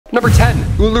Number 10,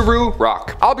 Uluru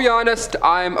Rock. I'll be honest,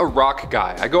 I'm a rock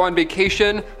guy. I go on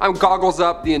vacation, I'm goggles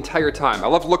up the entire time. I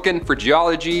love looking for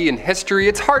geology and history.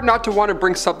 It's hard not to want to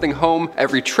bring something home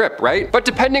every trip, right? But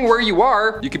depending where you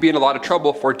are, you could be in a lot of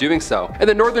trouble for doing so. In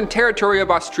the Northern Territory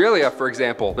of Australia, for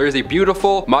example, there is a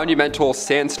beautiful monumental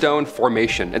sandstone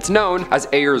formation. It's known as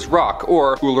Ayers Rock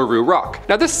or Uluru Rock.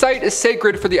 Now this site is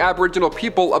sacred for the Aboriginal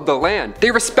people of the land.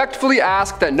 They respectfully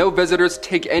ask that no visitors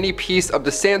take any piece of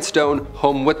the sandstone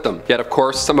home with them. Yet of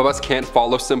course, some of us can't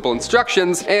follow simple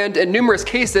instructions, and in numerous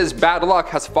cases, bad luck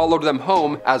has followed them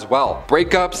home as well.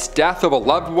 Breakups, death of a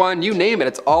loved one, you name it,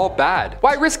 it's all bad.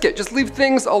 Why risk it? Just leave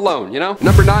things alone, you know?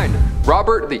 Number 9.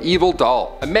 Robert the Evil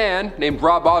Doll. A man named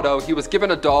Rob Otto, he was given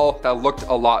a doll that looked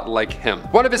a lot like him.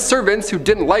 One of his servants who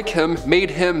didn't like him made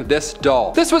him this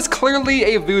doll. This was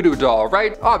clearly a voodoo doll,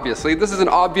 right? Obviously, this is an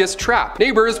obvious trap.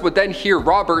 Neighbors would then hear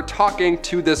Robert talking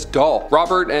to this doll.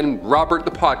 Robert and Robert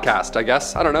the podcast, I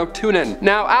guess. I don't know, tune in.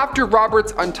 Now, after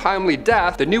Robert's untimely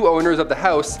death, the new owners of the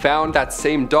house found that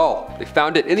same doll. They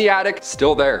found it in the attic,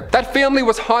 still there. That family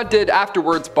was haunted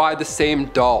afterwards by the same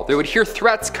doll. They would hear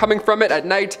threats coming from it at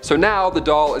night, so now the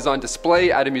doll is on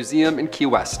display at a museum in Key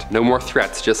West. No more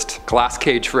threats, just glass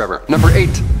cage forever. Number 8.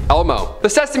 Elmo. The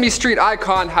Sesame Street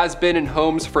icon has been in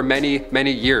homes for many,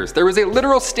 many years. There was a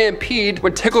literal stampede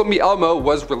when Tickle Me Elmo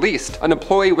was released. An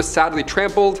employee was sadly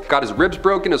trampled, got his ribs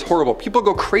broken, is horrible. People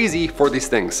go crazy for these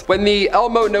things. When the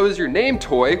Elmo Knows Your Name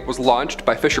toy was launched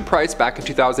by Fisher-Price back in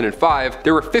 2005,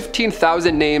 there were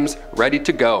 15,000 names ready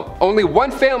to go. Only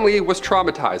one family was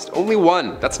traumatized. Only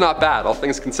one. That's not bad, all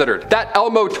things considered. That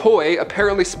Elmo toy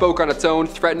apparently spoke on its own,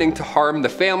 threatening to harm the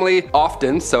family,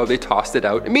 often, so they tossed it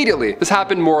out immediately. This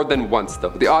happened more than once though.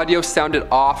 The audio sounded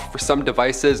off for some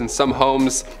devices in some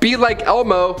homes. Be Like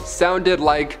Elmo sounded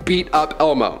like Beat Up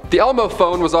Elmo. The Elmo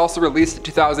phone was also released in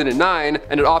 2009,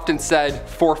 and it often said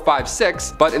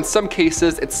 456, but in some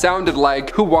cases it sounded like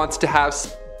Who Wants to Have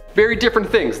Very different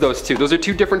things, those two. Those are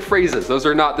two different phrases. Those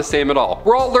are not the same at all.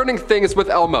 We're all learning things with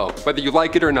Elmo, whether you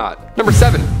like it or not. Number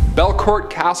 7. Belcourt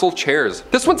Castle chairs.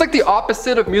 This one's like the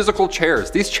opposite of musical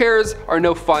chairs. These chairs are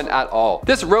no fun at all.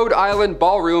 This Rhode Island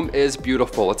ballroom is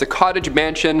beautiful. It's a cottage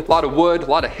mansion, a lot of wood, a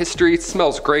lot of history. It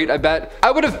smells great, I bet.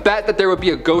 I would have bet that there would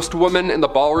be a ghost woman in the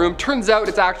ballroom. Turns out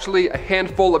it's actually a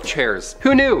handful of chairs.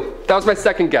 Who knew? That was my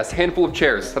second guess, handful of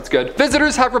chairs. That's good.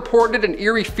 Visitors have reported an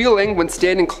eerie feeling when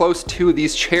standing close to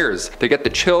these chairs. They get the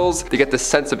chills, they get this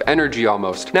sense of energy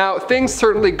almost. Now, things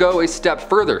certainly go a step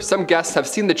further. Some guests have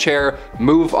seen the chair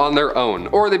move on their own,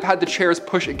 or they've had the chairs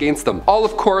push against them, all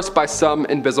of course by some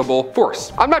invisible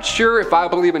force. I'm not sure if I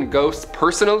believe in ghosts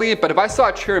personally, but if I saw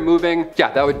a chair moving,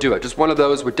 yeah, that would do it. Just one of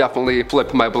those would definitely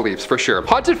flip my beliefs for sure.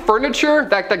 Haunted furniture,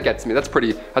 that gets me. That's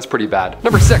pretty bad.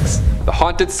 Number 6, the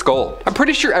haunted skull. I'm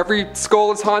pretty sure every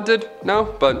skull is haunted.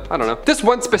 No, but I don't know. This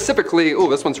one specifically, ooh,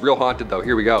 this one's real haunted though.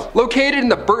 Here we go. Located in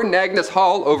the Burton Agnes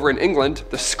Hall over in England,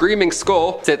 the Screaming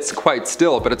Skull sits quite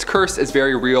still, but its curse is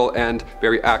very real and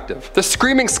very active. The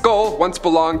Screaming Skull once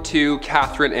belonged to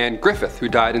Catherine Ann Griffith, who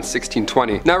died in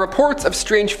 1620. Now, reports of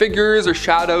strange figures or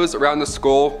shadows around the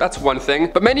skull, that's one thing,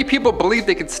 but many people believe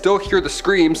they could still hear the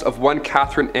screams of one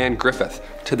Catherine Ann Griffith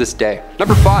to this day.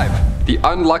 Number 5, the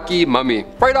unlucky mummy.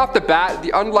 Right off the bat,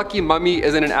 the unlucky mummy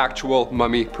isn't an actual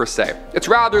mummy per se. It's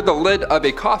rather the lid of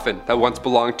a coffin that once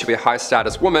belonged to a high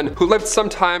status woman who lived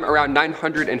sometime around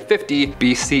 950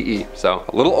 BCE. So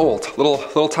a little old,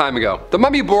 little time ago. The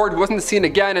mummy board wasn't seen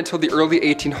again until the early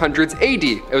 1800s AD.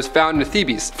 It was found in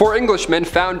Thebes. 4 Englishmen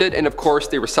found it, and of course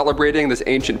they were celebrating this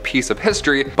ancient piece of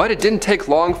history, but it didn't take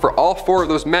long for all 4 of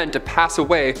those men to pass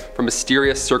away from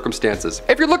mysterious circumstances.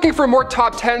 If you're looking for more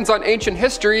top 10s on ancient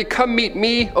history, come meet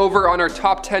me over on our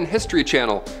top 10 history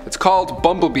channel. It's called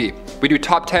Bumblebee. We do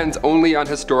top 10s only on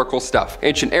historical stuff.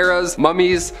 Ancient eras,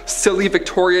 mummies, silly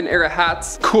Victorian era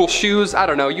hats, cool shoes, I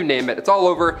don't know, you name it. It's all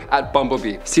over at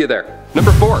Bumblebee. See you there.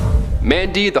 Number 4.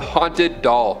 Mandy the Haunted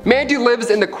Doll. Mandy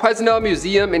lives in the Quesnel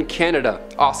Museum in Canada.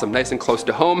 Awesome, nice and close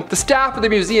to home. The staff of the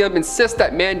museum insists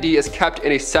that Mandy is kept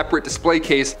in a separate display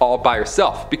case all by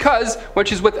herself, because when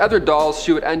she's with other dolls,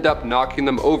 she would end up knocking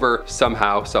them over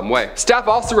somehow, some way. Staff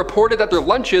also reported that their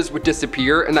lunches would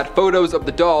disappear and that photos of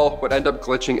the doll would end up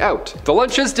glitching out. The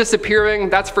lunches disappearing,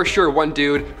 that's for sure one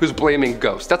dude who's blaming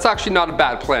ghosts. That's actually not a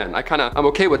bad plan. I'm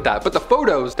okay with that. But the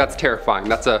photos, that's terrifying.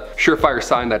 That's a surefire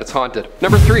sign that it's haunted.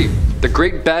 Number 3. The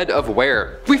Great Bed of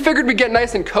Ware. We figured we'd get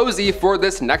nice and cozy for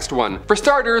this next one. For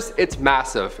starters, it's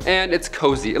massive, and it's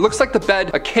cozy. It looks like the bed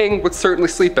a king would certainly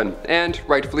sleep in, and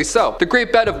rightfully so. The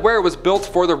Great Bed of Ware was built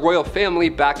for the royal family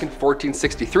back in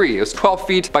 1463. It was 12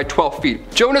 feet by 12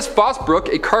 feet. Jonas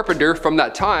Fosbrook, a carpenter from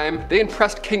that time, they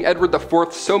impressed King Edward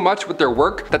IV so much with their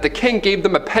work that the king gave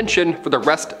them a pension for the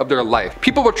rest of their life.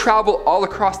 People would travel all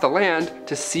across the land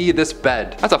to see this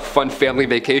bed. That's a fun family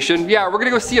vacation. Yeah, we're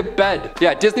gonna go see a bed.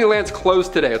 Yeah, Disneyland's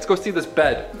closed today. Let's go see this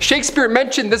bed. Shakespeare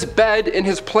mentioned this bed in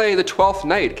his play The Twelfth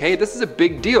Night, okay? This is a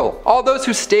big deal. All those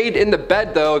who stayed in the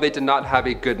bed though, they did not have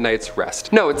a good night's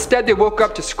rest. No, instead they woke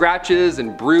up to scratches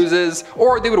and bruises,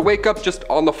 or they would wake up just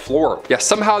on the floor. Yeah,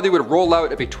 somehow they would roll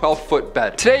out of a 12-foot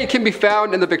bed. Today it can be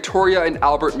found in the Victoria and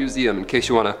Albert Museum in case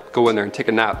you wanna go in there and take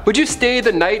a nap. Would you stay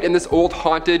the night in this old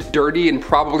haunted, dirty, and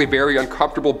probably very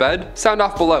uncomfortable bed? Sound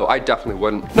off below, I definitely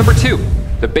wouldn't. Number 2.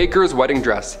 The baker's wedding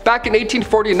dress. Back in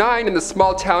 1849 in the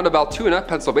small town of Altoona,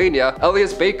 Pennsylvania,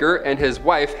 Elias Baker and his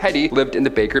wife Hetty lived in the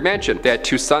Baker mansion. They had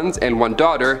 2 sons and 1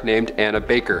 daughter named Anna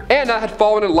Baker. Anna had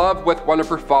fallen in love with one of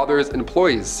her father's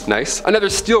employees. Nice.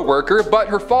 Another steel worker, but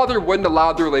her father wouldn't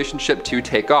allow the relationship to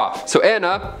take off. So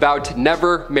Anna vowed to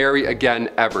never marry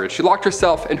again ever. She locked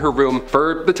herself in her room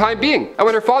for the time being. And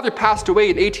when her father passed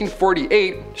away in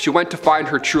 1848, she went to find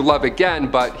her true love again,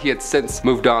 but he had since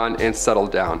moved on and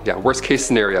settled down. Yeah, worst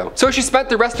case scenario. So she spent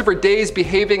the rest of her days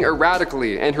behaving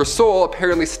erratically, and her soul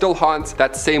apparently still haunts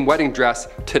that same wedding dress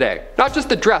today. Not just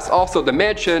the dress, also the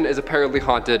mansion is apparently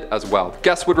haunted as well.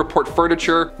 Guests would report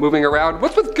furniture moving around.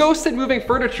 What's with ghosts and moving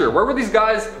furniture? Where were these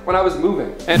guys when I was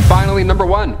moving? And finally, number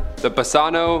 1, the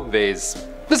Bassano vase.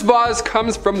 This vase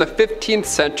comes from the 15th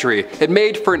century. It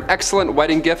made for an excellent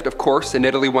wedding gift, of course, in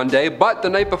Italy one day, but the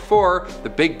night before, the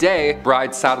big day,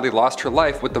 bride sadly lost her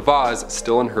life with the vase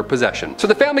still in her possession. So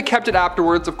the family kept it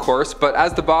afterwards, of course, but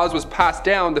as the vase was passed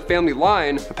down the family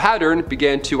line, a pattern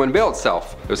began to unveil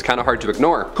itself. It was kind of hard to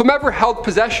ignore. Whomever held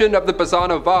possession of the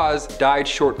Bassano vase died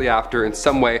shortly after in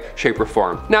some way, shape, or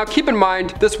form. Now keep in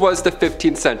mind, this was the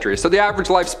 15th century, so the average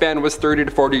lifespan was 30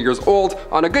 to 40 years old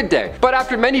on a good day. But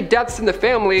after many deaths in the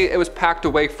family, it was packed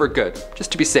away for good,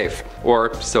 just to be safe,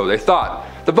 or so they thought.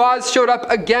 The vase showed up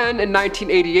again in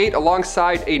 1988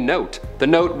 alongside a note. The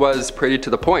note was pretty to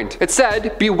the point. It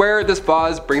said, "Beware, this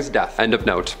vase brings death." End of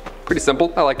note. Pretty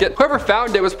simple, I like it. Whoever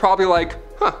found it was probably like,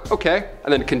 huh, okay,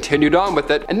 and then continued on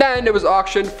with it. And then it was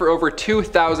auctioned for over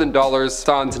 $2,000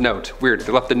 sans note. Weird,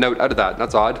 they left the note out of that,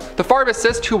 that's odd. The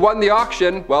pharmacist who won the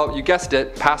auction, well, you guessed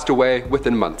it, passed away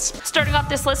within months. Starting off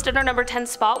this list at our number 10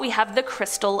 spot, we have the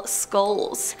crystal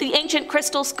skulls. The ancient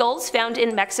crystal skulls found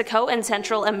in Mexico and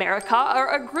Central America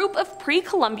are a group of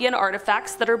pre-Columbian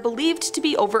artifacts that are believed to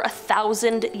be over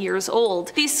 1,000 years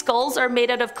old. These skulls are made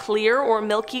out of clear or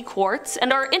milky quartz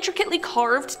and are intricately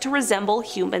carved to resemble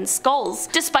human skulls.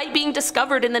 Despite being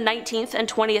discovered in the 19th and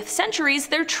 20th centuries,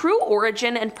 their true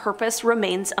origin and purpose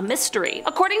remains a mystery.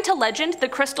 According to legend, the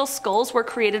crystal skulls were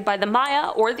created by the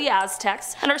Maya or the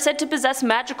Aztecs and are said to possess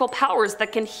magical powers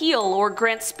that can heal or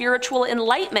grant spiritual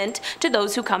enlightenment to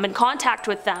those who come in contact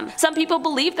with them. Some people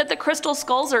believe that the crystal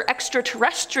skulls are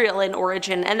extraterrestrial in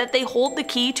origin and that they hold the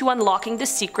key to unlocking the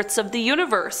secrets of the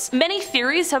universe. Many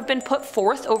theories have been put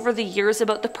forth over the years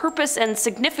about the purpose and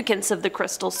significance of the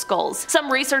crystal skulls. Some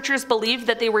researchers believe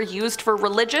that they were used for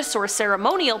religious or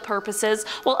ceremonial purposes,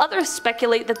 while others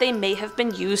speculate that they may have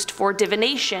been used for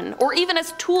divination, or even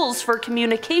as tools for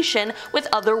communication with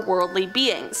otherworldly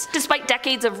beings. Despite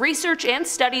decades of research and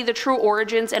study, the true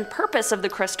origins and purpose of the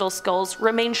crystal skulls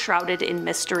remain shrouded in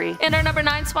mystery. In our number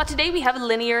 9 spot today, we have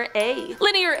Linear A.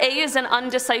 Linear A is an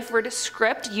undeciphered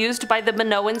script used by the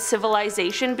Minoan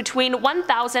civilization between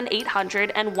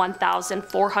 1800 and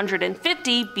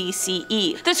 1450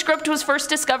 BCE. The script was first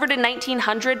discovered in 1900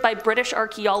 by British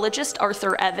archaeologist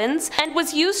Arthur Evans and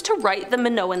was used to write the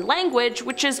Minoan language,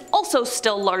 which is also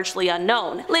still largely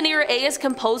unknown. Linear A is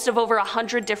composed of over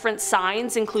 100 different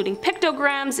signs, including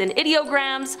pictograms and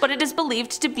ideograms, but it is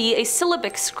believed to be a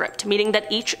syllabic script, meaning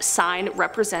that each sign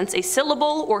represents a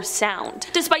syllable or sound.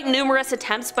 Despite numerous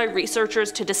attempts by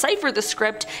researchers to decipher the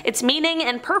script, its meaning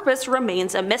and purpose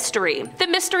remains a mystery. The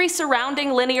mystery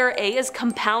surrounding Linear A is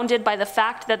compounded by the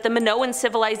fact that the Minoan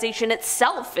civilization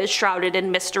itself is shrouded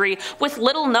in mystery, with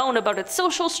little known about its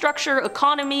social structure,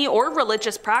 economy, or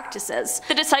religious practices.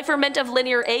 The decipherment of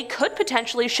Linear A could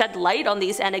potentially shed light on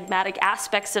these enigmatic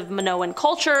aspects of Minoan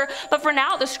culture, but for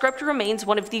now the script remains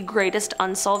one of the greatest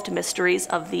unsolved mysteries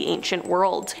of the ancient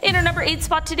world. In our number 8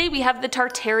 spot today, we have the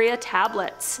Tartaria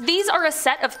tablets. These are a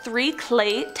set of 3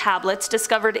 clay tablets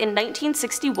discovered in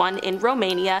 1961 in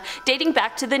Romania, dating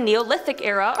back to the Neolithic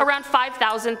era around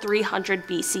 5300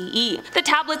 BCE. The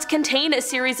tablets contain a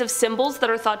series of symbols that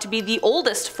are thought to be the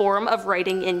oldest form of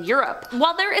writing in Europe.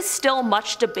 While there is still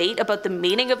much debate about the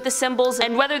meaning of the symbols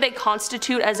and whether they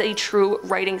constitute as a true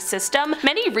writing system,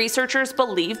 many researchers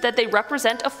believe that they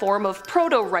represent a form of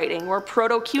proto-writing or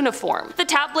proto-cuneiform. The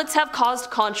tablets have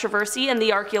caused controversy in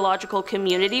the archaeological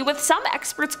community, with some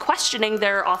experts questioning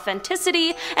their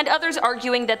authenticity and others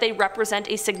arguing that they represent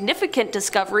a significant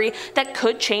discovery that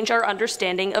could change our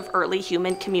understanding of early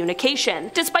human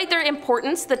communication. Despite their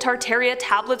importance, the Tartaria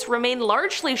tablets remain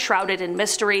largely shrouded in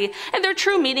mystery, and their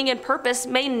true meaning and purpose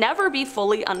may never be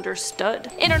fully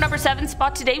understood. In our number 7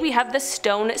 spot today, we have the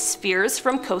stone spheres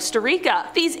from Costa Rica.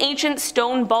 These ancient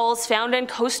stone balls found in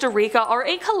Costa Rica are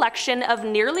a collection of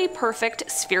nearly perfect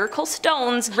spherical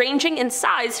stones ranging in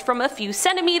size from a few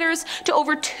centimeters to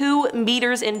over 2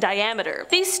 meters in diameter.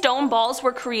 These stone balls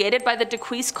were created by the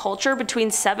Dequise culture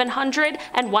between 700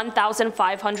 and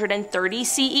 1530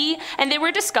 CE, and they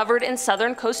were discovered in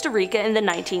southern Costa Rica in the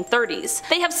 1930s.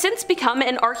 They have since become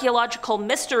an archaeological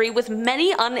mystery, with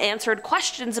many unanswered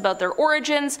questions about their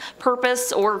origins,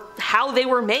 purpose, or how they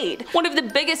were made. One of the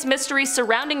biggest mysteries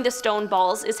surrounding the stone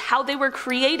balls is how they were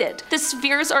created. The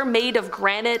spheres are made of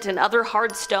granite and other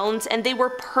hard stones, and they were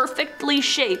perfectly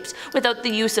shaped without the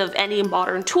use of any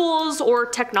modern tools or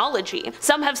technology.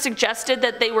 Some have suggested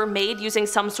that they were made using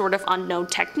some sort of unknown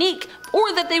technique,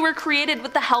 or that they were created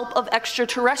with the help of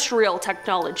extraterrestrial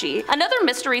technology. Another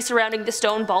mystery surrounding the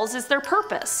stone balls is their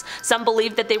purpose. Some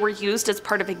believe that they were used as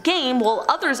part of a game, while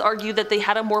others argue that they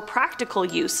had a more practical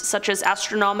use, such as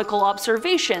astronomical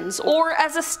observations or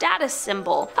as a status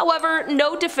symbol. However,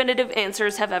 no definitive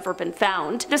answers have ever been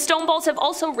found. The stone balls have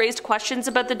also raised questions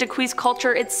about the Dequise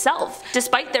culture itself.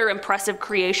 Despite their impressive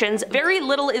creations, very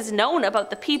little is known about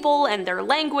the people and their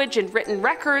language and written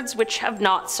records, which have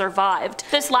not survived.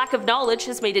 This lack of knowledge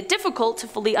has made it difficult to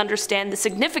fully understand the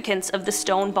significance of the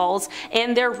stone balls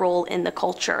and their role in the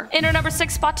culture. In our number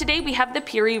 6 spot today, we have the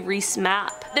Piri-Reis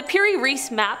map. The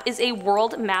Piri-Reis map is a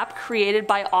world map created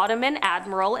by Ottoman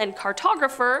admiral and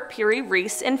cartographer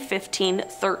Piri-Reis in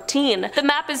 1513. The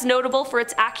map is notable for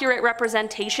its accurate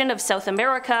representation of South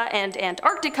America and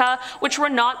Antarctica, which were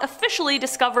not officially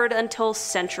discovered until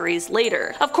centuries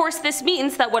later. Of course, this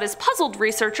means that what has puzzled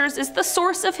researchers is the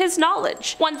source of his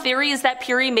knowledge. One theory is that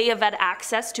Piri may have had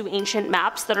access to ancient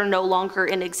maps that are no longer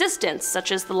in existence,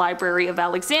 such as the Library of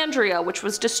Alexandria, which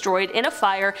was destroyed in a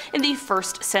fire in the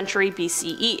 1st century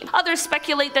BCE. Others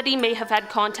speculate that he may have had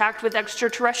contact with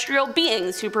extraterrestrial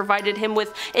beings who provided him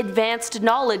with advanced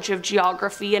knowledge of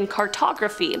geography and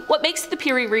cartography. What makes the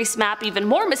Piri-Reis map even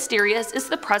more mysterious is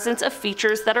the presence of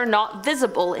features that are not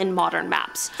visible in modern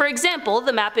maps. For example,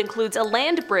 the map includes a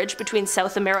land bridge between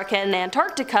South America and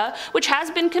Antarctica, which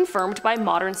has been confirmed by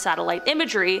modern satellite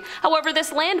imagery. However,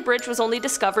 this land bridge was only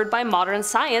discovered by modern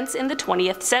science in the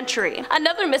 20th century.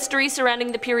 Another mystery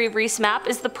surrounding the Piri-Reis map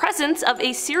is the presence of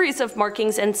a series of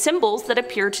markings and symbols that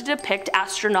appear to depict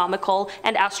astronomical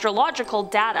and astrological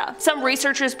data. Some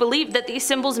researchers believe that these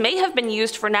symbols may have been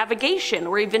used for navigation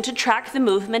or even to track the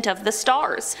movement of the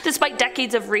stars. Despite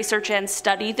decades of research and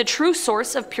study, the true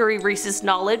source of Piri-Reis's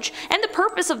knowledge and the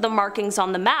purpose of the markings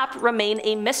on the map remain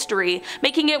a mystery,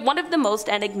 making it one of the most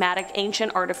enigmatic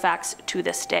ancient artifacts to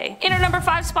this day. In our number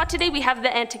 5 spot today, we have the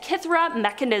Antikythera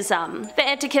mechanism. The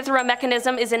Antikythera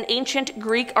mechanism is an ancient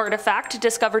Greek artifact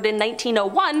discovered in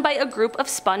 1901 by a group of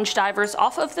sponge divers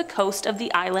off of the coast of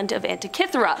the island of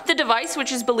Antikythera. The device,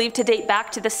 which is believed to date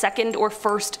back to the 2nd or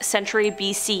 1st century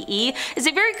BCE, is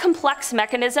a very complex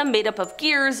mechanism made up of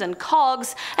gears and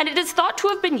cogs, and it is thought to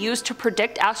have been used to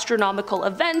predict astronomical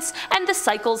events and the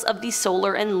cycles of the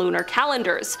solar and lunar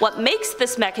calendars. What makes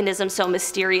this mechanism so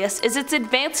mysterious is its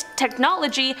advanced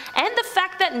technology and the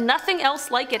fact that nothing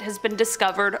else like it has been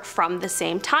discovered from the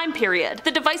same time period.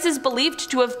 The device is believed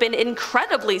to have been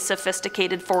incredibly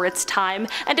sophisticated for its time,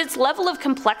 and its level of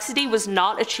complexity was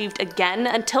not achieved again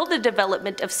until the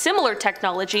development of similar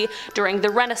technology during the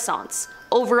Renaissance,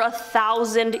 over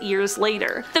 1,000 years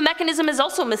later. The mechanism is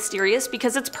also mysterious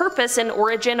because its purpose and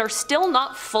origin are still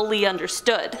not fully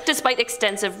understood. Despite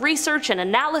extensive research and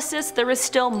analysis, there is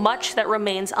still much that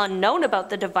remains unknown about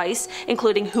the device,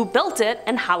 including who built it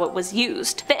and how it was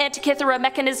used. The Antikythera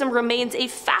mechanism remains a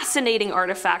fascinating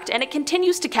artifact, and it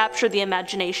continues to capture the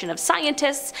imagination of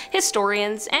scientists,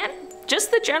 historians, and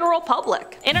just the general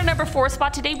public. In our number 4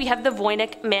 spot today, we have the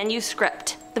Voynich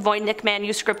manuscript. The Voynich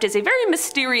manuscript is a very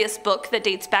mysterious book that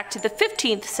dates back to the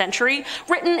 15th century,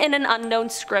 written in an unknown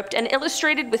script and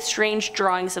illustrated with strange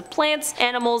drawings of plants,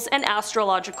 animals, and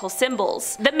astrological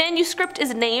symbols. The manuscript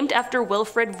is named after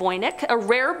Wilfrid Voynich, a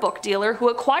rare book dealer who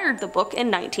acquired the book in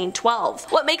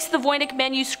 1912. What makes the Voynich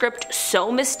manuscript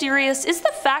so mysterious is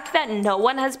the fact that no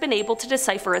one has been able to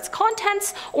decipher its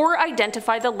contents or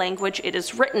identify the language it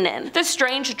is written in. The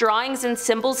strange drawings and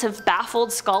symbols have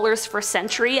baffled scholars for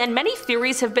centuries, and many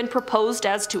theories have been proposed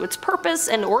as to its purpose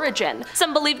and origin.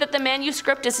 Some believe that the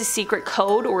manuscript is a secret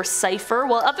code or cipher,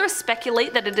 while others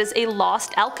speculate that it is a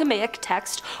lost alchemaic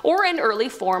text or an early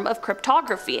form of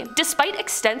cryptography. Despite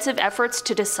extensive efforts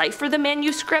to decipher the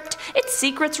manuscript, its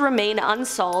secrets remain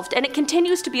unsolved, and it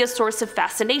continues to be a source of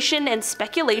fascination and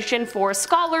speculation for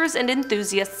scholars and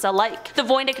enthusiasts alike. The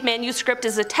Voynich manuscript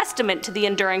is a testament to the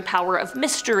enduring power of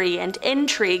mystery and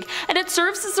intrigue, and it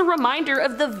serves as a reminder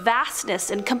of the vastness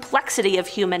and complexity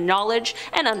of human knowledge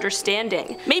and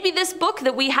understanding. Maybe this book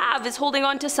that we have is holding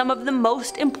on to some of the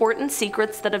most important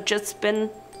secrets that have just been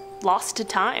lost to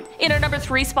time. In our number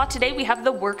 3 spot today, we have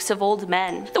the works of old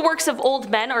men. The works of old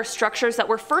men are structures that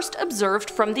were first observed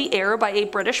from the air by a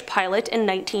British pilot in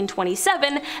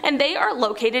 1927, and they are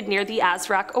located near the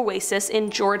Azraq Oasis in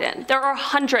Jordan. There are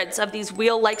hundreds of these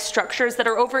wheel-like structures that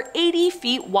are over 80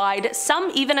 feet wide,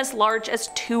 some even as large as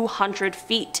 200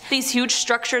 feet. These huge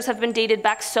structures have been dated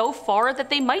back so far that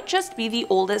they might just be the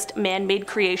oldest man-made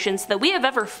creations that we have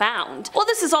ever found. While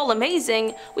this is all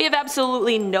amazing, we have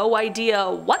absolutely no idea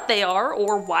what they are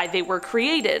or why they were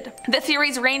created. The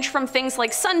theories range from things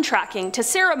like sun tracking to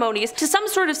ceremonies to some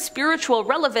sort of spiritual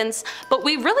relevance, but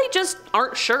we really just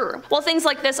aren't sure. While things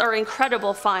like this are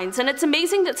incredible finds, and it's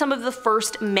amazing that some of the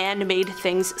first man-made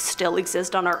things still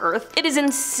exist on our Earth, it is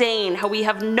insane how we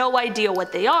have no idea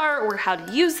what they are or how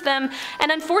to use them,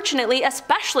 and unfortunately,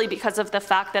 especially because of the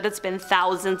fact that it's been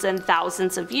thousands and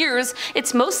thousands of years,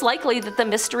 it's most likely that the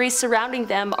mysteries surrounding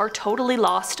them are totally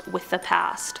lost with the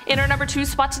past. In our number 2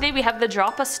 spot today, we have the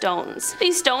Joppa stones.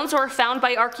 These stones were found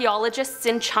by archaeologists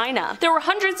in China. There were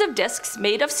hundreds of discs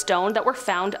made of stone that were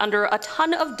found under a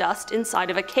ton of dust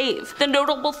inside of a cave. The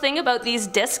notable thing about these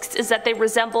discs is that they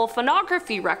resemble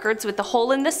phonography records with a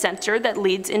hole in the center that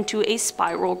leads into a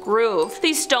spiral groove.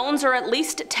 These stones are at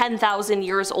least 10,000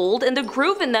 years old, and the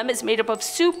groove in them is made up of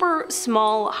super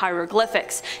small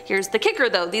hieroglyphics. Here's the kicker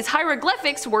though, these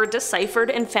hieroglyphics were deciphered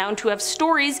and found to have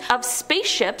stories of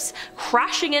spaceships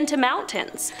crashing into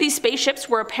mountains. These spaceships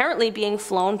were apparently being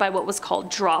flown by what was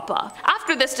called Droppa.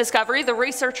 After this discovery, the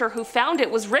researcher who found it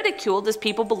was ridiculed as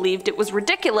people believed it was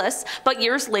ridiculous, but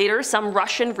years later some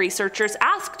Russian researchers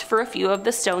asked for a few of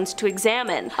the stones to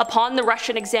examine. Upon the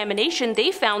Russian examination,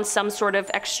 they found some sort of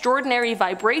extraordinary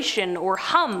vibration or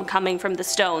hum coming from the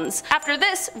stones. After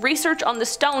this, research on the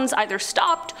stones either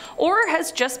stopped or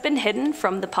has just been hidden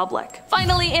from the public.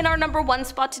 Finally, in our number 1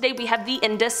 spot today, we have the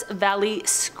Indus Valley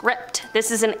Script.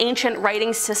 This is an ancient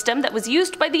writing system that was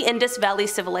used by the Indus Valley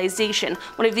Civilization,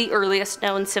 one of the earliest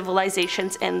known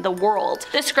civilizations in the world.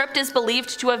 The script is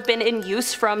believed to have been in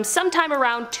use from sometime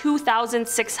around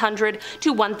 2600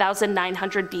 to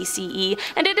 1900 BCE,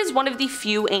 and it is one of the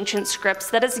few ancient scripts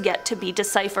that has yet to be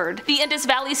deciphered. The Indus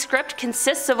Valley script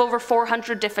consists of over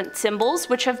 400 different symbols,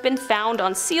 which have been found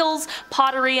on seals,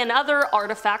 pottery, and other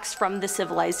artifacts from the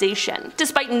civilization.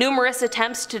 Despite numerous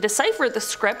attempts to decipher the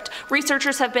script,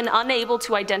 researchers have been unable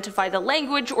to identify the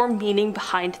language or meaning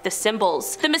behind the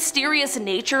symbols. The mysterious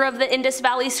nature of the Indus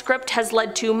Valley script has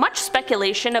led to much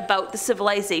speculation about the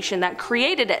civilization that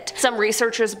created it. Some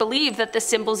researchers believe that the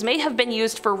symbols may have been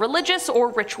used for religious or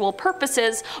ritual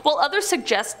purposes, while others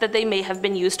suggest that they may have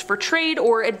been used for trade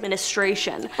or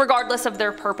administration. Regardless of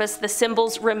their purpose, the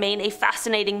symbols remain a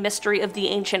fascinating mystery of the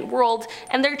ancient world,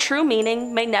 and their true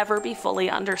meaning may never be fully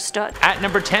understood. At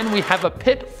number 10, we have a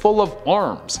pit full of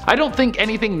arms. I don't think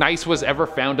anything nice was ever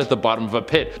found at the bottom of a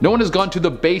pit. No one has gone to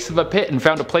the base of a pit and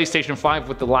found a PlayStation 5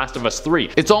 with The Last of Us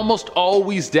 3. It's almost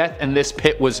always death, and this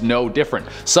pit was no different.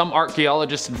 Some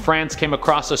archaeologists in France came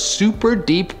across a super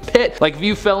deep pit. Like if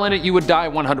you fell in it, you would die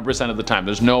 100% of the time.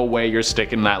 There's no way you're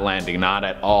sticking that landing, not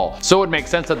at all. So it makes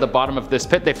sense at the bottom of this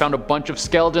pit they found a bunch of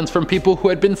skeletons from people who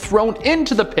had been thrown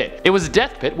into the pit. It was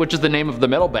Death Pit, which is the name of the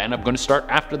metal band I'm going to start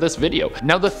after this video.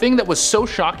 Now the thing that was so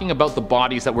shocking about the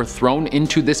bodies that were thrown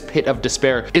into this pit of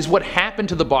despair is what happened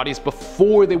to the bodies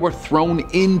before they were thrown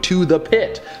into the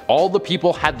pit. All the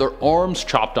people had their arms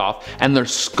chopped off and their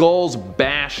skulls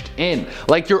bashed in.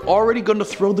 Like, you're already going to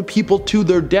throw the people to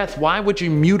their death. Why would you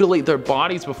mutilate their bodies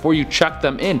bodies before you chuck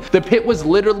them in. The pit was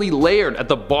literally layered. At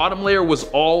the bottom layer was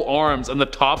all arms and the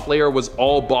top layer was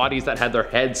all bodies that had their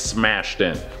heads smashed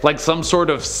in. Like some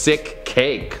sort of sick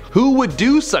cake. Who would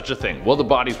do such a thing? Well, the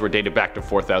bodies were dated back to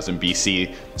 4000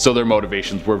 BC, so their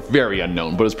motivations were very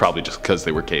unknown, but it was probably just because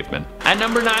they were cavemen. At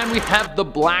number 9 we have the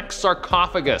black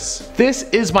sarcophagus. This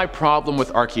is my problem with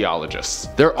archaeologists.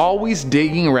 They're always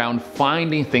digging around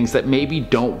finding things that maybe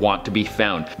don't want to be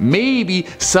found. Maybe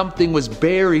something was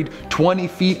buried 20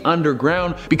 feet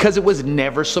underground because it was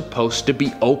never supposed to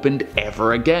be opened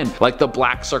ever again. Like the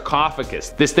black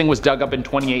sarcophagus. This thing was dug up in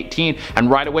 2018 and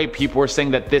right away people were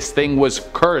saying that this thing was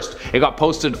cursed. It got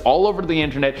posted all over the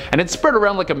internet and it spread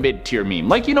around like a mid-tier meme.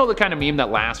 Like, you know, the kind of meme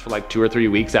that lasts for like 2 or 3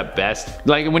 weeks at best.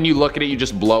 Like when you look at it you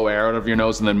just blow air out of your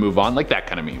nose and then move on. Like that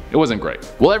kind of meme. It wasn't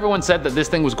great. Well, everyone said that this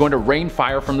thing was going to rain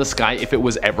fire from the sky if it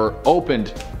was ever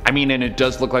opened. I mean, and it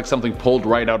does look like something pulled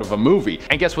right out of a movie.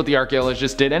 And guess what the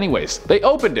archaeologists did anyways? They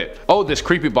opened it. Oh, this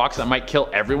creepy box that might kill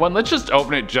everyone? Let's just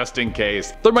open it just in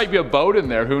case. There might be a boat in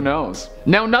there, who knows?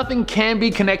 Now, nothing can be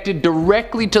connected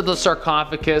directly to the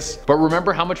sarcophagus, but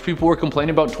remember how much people were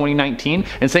complaining about 2019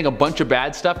 and saying a bunch of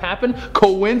bad stuff happened?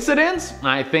 Coincidence?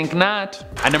 I think not.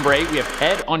 At number 8 we have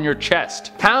head on your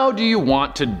chest. How do you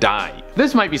want to die?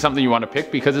 This might be something you want to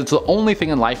pick because it's the only thing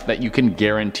in life that you can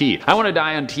guarantee. I want to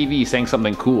die on TV saying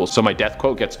something cool, so my death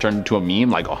quote gets turned into a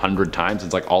meme like 100 times.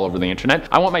 It's like all over the internet.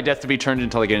 I want my death to be turned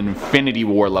into like an Infinity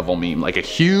War level meme, like a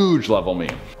huge level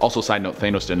meme. Also, side note,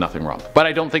 Thanos did nothing wrong. But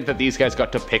I don't think that these guys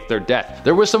got to pick their death.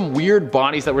 There were some weird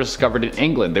bodies that were discovered in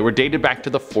England. They were dated back to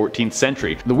the 14th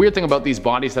century. The weird thing about these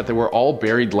bodies is that they were all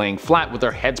buried laying flat with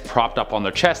their heads propped up on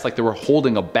their chest like they were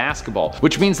holding a basketball,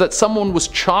 which means that someone was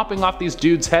chopping off these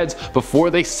dudes' heads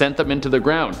before they sent them into the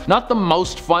ground. Not the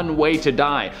most fun way to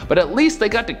die, but at least they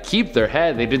got to keep their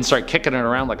head. They didn't start kicking it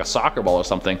around like a soccer ball or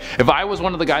something. If I was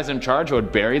one of the guys in charge, I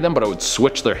would bury them, but I would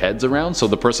switch their heads around so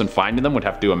the person finding them would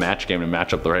have to do a match game to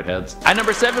match up the right heads. At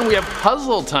number 7 we have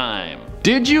puzzle time.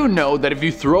 Did you know that if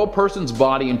you throw a person's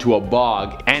body into a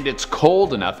bog and it's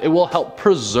cold enough, it will help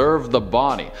preserve the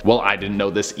body? Well, I didn't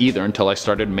know this either until I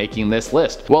started making this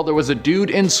list. Well, there was a dude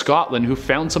in Scotland who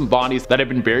found some bodies that had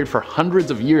been buried for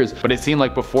hundreds of years, but it seemed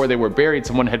like before they were buried,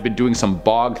 someone had been doing some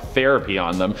bog therapy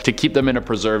on them to keep them in a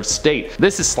preserved state.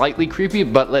 This is slightly creepy,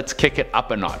 but let's kick it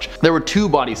up a notch. There were 2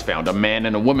 bodies found, a man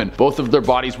and a woman. Both of their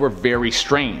bodies were very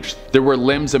strange. There were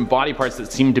limbs and body parts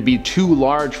that seemed to be too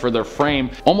large for their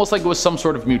frame, almost like it was some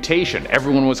sort of mutation.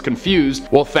 Everyone was confused.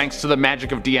 Well, thanks to the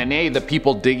magic of DNA, the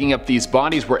people digging up these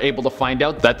bodies were able to find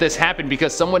out that this happened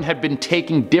because someone had been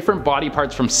taking different body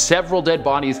parts from several dead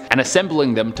bodies and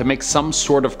assembling them to make some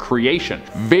sort of creation.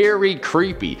 Very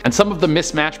creepy. And some of the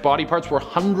mismatched body parts were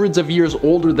hundreds of years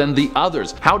older than the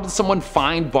others. How did someone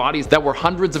find bodies that were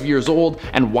hundreds of years old,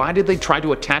 and why did they try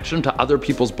to attach them to other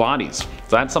people's bodies?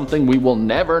 That's something we will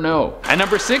never know. At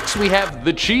number 6 we have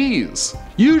the cheese.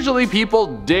 Usually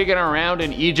people digging around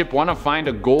in Egypt want to find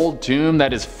a gold tomb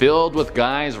that is filled with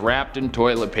guys wrapped in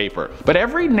toilet paper. But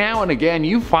every now and again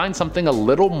you find something a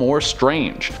little more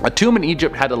strange. A tomb in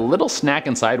Egypt had a little snack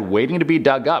inside waiting to be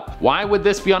dug up. Why would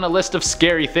this be on a list of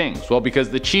scary things? Well, because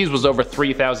the cheese was over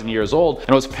 3,000 years old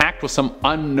and was packed with some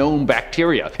unknown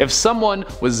bacteria. If someone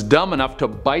was dumb enough to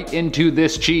bite into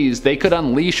this cheese, they could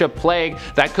unleash a plague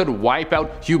that could wipe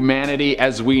out humanity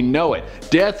as we know it.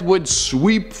 Death would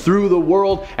sweep through the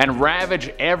world and ravage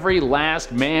every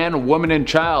last man, woman, and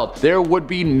child. There would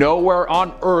be nowhere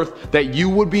on earth that you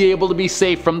would be able to be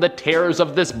safe from the terrors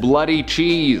of this bloody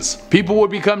cheese. People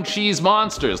would become cheese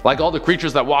monsters, like all the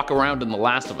creatures that walk around in The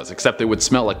Last of Us, except they would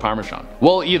smell like Parmesan.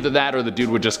 Well, either that or the dude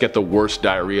would just get the worst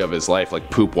diarrhea of his life, like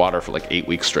poop water for like 8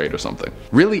 weeks straight or something.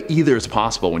 Really, either is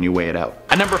possible when you weigh it out.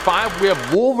 At number 5 we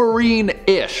have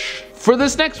Wolverine-ish. For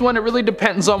this next one, it really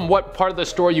depends on what part of the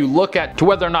story you look at to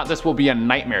whether or not this will be a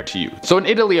nightmare to you. So in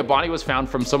Italy, a body was found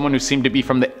from someone who seemed to be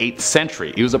from the 8th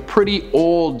century. He was a pretty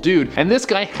old dude, and this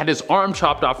guy had his arm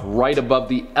chopped off right above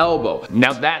the elbow.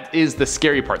 Now that is the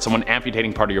scary part, someone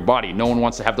amputating part of your body. No one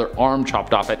wants to have their arm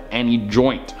chopped off at any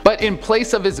joint. But in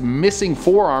place of his missing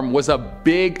forearm was a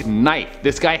big knife.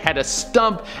 This guy had a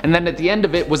stump, and then at the end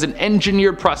of it was an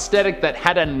engineered prosthetic that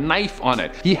had a knife on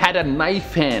it. He had a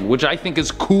knife hand, which I think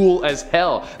is cool as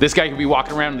hell. This guy could be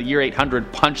walking around in the year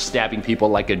 800 punch stabbing people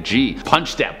like a G.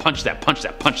 Punch stab, punch stab, punch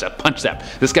stab, punch stab, punch stab.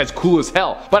 This guy's cool as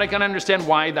hell. But I can understand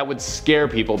why that would scare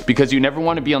people, because you never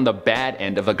want to be on the bad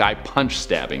end of a guy punch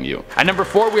stabbing you. At number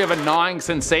 4 we have a gnawing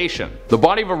sensation. The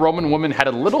body of a Roman woman had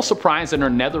a little surprise in her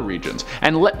nether regions,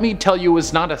 and let me tell you,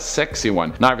 it's not a sexy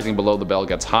one. Not everything below the belt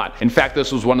gets hot. In fact,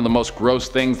 this was one of the most gross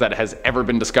things that has ever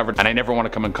been discovered, and I never want to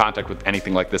come in contact with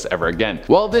anything like this ever again.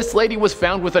 Well, this lady was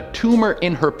found with a tumor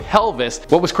in her pelvis. pelvis.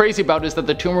 What was crazy about it is that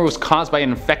the tumor was caused by an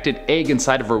infected egg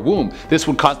inside of her womb. This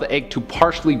would cause the egg to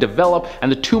partially develop,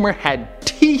 and the tumor had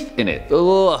teeth in it.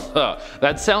 Ugh.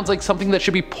 That sounds like something that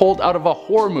should be pulled out of a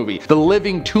horror movie. The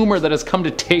living tumor that has come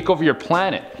to take over your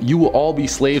planet. You will all be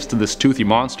slaves to this toothy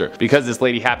monster. Because this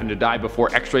lady happened to die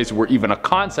before x-rays were even a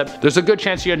concept, there's a good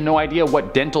chance she had no idea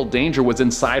what dental danger was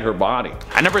inside her body.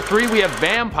 At number 3 we have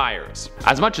vampires.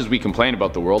 As much as we complain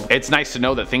about the world, it's nice to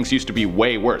know that things used to be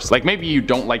way worse. Like maybe you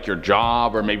don't like your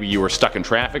job, or maybe you were stuck in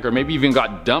traffic, or maybe you even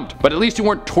got dumped. But at least you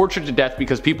weren't tortured to death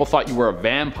because people thought you were a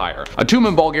vampire. A tomb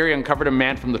in Bulgaria uncovered a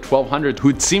man from the 1200s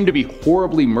who seemed to be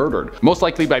horribly murdered, most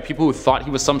likely by people who thought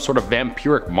he was some sort of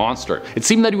vampiric monster. It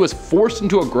seemed that he was forced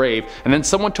into a grave, and then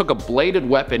someone took a bladed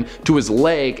weapon to his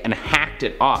leg and hacked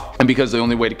it off. And because the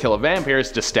only way to kill a vampire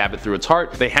is to stab it through its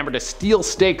heart, they hammered a steel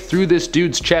stake through this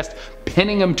dude's chest,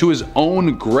 pinning him to his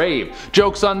own grave.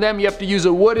 Joke's on them, you have to use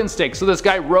a wooden stake, so this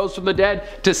guy rose from the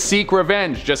dead to seek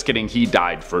revenge. Just kidding, he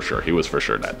died for sure. He was for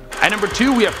sure dead. At number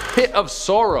 2 we have Pit of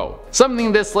Sorrow.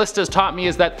 Something this list has taught me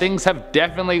is that things have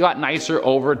definitely got nicer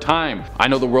over time. I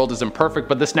know the world isn't perfect,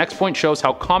 but this next point shows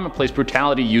how commonplace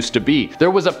brutality used to be.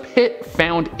 There was a pit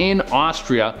found in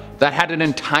Austria that had an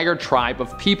entire tribe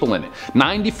of people in it.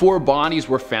 94 bodies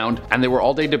were found, and they were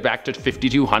all dated back to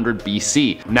 5200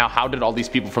 BC. Now how did all these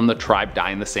people from the tribe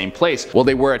die in the same place? Well,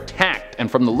 they were attacked, and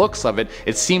from the looks of it,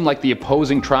 it seemed like the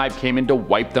opposing tribe came in to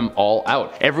wipe them all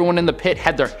out. Everyone in the pit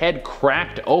had their head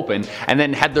cracked open, and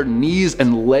then had their knees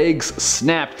and legs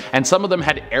snapped, and some of them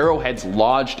had arrowheads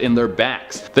lodged in their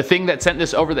backs. The thing that sent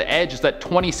this over the edge is that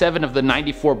 27 of the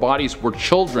 94 bodies were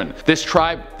children. This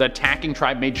tribe, the attacking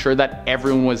tribe, made sure that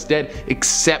everyone was dead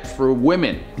except for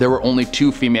women. There were only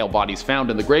 2 female bodies found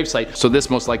in the gravesite, so this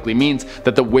most likely means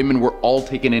that the women were all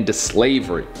taken into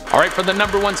slavery. Alright, for the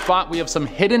number 1 spot we have some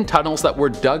hidden tunnels that were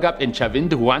dug up in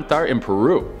Chavindihuantar in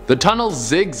Peru. The tunnels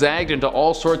zigzagged into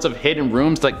all sorts of hidden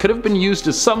rooms that could have been used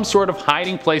as some sort of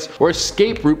hiding place or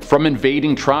escape route from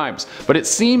invading tribes, but it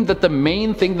seemed that the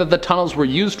main thing that the tunnels were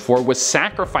used for was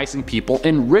sacrificing people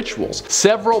in rituals.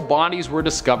 Several bodies were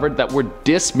discovered that were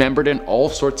dismembered in all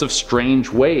sorts of strange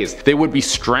ways. They would be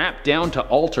strapped down to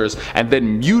altars and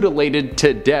then mutilated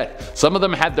to death. Some of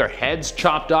them had their heads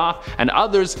chopped off, and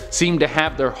others seemed to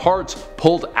have their hearts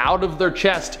pulled out of their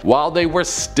chest while they were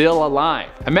still alive.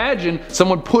 Imagine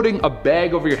someone putting a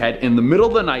bag over your head in the middle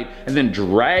of the night and then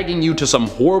dragging you to some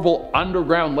horrible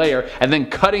underground layer and then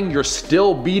cutting your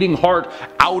still beating heart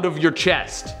out of your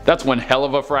chest. That's one hell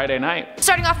of a Friday night.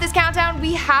 Starting off this countdown,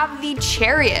 we have the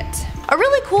chariot. A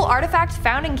really cool artifact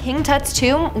found in King Tut's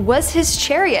tomb was his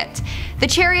chariot. The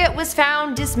chariot was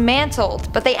found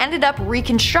dismantled, but they ended up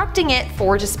reconstructing it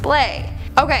for display.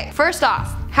 Okay, first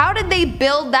off, how did they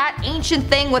build that ancient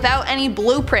thing without any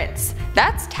blueprints?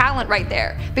 That's talent right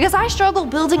there, because I struggle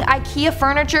building IKEA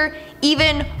furniture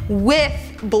even with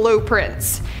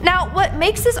blueprints. Now, what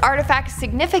makes this artifact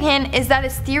significant is that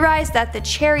it's theorized that the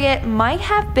chariot might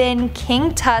have been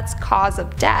King Tut's cause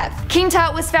of death. King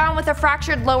Tut was found with a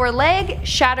fractured lower leg,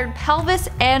 shattered pelvis,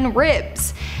 and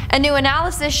ribs. A new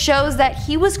analysis shows that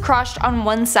he was crushed on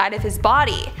one side of his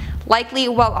body, likely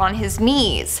while on his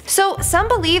knees. So some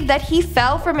believe that he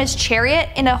fell from his chariot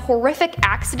in a horrific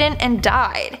accident and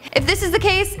died. If this is the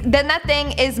case, then that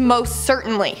thing is most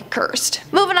certainly cursed.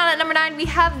 Moving on, at number 9 we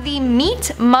have the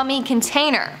meat mummy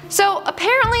container. So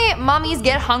apparently mummies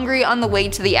get hungry on the way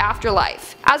to the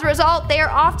afterlife. As a result, they are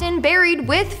often buried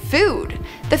with food.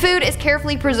 The food is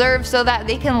carefully preserved so that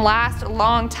they can last a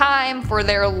long time for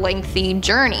their lengthy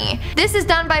journey. This is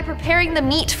done by preparing the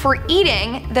meat for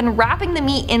eating, then wrapping the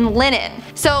meat in linen.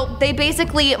 So they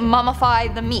basically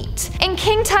mummify the meat. In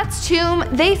King Tut's tomb,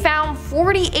 they found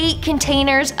 48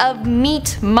 containers of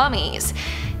meat mummies.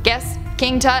 Guess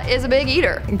King Tut is a big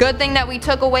eater. Good thing that we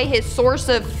took away his source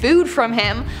of food from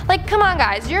him. Like, come on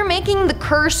guys, you're making the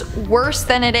curse worse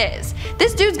than it is.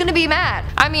 This dude's gonna be mad.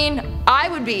 I mean, I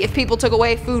would be if people took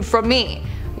away food from me.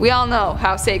 We all know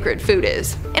how sacred food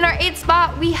is. In our 8th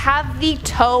spot, we have the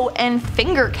toe and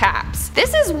finger caps.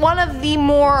 This is one of the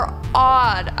more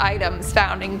odd items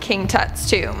found in King Tut's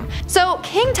tomb. So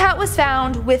King Tut was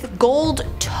found with gold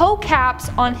toe caps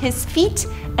on his feet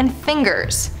and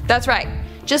fingers. That's right.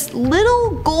 Just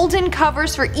little golden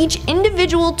covers for each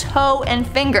individual toe and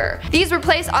finger. These were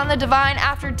placed on the divine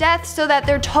after death so that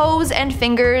their toes and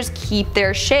fingers keep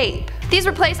their shape. These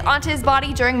were placed onto his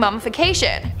body during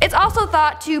mummification. It's also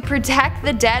thought to protect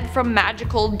the dead from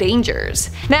magical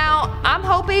dangers. Now, I'm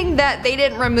hoping that they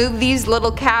didn't remove these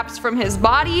little caps from his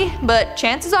body, but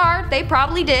chances are they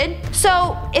probably did.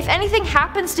 So if anything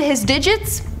happens to his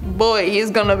digits, boy, he's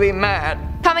gonna be mad.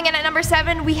 Coming in at number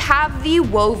 7, we have the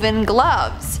woven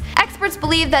gloves. Experts Experts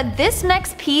believe that this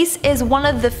next piece is one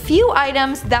of the few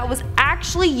items that was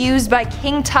actually used by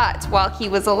King Tut while he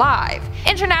was alive.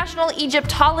 International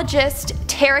Egyptologist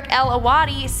Tariq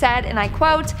El-Awadi said, and I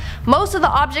quote, "Most of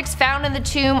the objects found in the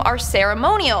tomb are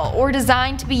ceremonial or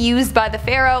designed to be used by the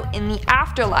pharaoh in the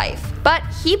afterlife." But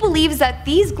he believes that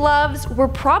these gloves were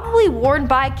probably worn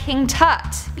by King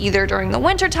Tut, either during the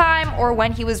wintertime or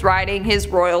when he was riding his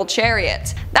royal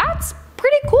chariot. That's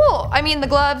pretty cool. I mean, the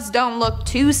gloves don't look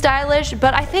too stylish,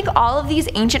 but I think all of these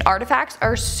ancient artifacts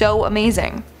are so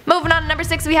amazing. Moving on to number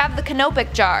 6, we have the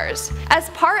canopic jars.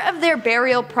 As part of their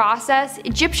burial process,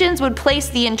 Egyptians would place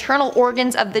the internal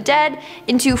organs of the dead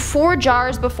into 4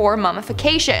 jars before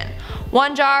mummification.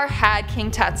 One jar had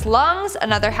King Tut's lungs,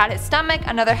 another had his stomach,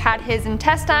 another had his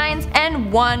intestines,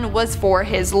 and one was for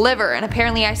his liver. And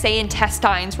apparently I say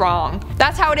intestines wrong.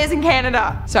 That's how it is in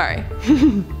Canada. Sorry.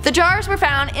 The jars were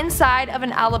found inside of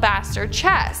an alabaster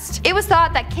chest. It was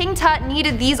thought that King Tut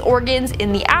needed these organs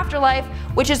in the afterlife,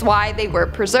 which is why they were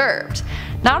preserved.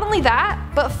 Not only that,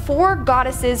 but 4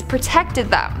 goddesses protected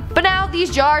them. But now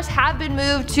these jars have been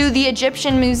moved to the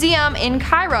Egyptian Museum in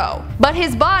Cairo, but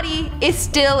his body is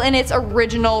still in its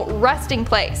original resting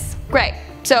place. Great.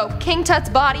 So King Tut's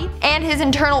body and his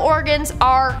internal organs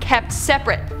are kept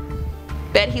separate.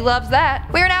 Bet he loves that.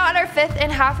 We are now at our 5th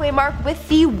and halfway mark with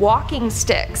the walking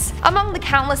sticks. Among the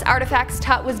countless artifacts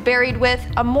Tut was buried with,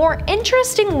 a more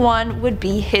interesting one would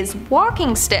be his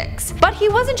walking sticks. But he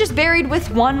wasn't just buried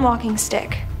with one walking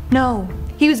stick. No,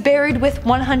 he was buried with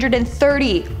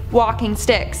 130 walking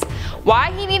sticks.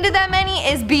 Why he needed that many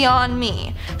is beyond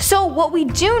me. So what we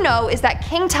do know is that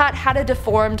King Tut had a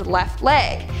deformed left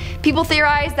leg. People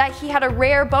theorize that he had a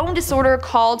rare bone disorder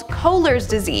called Kohler's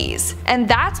disease, and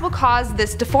that's what caused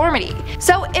this deformity.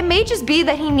 So it may just be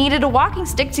that he needed a walking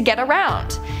stick to get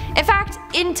around. In fact,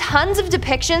 in tons of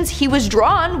depictions he was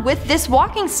drawn with this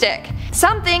walking stick.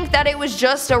 Some think that it was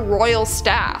just a royal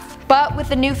staff. But with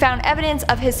the newfound evidence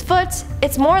of his foot,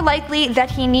 it's more likely that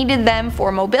he needed them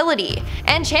for mobility.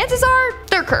 And chances are,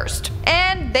 they're cursed.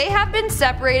 And they have been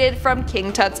separated from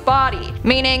King Tut's body,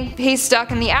 meaning he's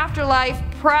stuck in the afterlife,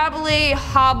 probably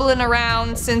hobbling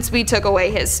around since we took away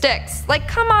his sticks. Like,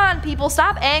 come on people,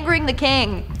 stop angering the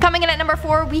king. Coming in at number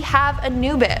 4, we have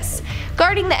Anubis.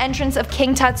 Guarding the entrance of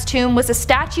King Tut's tomb was a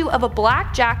statue of a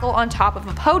black jackal on top of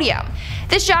a podium.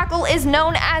 This jackal is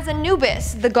known as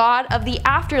Anubis, the god of the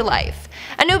afterlife.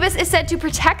 Anubis is said to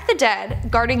protect the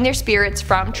dead, guarding their spirits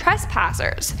from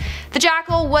trespassers. The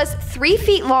jackal was 3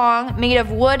 feet long, made of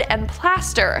wood and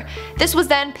plaster. This was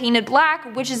then painted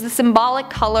black, which is the symbolic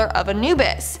color of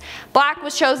Anubis. Black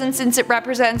was chosen since it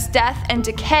represents death and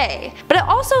decay, but it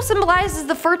also symbolizes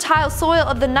the fertile soil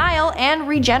of the Nile and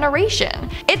regeneration.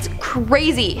 It's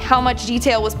crazy how much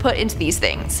detail was put into these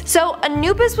things. So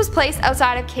Anubis was placed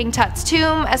outside of King Tut's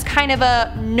tomb as kind of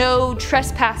a no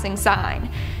trespassing sign.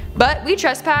 But we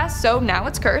trespassed, so now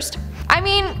it's cursed. I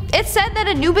mean, it's said that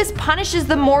Anubis punishes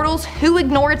the mortals who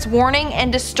ignore its warning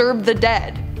and disturb the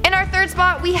dead. In our 3rd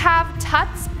spot, we have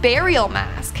Tut's burial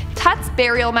mask. Tut's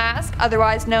burial mask,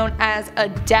 otherwise known as a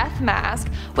death mask,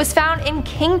 was found in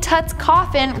King Tut's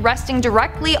coffin resting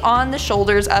directly on the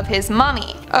shoulders of his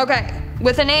mummy. Okay,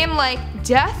 with a name like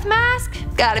Death Mask,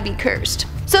 gotta be cursed.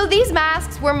 So these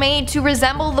masks were made to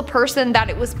resemble the person that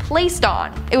it was placed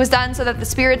on. It was done so that the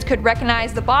spirits could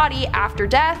recognize the body after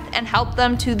death and help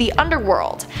them to the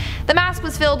underworld. The mask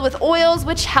was filled with oils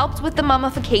which helped with the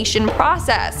mummification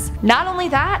process. Not only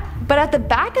that, but at the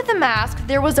back of the mask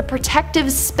there was a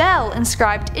protective spell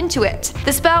inscribed into it.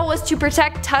 The spell was to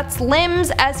protect Tut's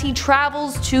limbs as he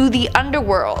travels to the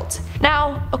underworld.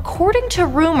 Now, according to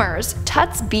rumors,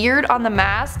 Tut's beard on the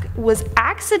mask was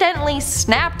accidentally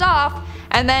snapped off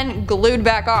and then glued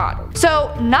back on.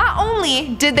 So not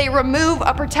only did they remove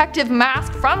a protective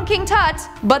mask from King Tut,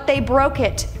 but they broke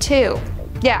it too.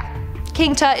 Yeah,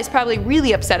 King Tut is probably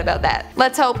really upset about that.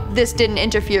 Let's hope this didn't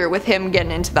interfere with him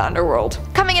getting into the underworld.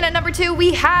 Coming in at number 2,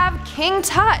 we have King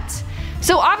Tut.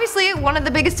 So obviously one of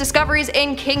the biggest discoveries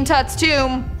in King Tut's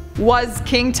tomb was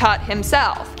King Tut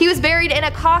himself. He was buried in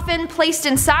a coffin, placed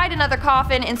inside another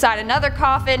coffin, inside another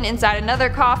coffin, inside another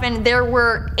coffin. There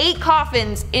were 8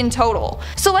 coffins in total.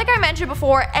 So like I mentioned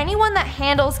before, anyone that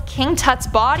handles King Tut's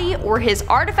body or his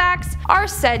artifacts are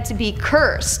said to be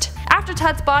cursed. After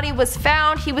Tut's body was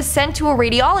found, he was sent to a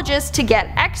radiologist to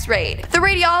get x-rayed. The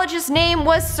radiologist's name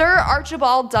was Sir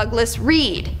Archibald Douglas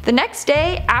Reed. The next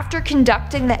day, after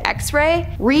conducting the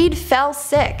x-ray, Reed fell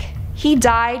sick. He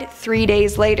died 3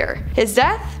 days later. His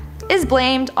death is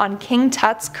blamed on King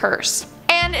Tut's curse.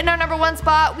 And And in our number 1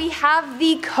 spot, we have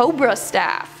the cobra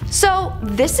staff. So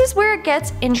this is where it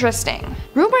gets interesting.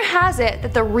 Rumor has it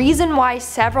that the reason why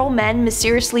several men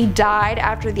mysteriously died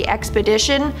after the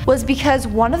expedition was because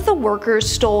one of the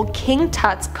workers stole King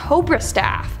Tut's cobra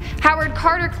staff. Howard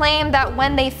Carter claimed that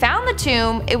when they found the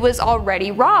tomb, it was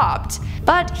already robbed.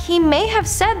 But he may have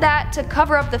said that to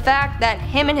cover up the fact that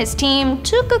him and his team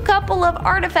took a couple of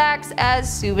artifacts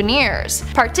as souvenirs,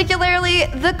 particularly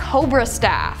the cobra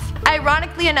staff.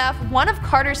 Ironically enough, one of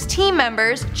Carter's team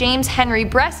members, James Henry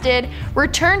Breasted,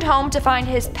 returned home to find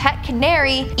his pet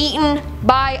canary eaten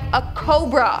by a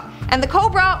cobra, and the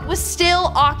cobra was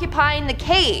still occupying the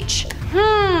cage.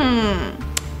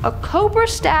 A cobra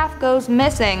staff goes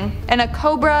missing, and a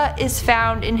cobra is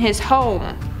found in his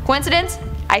home. Coincidence?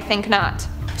 I think not.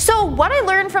 So what I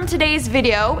learned from today's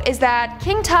video is that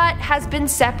King Tut has been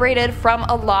separated from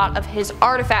a lot of his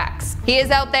artifacts. He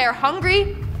is out there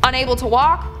hungry, unable to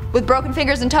walk, with broken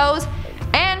fingers and toes,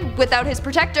 and without his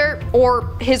protector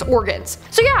or his organs.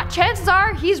 So yeah, chances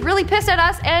are he's really pissed at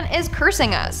us and is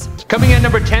cursing us. Coming in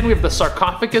number 10, we have the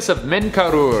sarcophagus of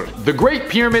Menkaure. The Great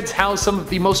Pyramids house some of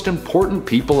the most important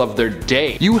people of their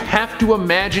day. You have to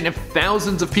imagine if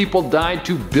thousands of people died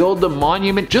to build a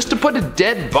monument just to put a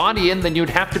dead body in, then you'd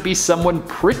have to be someone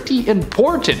pretty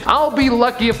important. I'll be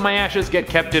lucky if my ashes get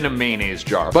kept in a mayonnaise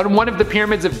jar. But one of the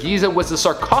pyramids of Giza was the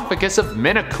sarcophagus of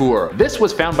Menkaure. This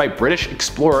was found by British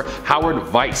explorer Howard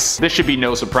Weiss. This should be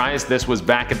no surprise, this was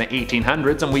back in the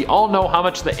 1800s, and we all know how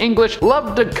much the English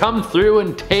loved to come through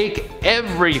and take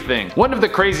everything. One of the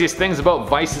craziest things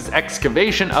about Weiss's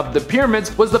excavation of the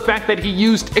pyramids was the fact that he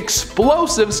used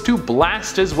explosives to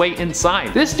blast his way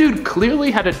inside. This dude clearly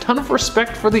had a ton of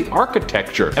respect for the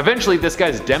architecture. Eventually, this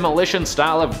guy's demolition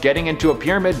style of getting into a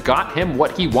pyramid got him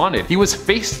what he wanted. He was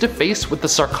face to face with the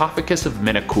sarcophagus of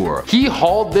Menkaure. He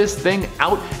hauled this thing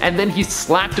out and then he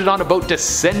slapped it on a boat to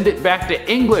send it back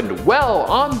to England. Well,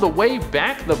 on the way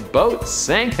back, the boat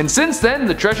sank, and since then,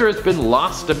 the treasure has been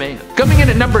lost to man. Coming in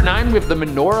at number 9, we have the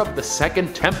menorah of the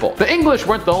Second Temple. The English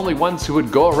weren't the only ones who would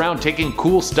go around taking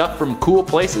cool stuff from cool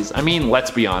places. I mean,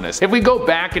 let's be honest. If we go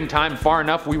back in time far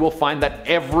enough, we will find that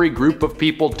every group of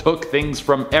people took things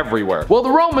from everywhere. Well,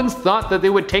 the Romans thought that they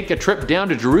would take a trip down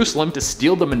to Jerusalem to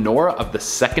steal the menorah of the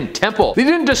Second Temple. They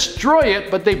didn't destroy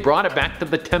it, but they brought it back to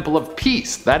the Temple of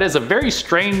Peace. That is a very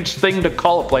strange thing to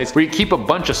call a place where you keep a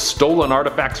bunch of stolen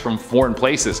artifacts from foreign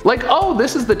places. Like, oh,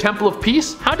 this is the Temple of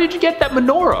Peace? How did you get that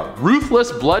menorah?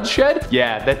 Ruthless bloodshed?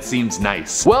 Yeah, that seems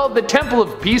nice. Well, the Temple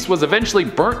of Peace was eventually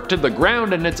burnt to the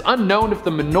ground, and it's unknown if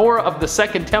the menorah of the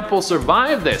Second Temple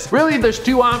survived this. Really, there's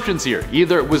two options here.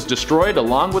 Either it was destroyed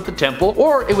along with the temple,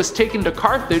 or it was taken to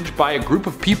Carthage by a group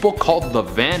of people called the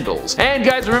Vandals. And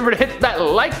guys, remember to hit that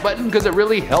like button because it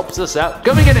really helps us out.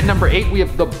 Coming in at number 8, we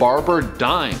have the Barber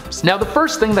Dimes. Now, the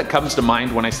first thing that comes to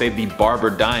mind when I say the Barber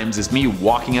Dimes is me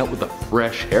walking out with a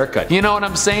fresh haircut. You know what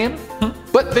I'm saying?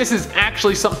 But this is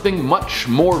actually something much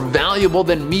more valuable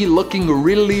than me looking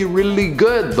really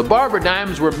good. The Barber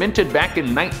Dimes were minted back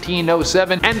in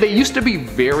 1907 and they used to be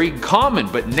very common,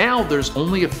 but now there's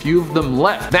only a few of them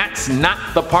left. That's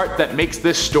not the part that makes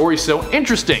this story so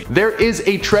interesting. There is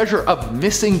a treasure of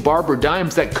missing Barber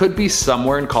Dimes that could be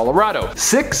somewhere in Colorado.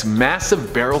 6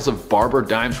 massive barrels of Barber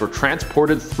Dimes were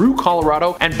transported through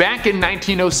Colorado, and back in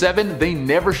 1907 they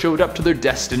never showed up to their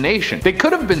destination. They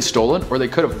could have been stolen, or they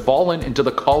could have fallen into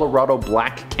the Colorado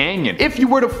Black Canyon. If you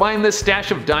were to find this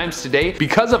stash of dimes today,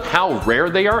 because of how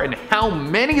rare they are and how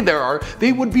many there are,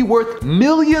 they would be worth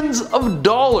millions of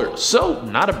dollars. So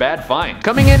not a bad find.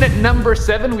 Coming in at number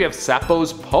 7, we have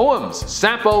Sappho's poems.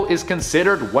 Sappho is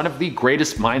considered one of the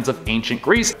greatest minds of ancient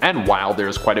Greece, and while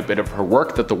there's quite a bit of her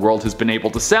work that the world has been able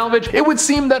to salvage, it would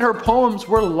seem that her poems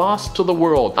were lost to the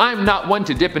world. I'm not one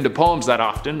to dip into poems that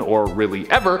often, or really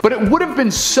ever, but it would have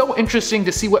been so interesting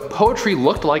to see what poetry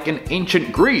looked like in ancient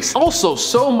Greece. Also,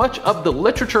 so much of the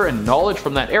literature and knowledge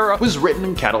from that era was written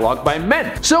and cataloged by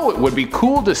men. So it would be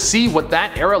cool to see what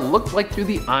that era looked like through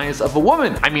the eyes of a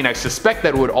woman. I mean, I suspect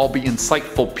that it would all be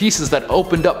insightful pieces that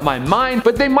opened up my mind,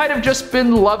 but they might have just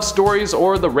been love stories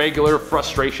or the regular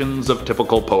frustrations of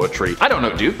typical poetry. I don't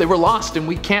know, dude. They were lost and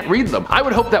we can't read them. I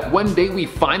would hope that one day we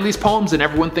find these poems and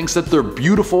everyone thinks that they're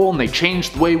beautiful and they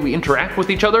change the way we interact with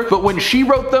each other, but when she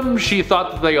wrote them, she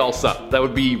thought that they all sucked. That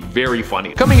would be very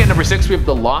funny. Coming in number 6, we have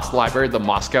the Lost Library of the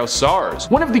Moscow Tsars.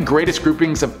 One of the greatest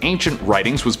groupings of ancient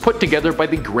writings was put together by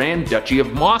the Grand Duchy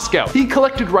of Moscow. He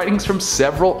collected writings from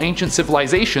several ancient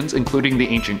civilizations, including the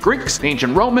ancient Greeks, the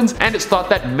ancient Romans, and it's thought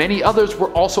that many others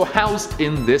were also housed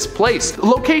in this place. The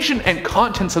location and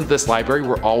contents of this library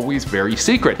were always very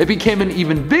secret. It became an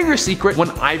even bigger secret when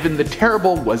Ivan the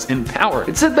Terrible was in power.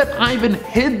 It said that Ivan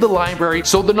hid the library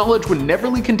so the knowledge would never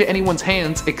leak into anyone's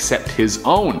hands except his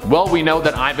own. Well, we know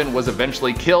that Ivan was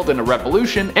eventually killed in a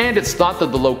revolution, and it's thought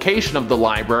that the location of the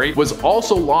library was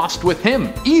also lost with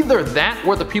him. Either that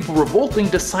or the people revolting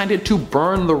decided to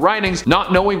burn the writings,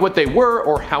 not knowing what they were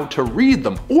or how to read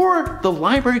them. Or the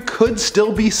library could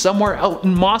still be somewhere out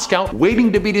in Moscow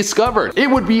waiting to be discovered. It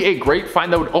would be a great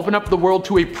find that would open up the world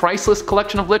to a priceless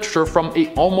collection of literature from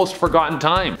a almost forgotten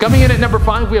time. Coming in at number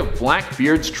 5, we have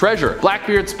Blackbeard's treasure.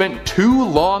 Blackbeard spent 2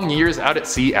 long years out at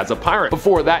sea as a pirate.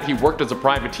 Before that, he worked as a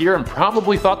privateer and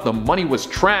probably thought the money was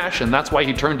trash, and that's why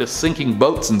he turned to sinking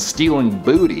boats and stealing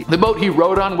booty. The boat he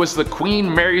rode on was the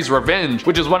Queen Mary's Revenge,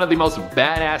 which is one of the most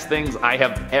badass things I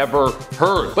have ever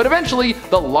heard. But eventually,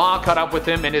 the law caught up with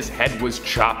him and his head was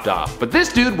chopped off. But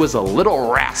this dude was a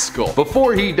little rascal.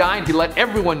 Before he died, he let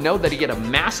everyone know that he had a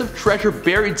massive treasure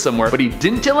buried somewhere, but he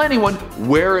didn't tell anyone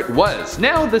where it was.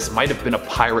 Now, this might have been a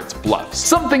pirate's bluff.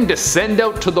 Something to send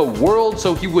out to the world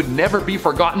so he would never be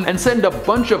forgotten and send a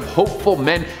bunch of hopeful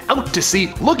men out to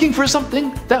sea looking for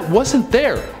something that wasn't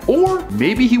there. Or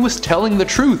maybe he was telling the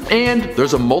truth and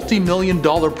there's a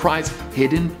multi-million-dollar prize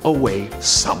hidden away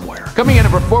somewhere. Coming in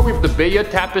at number 4, we have the Bayeux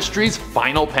Tapestry's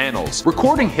final panels.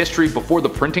 Recording history before the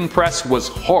printing press was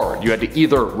hard. You had to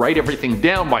either write everything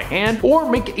down by hand or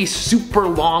make a super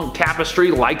long tapestry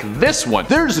like this one.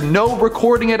 There's no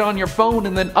recording it on your phone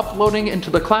and then uploading it into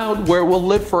the cloud where it will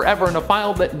live forever in a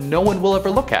file that no one will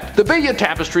ever look at. The Bayeux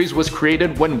Tapestries was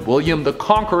created when William the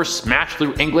Conqueror smashed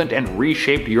through England and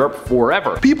reshaped Europe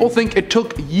forever. People think it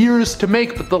took years to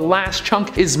make, but the last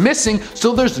chunk is missing,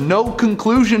 so there's no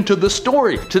conclusion to the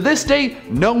story. To this day,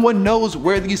 no one knows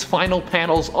where these final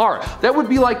panels are. That would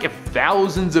be like if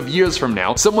thousands of years from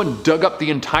now, someone dug up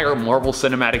the entire Marvel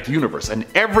Cinematic Universe and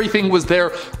everything was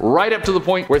there right up to the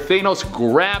point where Thanos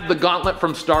grabbed the gauntlet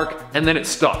from Stark and then it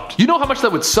stopped. You know how much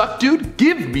that would suck, dude?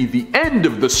 Give me the end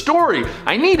of the story.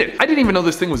 I need it. I didn't even know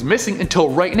this thing was missing until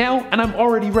right now, and I'm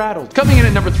already rattled. Coming in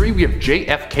at number 3, we have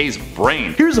JFK's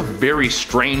brain. Here's a very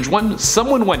strange one.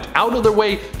 Someone went out of their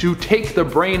way to take the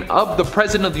brain of the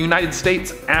President of the United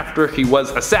States after he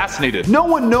was assassinated. No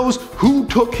one knows who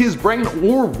took his brain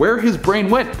or where his brain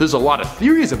went. There's a lot of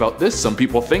theories about this. Some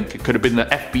people think it could have been the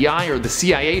FBI or the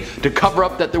CIA to cover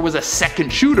up that there was a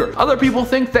second shooter. Other people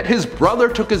think that his brother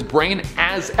took his brain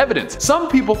as evidence. Some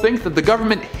people think that the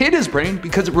government hid his brain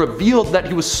because it revealed that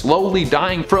he was slowly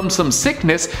dying from some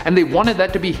sickness and they wanted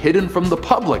that to be hidden from the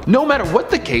public. No matter what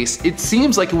the case, it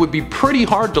seems like it would be pretty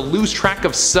hard to lose track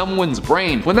of someone's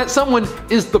brain when that someone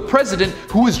is the president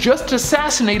who was just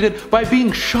assassinated by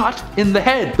being shot in the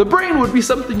head. The brain would be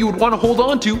something you would want to hold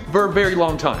on to for a very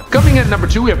long time. Coming in at number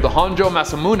 2, we have the Honjo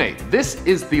Masamune. This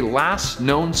is the last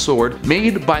known sword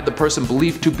made by the person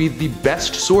believed to be the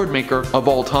best sword maker of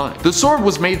all time. The sword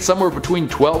was made somewhere between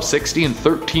 1260 and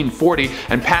 1340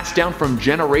 and passed down from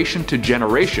generation to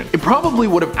generation. It probably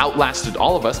would have outlasted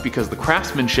all of us because the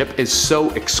craftsmanship is so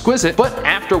exquisite, but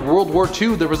after World War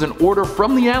II there was an order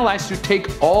from the Allies to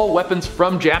take all weapons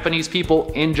from Japanese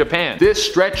people in Japan. This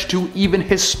stretched to even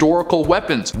historical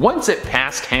weapons. Once it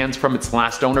passed hands from its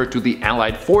last owner to the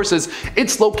Allied forces,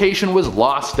 its location was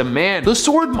lost to man. The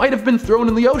sword might have been thrown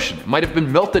in the ocean, it might have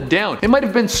been melted down, it might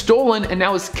have been stolen and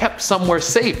now is kept somewhere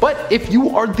safe. But if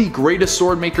you are the greatest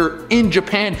sword maker in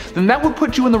Japan, then that would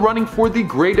put you in the running for the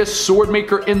greatest sword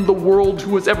maker in the world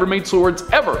who has ever made swords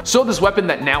ever. So this weapon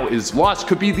that now is lost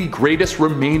could be the greatest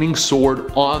remaining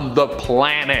sword on the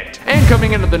planet. And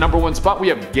coming into the number 1 spot, we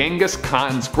have Genghis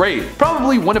Khan's grave.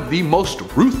 Probably one of the most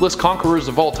ruthless conquerors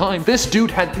of all time, this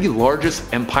dude had the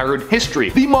largest empire in history.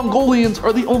 The Mongolians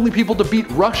are the only people to beat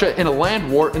Russia in a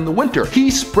land war in the winter.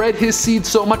 He spread his seed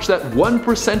so much that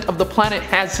 1% of the planet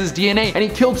has his DNA, and he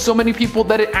killed so many people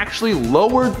that it actually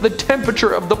lowered the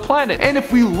temperature of the planet. And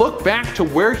if we look back to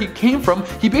where he came from,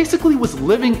 he basically was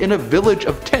living in a village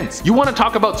of tents. You want to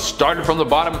talk about started from the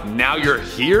bottom, now you're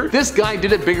here? This guy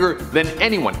did it bigger than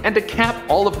anyone, and to cap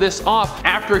all of this off.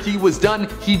 After he was done,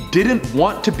 he didn't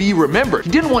want to be remembered.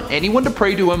 He didn't want anyone to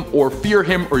pray to him or fear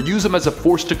him or use him as a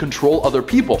force to control other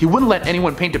people. He wouldn't let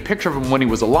anyone paint a picture of him when he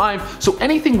was alive, so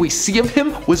anything we see of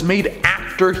him was made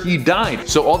after he died.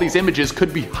 So all these images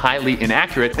could be highly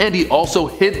inaccurate, and he also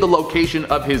hid the location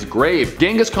of his grave.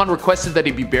 Genghis Khan requested that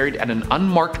he be buried at an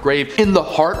unmarked grave in the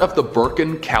heart of the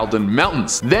Burkan Khaldan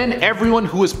Mountains. Then everyone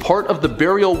who was part of the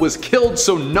burial was killed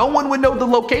so no one would know the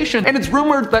location, and it's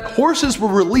rumored that horses were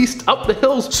released up the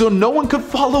hills so no one could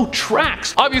follow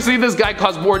tracks. Obviously this guy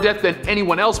caused more death than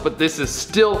anyone else, but this is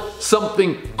still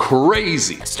something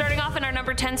crazy. Starting off in our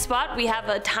number 10 spot, we have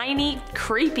a tiny,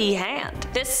 creepy hand.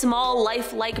 This small,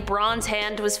 lifelike bronze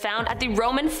hand was found at the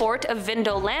Roman fort of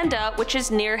Vindolanda, which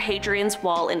is near Hadrian's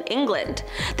Wall in England.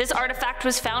 This artifact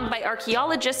was found by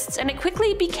archaeologists, and it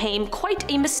quickly became quite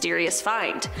a mysterious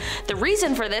find. The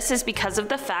reason for this is because of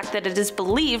the fact that it is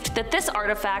believed that this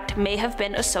artifact may have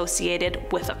been associated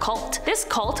with a cult. This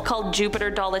cult, called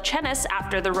Jupiter Dolichenes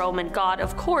after the Roman god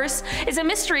of course, is a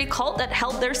mystery cult that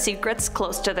held their secrets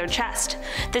close to their chest.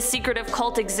 This secretive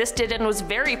cult existed and was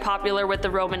very popular with the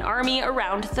Roman army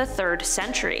around the 3rd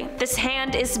century. This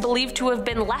hand is believed to have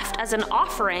been left as an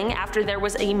offering after there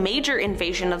was a major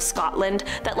invasion of Scotland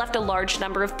that left a large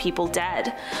number of people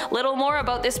dead. Little more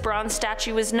about this bronze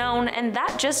statue is known, and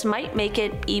that just might make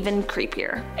it even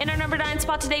creepier. In our number 9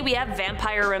 spot today, we have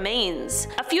vampire remains.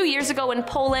 A few years ago in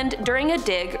Poland, during a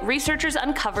dig, researchers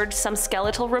uncovered some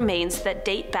skeletal remains that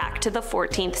date back to the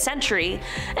 14th century,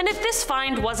 and if this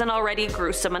find wasn't already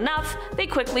gruesome enough, they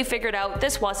quickly figured out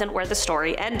this wasn't where the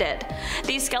story ended.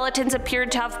 These skeletons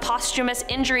appeared to have posthumous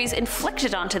injuries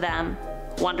inflicted onto them.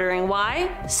 Wondering why?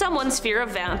 Someone's fear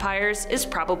of vampires is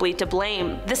probably to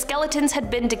blame. The skeletons had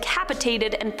been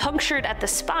decapitated and punctured at the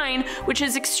spine, which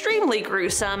is extremely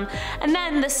gruesome, and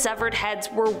then the severed heads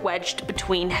were wedged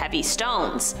between heavy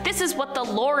stones. This is what the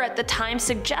lore at the time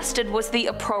suggested was the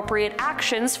appropriate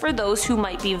actions for those who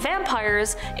might be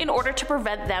vampires in order to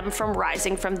prevent them from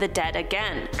rising from the dead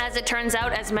again. As it turns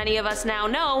out, as many of us now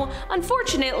know,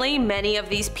 unfortunately many of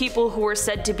these people who were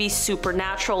said to be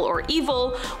supernatural or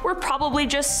evil were probably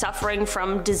just suffering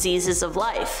from diseases of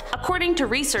life. According to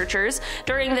researchers,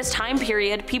 during this time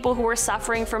period, people who were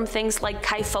suffering from things like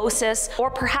kyphosis or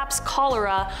perhaps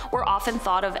cholera were often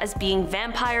thought of as being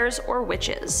vampires or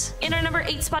witches. In our number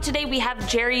 8 spot today, we have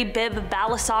Jerry Bibb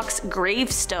Balasag's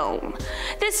gravestone.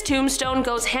 This tombstone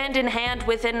goes hand in hand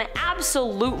with an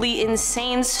absolutely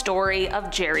insane story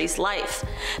of Jerry's life.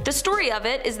 The story of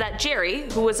it is that Jerry,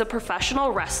 who was a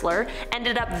professional wrestler,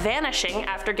 ended up vanishing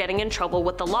after getting in trouble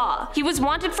with the law. He was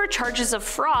wanted for charges of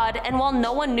fraud, and while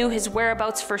no one knew his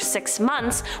whereabouts for 6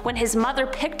 months, when his mother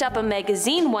picked up a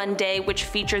magazine one day which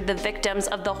featured the victims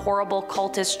of the horrible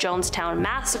cultist Jonestown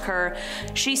massacre,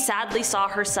 she sadly saw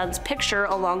her son's picture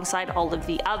alongside all of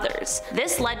the others.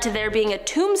 This led to there being a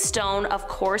tombstone, of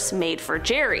course made for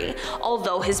Jerry,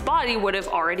 although his body would have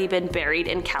already been buried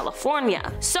in California.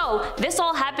 So this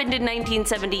all happened in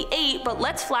 1978, but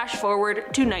let's flash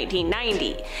forward to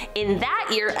 1990. In that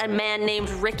year, a man named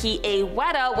Ricky A.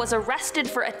 Weta was arrested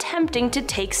for attempting to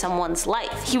take someone's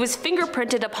life. He was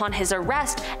fingerprinted upon his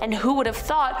arrest, and who would have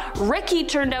thought Ricky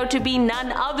turned out to be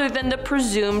none other than the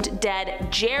presumed dead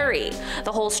Jerry.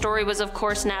 The whole story was of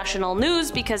course national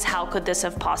news because how could this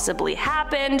have possibly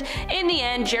happened? In the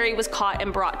end, Jerry was caught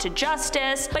and brought to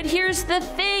justice, but here's the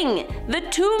thing, the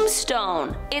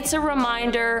tombstone. It's a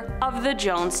reminder of the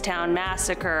Jonestown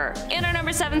massacre. In our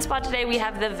number 7 spot today, we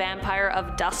have the Vampire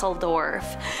of Dusseldorf.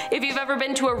 If you've ever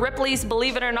been to a Ripley's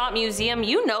Believe It or Not museum,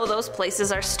 you know those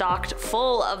places are stocked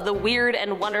full of the weird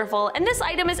and wonderful, and this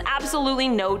item is absolutely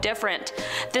no different.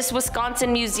 This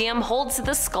Wisconsin museum holds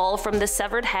the skull from the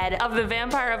severed head of the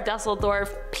Vampire of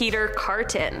Dusseldorf, Peter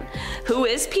Carton. Who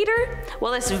is Peter?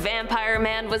 Well, this vampire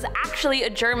man was actually a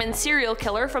German serial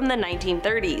killer from the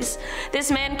 1930s.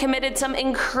 This man committed some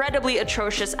incredibly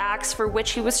atrocious acts for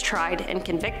which he was tried and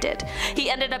convicted. He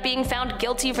ended up being found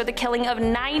guilty for the killing of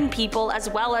 9 people as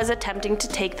well as attempting to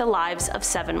take the lives of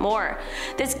 7 more.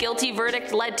 This guilty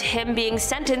verdict led to him being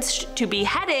sentenced to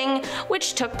beheading,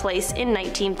 which took place in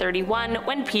 1931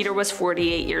 when Peter was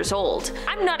 48 years old.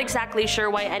 I'm not exactly sure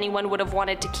why anyone would have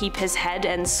wanted to keep his head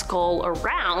and skull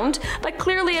around, but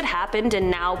clearly it happened and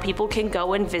now people can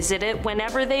go and visit it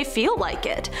whenever they feel like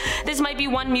it. This might be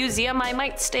one museum I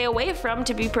might stay away from,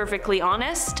 to be perfectly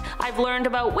honest. I've learned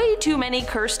about way too many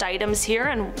cursed items here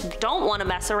and don't want to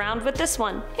mess around with this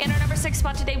one. In our number 6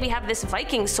 spot today, we have this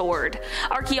Viking sword. sword.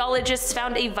 Archaeologists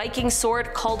found a Viking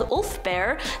sword called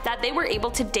Ulfberg that they were able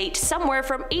to date somewhere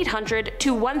from 800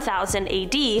 to 1000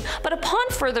 AD, but upon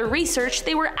further research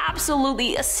they were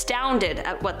absolutely astounded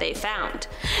at what they found.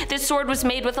 This sword was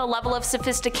made with a level of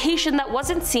sophistication that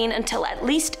wasn't seen until at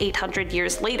least 800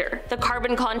 years later. The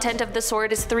carbon content of the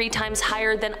sword is 3 times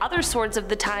higher than other swords of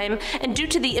the time, and due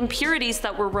to the impurities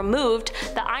that were removed,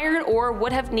 the iron ore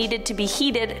would have needed to be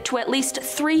heated to at least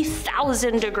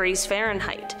 3000 degrees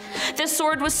Fahrenheit. This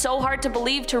sword was so hard to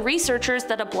believe to researchers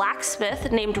that a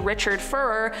blacksmith named Richard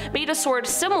Furrer made a sword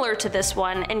similar to this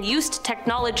one and used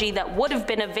technology that would have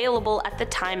been available at the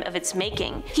time of its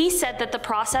making. He said that the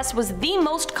process was the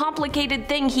most complicated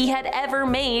thing he had ever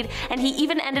made, and he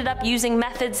even ended up using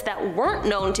methods that weren't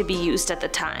known to be used at the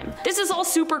time. This is all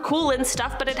super cool and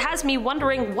stuff, but it has me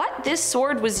wondering what this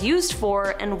sword was used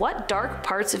for and what dark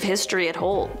parts of history it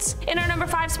holds. In our number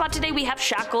 5 spot today we have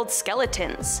shackled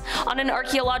skeletons. On an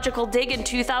archaeological dig in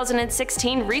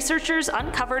 2016, researchers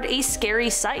uncovered a scary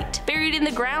sight. Buried in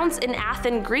the grounds in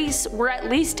Athens, Greece were at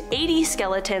least 80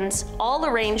 skeletons, all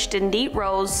arranged in neat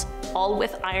rows, all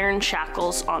with iron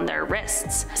shackles on their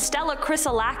wrists. Stella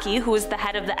Chrysolaki, who is the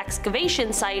head of the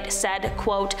excavation site, said,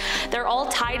 quote, "They're all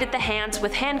tied at the hands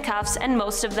with handcuffs and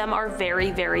most of them are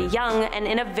very, very young and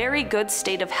in a very good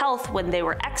state of health when they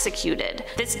were executed."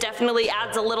 This definitely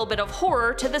adds a little bit of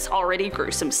horror to this already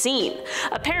gruesome scene.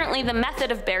 Apparently the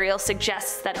method of burial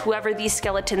suggests that whoever these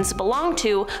skeletons belonged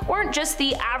to weren't just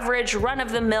the average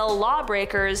run-of-the-mill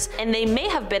lawbreakers, and they may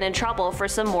have been in trouble for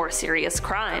some more serious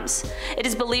crimes. It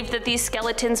is believed that these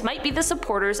skeletons might be the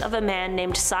supporters of a man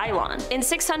named Cylon. In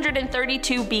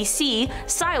 632 BC,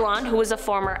 Cylon, who was a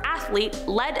former athlete,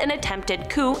 led an attempted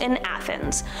coup in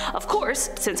Athens. Of course,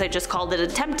 since I just called it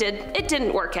attempted, it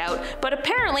didn't work out, but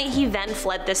apparently he then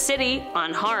fled the city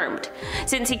unharmed.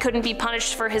 Since he couldn't be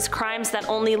punished for his crimes, that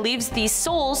only leaves these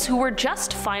souls who were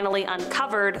just finally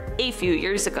uncovered a few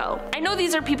years ago. I know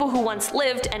these are people who once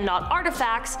lived and not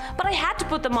artifacts, but I had to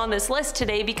put them on this list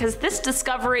today because this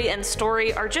discovery and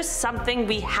story are just something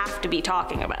we have to be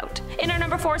talking about. In our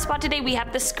number 4 spot today we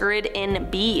have the Skirrid Inn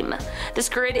Beam. The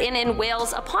Skirrid Inn in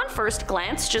Wales, upon first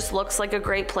glance, just looks like a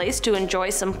great place to enjoy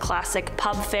some classic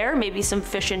pub fare, maybe some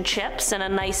fish and chips and a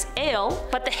nice ale,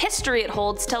 but the history it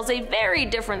holds tells a very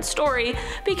different story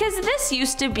because this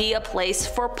used to be a place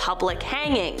for public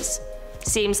hangings.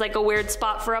 Seems like a weird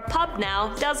spot for a pub now,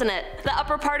 doesn't it? The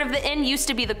upper part of the inn used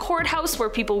to be the courthouse where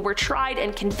people were tried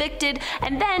and convicted,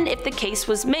 and then if the case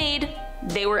was made,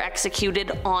 they were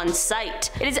executed on site.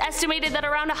 It is estimated that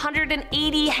around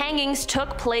 180 hangings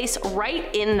took place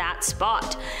right in that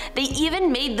spot. They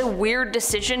even made the weird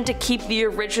decision to keep the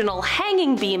original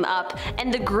hanging beam up,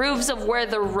 and the grooves of where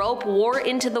the rope wore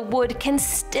into the wood can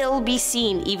still be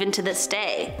seen even to this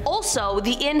day. Also,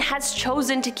 the inn has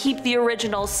chosen to keep the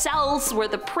original cells where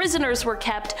the prisoners were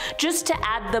kept just to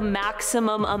add the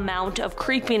maximum amount of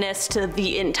creepiness to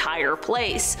the entire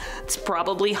place. It's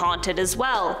probably haunted as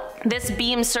well. This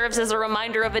beam serves as a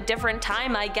reminder of a different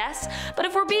time, I guess, but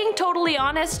if we're being totally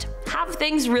honest, have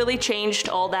things really changed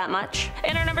all that much?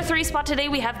 In our number 3 spot today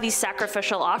we have these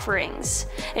sacrificial offerings.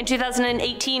 In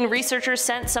 2018, researchers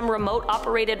sent some remote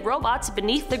operated robots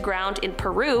beneath the ground in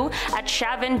Peru at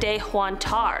Chavín de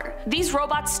Huántar. These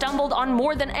robots stumbled on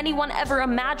more than anyone ever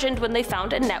imagined when they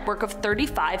found a network of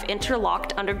 35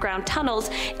 interlocked underground tunnels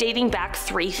dating back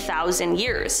 3,000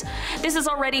 years. This is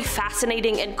already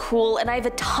fascinating and cool, and I have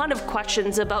a ton of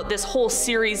questions about this whole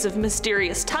series of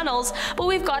mysterious tunnels, but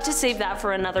we've got to save that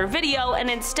for another video and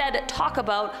instead talk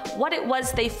about what it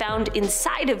was they found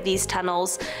inside of these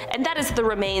tunnels, and that is the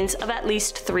remains of at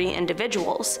least 3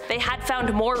 individuals. They had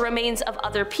found more remains of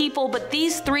other people, but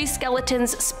these 3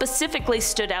 skeletons specifically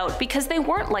stood out because they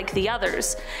weren't like the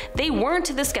others. They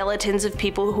weren't the skeletons of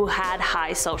people who had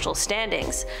high social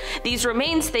standings. These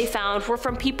remains they found were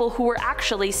from people who were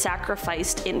actually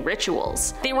sacrificed in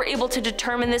rituals. They were able to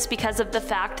determine this because of the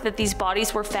fact that these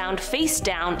bodies were found face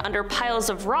down under piles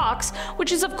of rocks,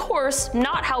 which is of course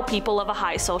not how people of a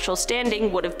high social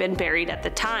standing would have been buried at the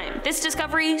time. This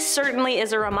discovery certainly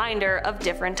is a reminder of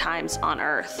different times on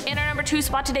Earth. In our number 2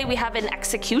 spot today we have an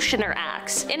executioner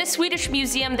axe. In a Swedish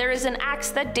museum there is an axe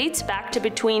that dates back to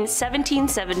between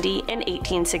 1770 and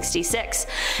 1866.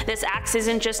 This axe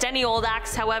isn't just any old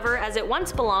axe, however, as it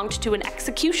once belonged to an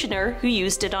executioner who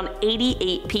used it on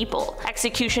 88 people.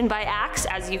 Execution by axe,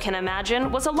 as you can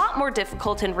imagine, was a lot more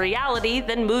difficult in reality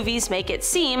than movies make it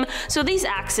seem, so these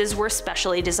axes axes were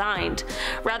specially designed.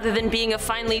 Rather than being a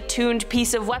finely tuned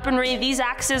piece of weaponry, these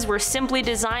axes were simply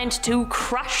designed to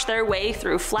crush their way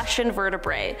through flesh and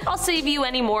vertebrae. I'll save you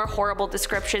any more horrible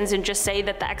descriptions and just say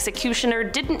that the executioner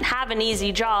didn't have an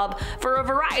easy job for a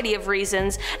variety of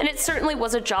reasons, and it certainly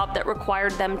was a job that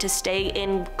required them to stay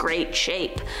in great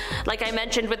shape. Like I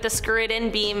mentioned with the scurried-in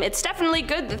beam, it's definitely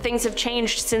good that things have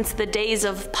changed since the days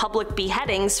of public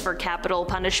beheadings for capital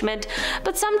punishment,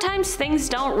 but sometimes things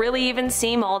don't really even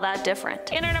seem all that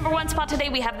different. In our number 1 spot today,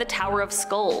 we have the Tower of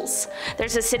Skulls.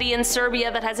 There's a city in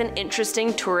Serbia that has an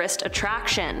interesting tourist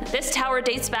attraction. This tower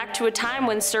dates back to a time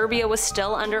when Serbia was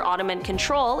still under Ottoman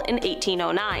control in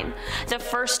 1809. The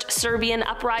first Serbian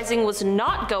uprising was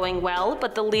not going well,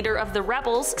 but the leader of the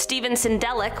rebels, Stephen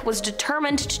Sindelic, was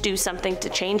determined to do something to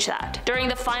change that. During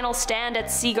the final stand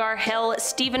at Cigar Hill,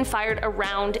 Stephen fired a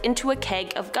round into a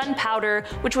keg of gunpowder,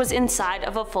 which was inside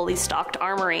of a fully stocked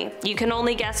armory. You can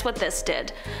only guess what this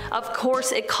did. Of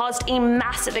course, it caused a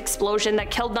massive explosion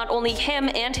that killed not only him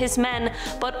and his men,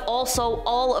 but also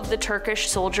all of the Turkish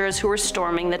soldiers who were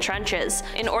storming the trenches.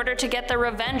 In order to get their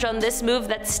revenge on this move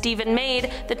that Stephen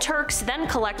made, the Turks then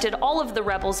collected all of the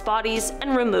rebels' bodies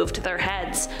and removed their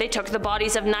heads. They took the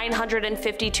bodies of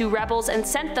 952 rebels and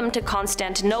sent them to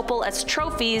Constantinople as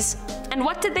trophies. And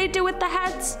what did they do with the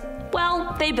heads?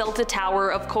 Well, they built a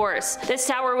tower, of course. This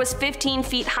tower was 15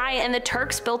 feet high and the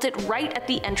Turks built it right at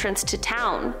the entrance to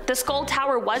town. The skull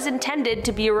tower was intended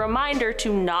to be a reminder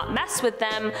to not mess with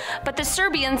them, but the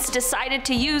Serbians decided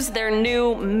to use their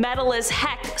new metal as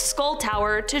heck skull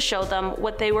tower to show them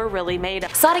what they were really made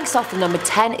of. Starting off with number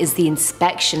 10 is the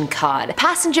inspection card.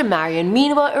 Passenger Marion,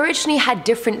 meanwhile, originally had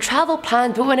different travel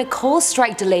plans, but when a coal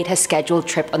strike delayed her scheduled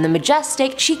trip on the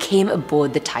Majestic, she came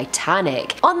aboard the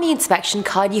Titanic. On the inspection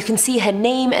card, you can see her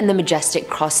name and the Majestic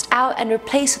crossed out and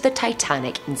replaced with the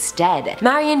Titanic instead.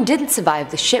 Marion didn't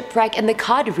survive the shipwreck, and the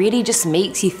card really just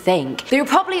makes you think. They were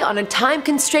probably on a time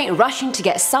constraint, rushing to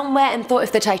get somewhere, and thought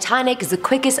if the Titanic is the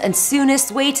quickest and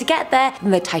soonest way to get there, then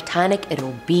the Titanic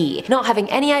it'll be, not having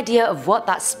any idea of what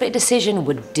that split decision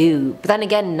would do. But then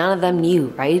again, none of them knew,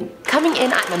 right? Coming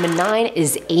in at number 9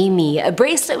 is Amy. A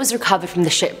bracelet was recovered from the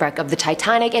shipwreck of the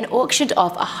Titanic and auctioned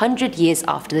off 100 years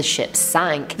after the ship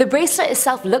sank. The bracelet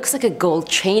itself looks like a gold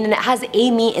chain, and it has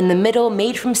Amy in the middle,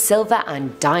 made from silver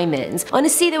and diamonds.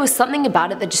 Honestly, there was something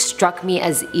about it that just struck me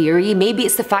as eerie. Maybe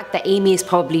it's the fact that Amy is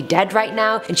probably dead right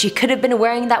now, and she could have been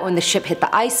wearing that when the ship hit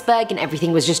the iceberg and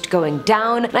everything was just going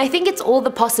down. And I think it's all the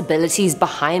possibilities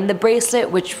behind the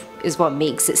bracelet which is what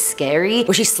makes it scary.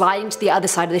 Was she sliding to the other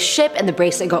side of the ship and the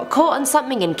bracelet got caught on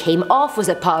something and came off? Was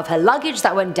it part of her luggage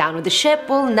that went down with the ship?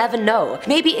 We'll never know.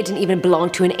 Maybe it didn't even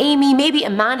belong to an Amy. Maybe a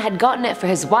man had gotten it for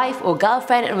his wife or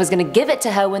girlfriend and was gonna give it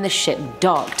to her when the ship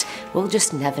docked. We'll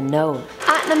just never know.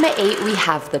 At number 8 we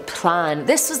have the plan.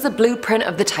 This was the blueprint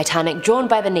of the Titanic drawn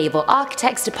by the Naval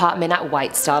Architects Department at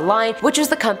White Star Line, which was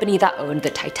the company that owned the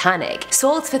Titanic.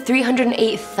 Sold for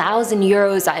 308,000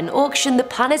 euros at an auction, the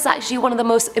plan is actually one of the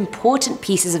most important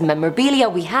pieces of memorabilia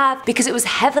we have because it was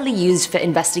heavily used for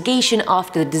investigation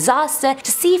after the disaster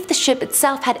to see if the ship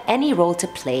itself had any role to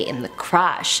play in the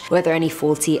crash. Were there any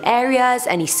faulty areas,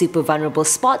 any super vulnerable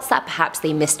spots that perhaps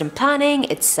they missed in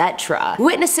planning, etc.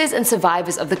 Witnesses and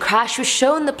survivors of the crash were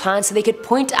shown the plan so they could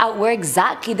point out where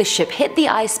exactly the ship hit the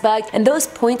iceberg, and those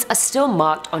points are still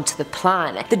marked onto the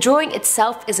plan. The drawing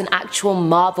itself is an actual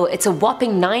marvel. It's a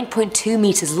whopping 9.2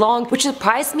 meters long, which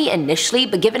surprised me initially,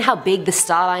 but given how big the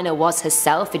Starliner was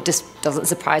herself, it just doesn't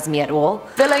surprise me at all.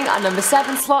 Filling our number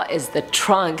 7 slot is the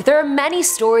trunk. There are many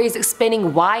stories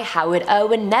explaining why Howard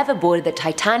Irwin never boarded the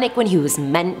Titanic when he was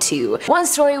meant to. One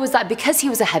story was that because he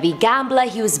was a heavy gambler,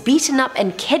 he was beaten up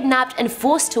and kidnapped and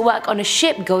forced to work on a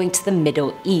ship going to the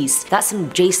Middle East. That's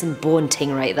some Jason Bourne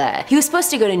ting right there. He was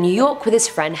supposed to go to New York with his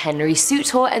friend Henry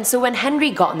Sutor, and so when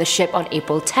Henry got on the ship on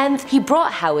April 10th, he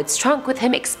brought Howard's trunk with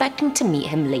him, expecting to meet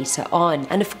him later on,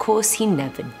 and of course he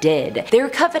never did. They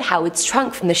recovered Howard's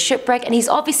trunk from the shipwreck, and he's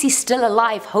obviously still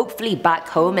alive, hopefully back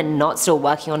home and not still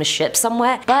working on a ship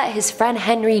somewhere, but his friend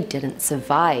Henry didn't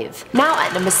survive. Now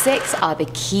at number 6 are the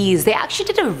keys. They actually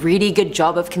did a really good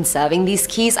job of conserving these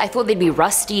keys. I thought they'd be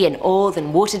rusty and old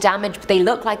and water damaged, but they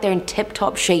look like they're in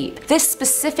tip-top shape. This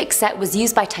specific set was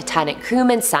used by Titanic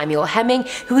crewman Samuel Hemming,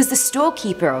 who was the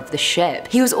storekeeper of the ship.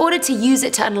 He was ordered to use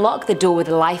it to unlock the door where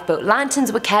the lifeboat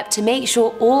lanterns were kept to make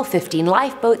sure all 15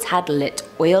 lifeboats had lit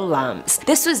oil lamps.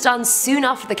 This was done soon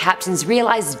after the captains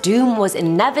realized doom was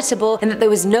inevitable and that there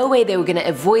was no way they were going to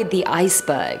avoid the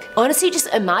iceberg. Honestly,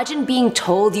 just imagine being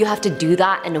told you have to do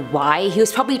that and why. He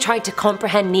was probably trying to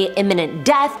comprehend near imminent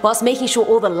death whilst making sure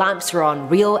all the lamps were on.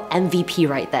 Real MVP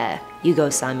right there. You go,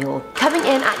 Samuel. Coming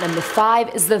in at number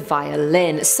 5 is the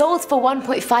violin. Sold for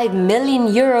 1.5 million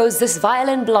euros, this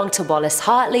violin belonged to Wallace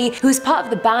Hartley, who was part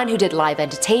of the band who did live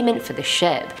entertainment for the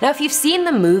ship. Now if you've seen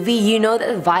the movie, you know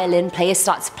that the violin player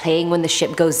starts playing when the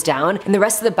ship goes down, and the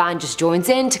rest of the band just joins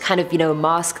in to kind of,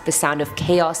 mask the sound of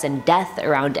chaos and death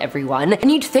around everyone.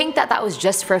 And you'd think that that was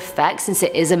just for effect since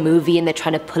it is a movie and they're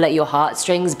trying to pull at your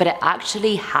heartstrings, but it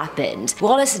actually happened.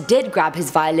 Wallace did grab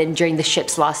his violin during the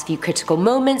ship's last few critical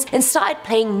moments and started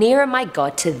playing Nearer My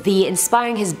God to Thee,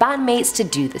 inspiring his bandmates to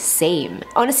do the same.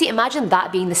 Honestly, imagine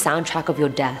that being the soundtrack of your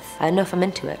death. I don't know if I'm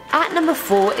into it. At number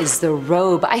 4 is the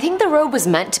robe. I think the robe was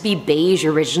meant to be beige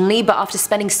originally, but after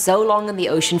spending so long on the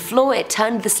ocean floor, it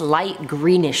turned this light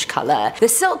greenish color. The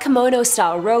silk kimono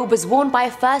style robe was worn by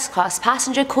a first class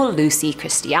passenger called Lucy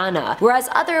Christiana, whereas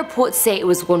other reports say it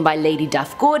was worn by Lady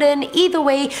Duff Gordon. Either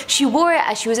way, she wore it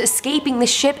as she was escaping the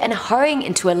ship and hurrying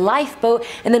into a lifeboat,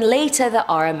 and then later the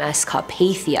RMS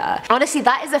Carpathia. Honestly,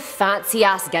 that is a fancy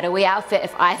ass getaway outfit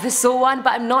if I ever saw one,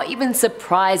 but I'm not even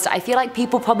surprised. I feel like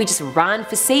people probably just ran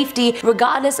for safety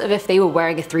regardless of if they were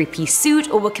wearing a 3-piece suit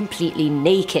or were completely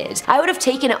naked. I would have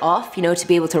taken it off, to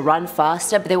be able to run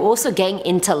faster, but they were also getting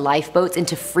into lifeboats,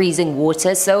 into freezing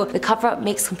water, so the cover up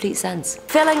makes complete sense.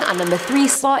 Filling our number 3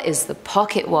 slot is the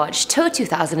pocket watch. Till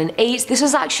 2008, this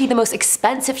was actually the most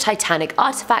expensive Titanic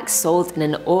artifact sold in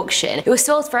an auction. It was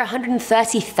sold for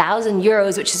 130,000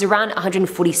 euros, which is around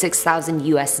 146,000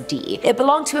 USD. It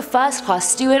belonged to a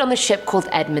first-class steward on the ship called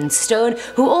Edmund Stone,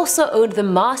 who also owned the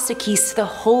master keys to the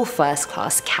whole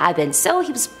first-class cabin, so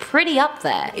he was pretty up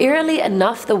there. Eerily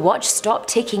enough, the watch stopped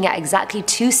ticking at exactly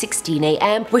 2:16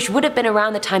 AM, which would have been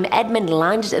around the time Edmund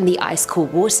landed in the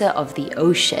ice-cold water of the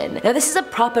ocean. Now this is a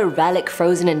proper relic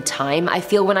frozen in time. I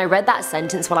feel when I read that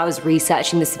sentence while I was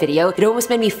researching this video, it almost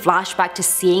made me flash back to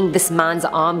seeing this man's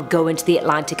arm go into the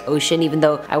Atlantic Ocean even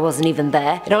though I wasn't even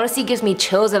there. It honestly gives me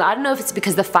chills, and I don't know if it's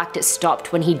because the fact it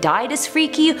stopped when he died is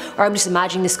freaky, or I'm just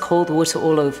imagining this cold water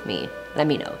all over me. Let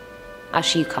me know.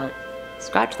 Actually, you can't.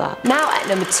 Scratch that. Now at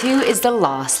number 2 is the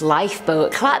last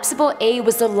lifeboat. Collapsible A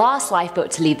was the last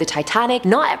lifeboat to leave the Titanic.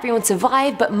 Not everyone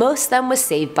survived, but most of them were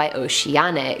saved by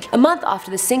Oceanic. A month after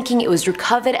the sinking, it was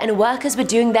recovered and workers were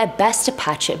doing their best to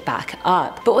patch it back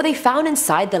up. But what they found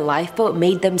inside the lifeboat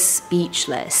made them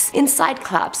speechless. Inside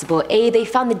Collapsible A, they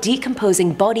found the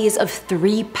decomposing bodies of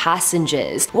 3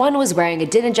 passengers. One was wearing a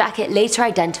dinner jacket, later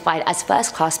identified as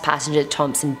first class passenger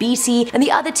Thompson Beatty, and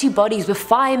the other 2 bodies were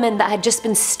firemen that had just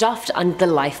been stuffed under the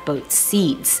lifeboat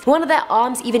seats. One of their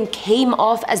arms even came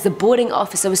off as the boarding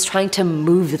officer was trying to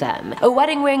move them. A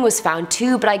wedding ring was found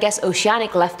too, but I guess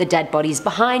Oceanic left the dead bodies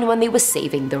behind when they were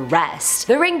saving the rest.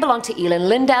 The ring belonged to Elin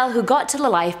Lindell, who got to the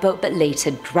lifeboat but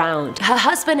later drowned. Her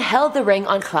husband held the ring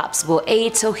on Collapsible A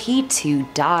till he too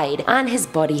died, and his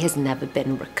body has never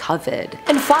been recovered.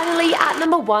 And finally, at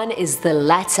number 1 is the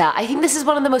letter. I think this is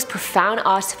one of the most profound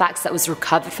artifacts that was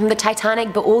recovered from the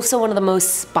Titanic, but also one of the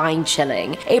most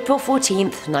spine-chilling. April 14th,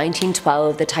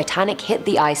 1912, the Titanic hit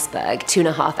the iceberg.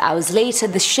 2.5 hours later,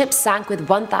 the ship sank with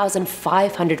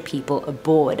 1,500 people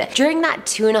aboard. During that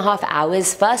 2.5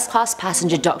 hours, first-class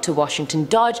passenger Dr. Washington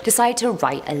Dodge decided to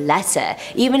write a letter.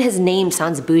 Even his name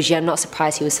sounds bougie, I'm not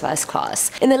surprised he was first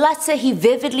class. In the letter, he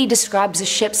vividly describes the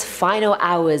ship's final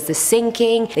hours, the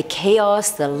sinking, the chaos,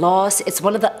 the loss. It's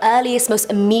one of the earliest, most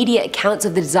immediate accounts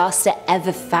of the disaster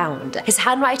ever found. His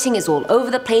handwriting is all over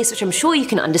the place, which I'm sure you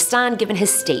can understand given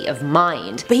his state of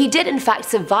mind. But he did in fact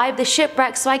survive the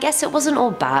shipwreck, so I guess it wasn't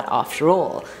all bad after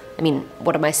all. I mean,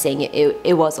 what am I saying?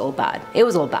 It was all bad. It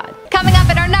was all bad. Coming up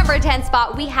at our number 10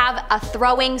 spot, we have a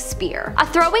throwing spear. A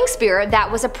throwing spear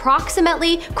that was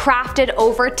approximately crafted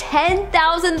over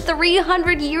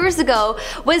 10,300 years ago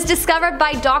was discovered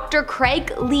by Dr.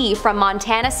 Craig Lee from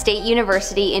Montana State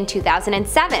University in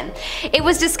 2007. It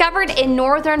was discovered in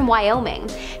northern Wyoming.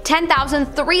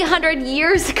 10,300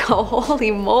 years ago,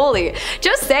 holy moly.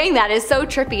 Just saying that is so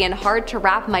trippy and hard to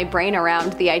wrap my brain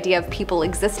around the idea of people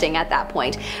existing at that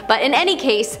point. But in any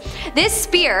case, this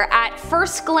spear at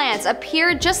first glance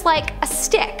appeared just like a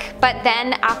stick, but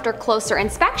then after closer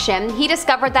inspection, he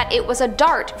discovered that it was a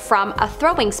dart from a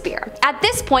throwing spear. At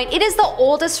this point, it is the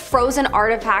oldest frozen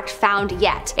artifact found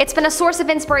yet. It's been a source of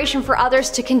inspiration for others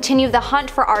to continue the hunt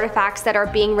for artifacts that are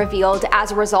being revealed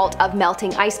as a result of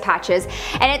melting ice patches,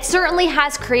 and it certainly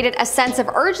has created a sense of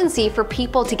urgency for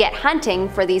people to get hunting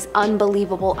for these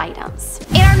unbelievable items.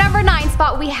 In our number 9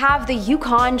 spot, we have the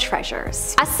Yukon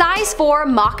treasures. A size 4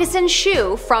 moccasin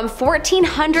shoe from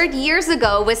 1400 years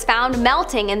ago was found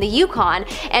melting in the Yukon,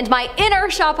 and my inner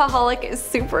shopaholic is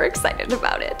super excited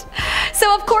about it.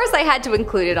 So of course I had to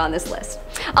include it on this list.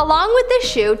 Along with the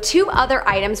shoe, 2 other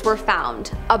items were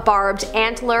found: a barbed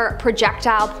antler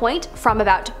projectile point from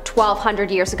about 1200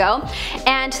 years ago,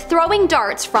 and throwing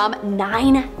darts from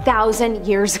 9,000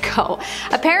 years ago.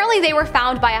 Apparently they were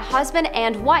found by a husband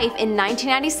and wife in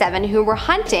 1997 who were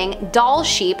hunting doll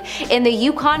sheep in the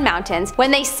Yukon mountains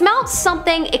when they smelled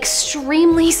something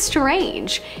extremely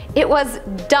strange. It was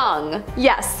dung.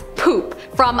 Yes, poop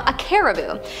from a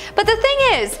caribou. But the thing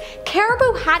is,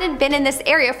 caribou hadn't been in this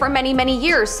area for many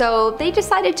years, so they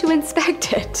decided to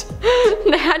inspect it.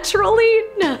 Naturally?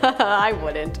 I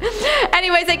wouldn't.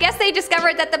 Anyways, I guess they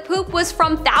discovered that the poop was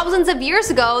from thousands of years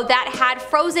ago that had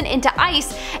frozen into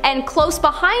ice, and close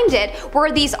behind it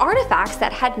were these artifacts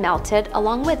that had melted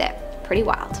along with it. Pretty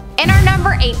wild. In our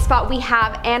number 8 spot, we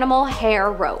have animal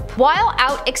hair rope. While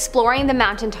out exploring the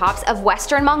mountaintops of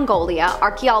Western Mongolia,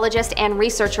 archaeologist and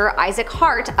researcher Isaac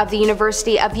Hart of the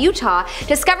University of Utah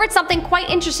discovered something quite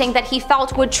interesting that he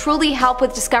felt would truly help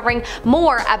with discovering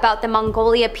more about the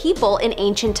Mongolia people in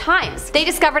ancient times. They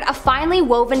discovered a finely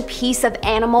woven piece of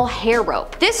animal hair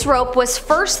rope. This rope was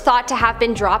first thought to have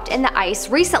been dropped in the ice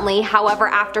recently. However,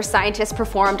 after scientists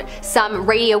performed some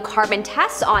radiocarbon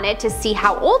tests on it to see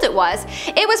how old it was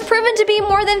proven to be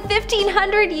more than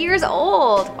 1,500 years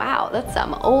old. Wow, that's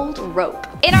some old rope.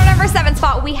 In our number 7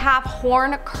 spot, we have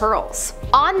horn curls.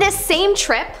 On this same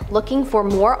trip, looking for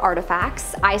more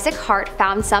artifacts, Isaac Hart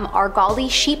found some Argali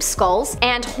sheep skulls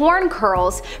and horn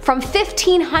curls from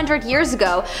 1,500 years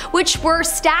ago, which were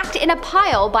stacked in a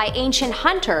pile by ancient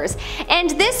hunters,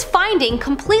 and this finding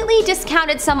completely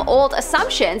discounted some old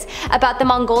assumptions about the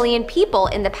Mongolian people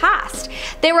in the past.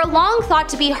 They were long thought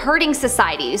to be herding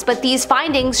societies, but these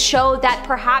findings show that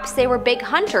perhaps they were big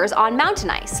hunters on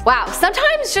mountain ice. Wow,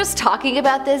 sometimes just talking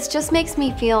about this just makes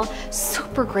me feel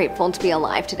super grateful to be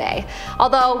alive today.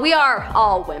 Although we are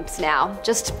all wimps now,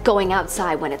 just going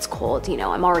outside when it's cold, you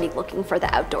know, I'm already looking for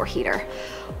the outdoor heater.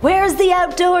 Where's the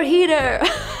outdoor heater?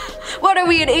 What are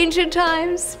we in ancient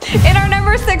times? In our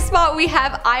number 6 spot, we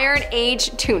have Iron Age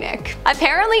tunic.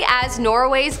 Apparently, as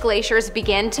Norway's glaciers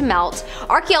begin to melt,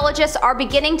 archaeologists are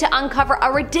beginning to uncover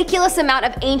a ridiculous amount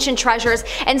of ancient treasures,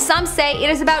 and some say it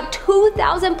is about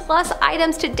 2,000 plus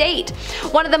items to date.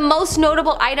 One of the most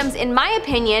notable items, in my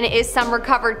opinion, is some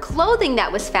recovered clothing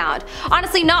that was found.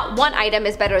 Honestly, not one item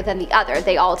is better than the other.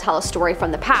 They all tell a story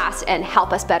from the past and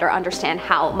help us better understand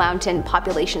how mountain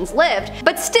populations lived.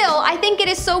 But still, I think it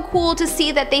is so cool to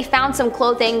see that they found some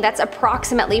clothing that's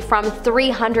approximately from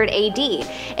 300 AD,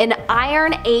 an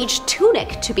Iron Age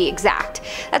tunic to be exact.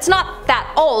 That's not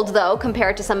that old though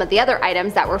compared to some of the other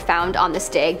items that were found on this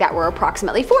dig that were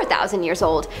approximately 4,000 years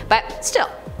old, but still,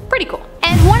 pretty cool.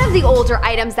 And one of the older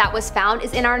items that was found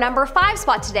is in our number 5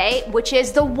 spot today, which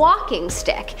is the walking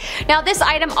stick. Now this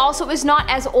item also is not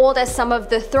as old as some of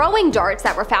the throwing darts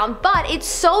that were found, but it's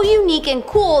so unique and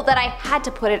cool that I had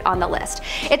to put it on the list.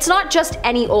 It's not just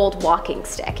any old walking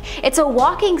stick. It's a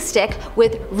walking stick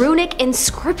with runic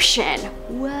inscription.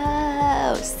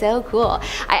 Whoa, so cool.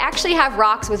 I actually have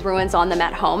rocks with ruins on them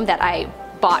at home that I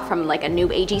bought from like a new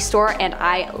agey store, and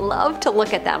I love to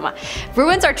look at them.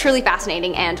 Ruins are truly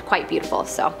fascinating and quite beautiful,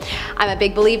 so I'm a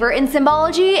big believer in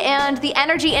symbology and the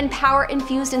energy and power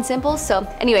infused in symbols. So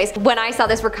anyways, when I saw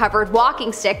this recovered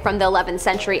walking stick from the 11th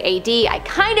century AD, I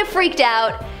kind of freaked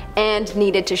out and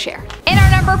needed to share. In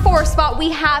our number 4 spot, we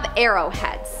have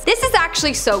arrowheads. This is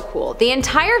actually so cool. The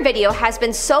entire video has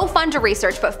been so fun to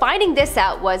research, but finding this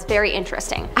out was very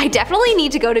interesting. I definitely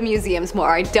need to go to museums more.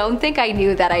 I don't think I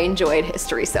knew that I enjoyed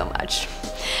history so much.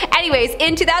 Anyways,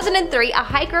 in 2003, a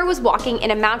hiker was walking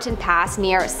in a mountain pass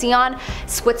near Sion,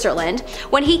 Switzerland,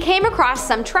 when he came across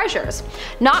some treasures.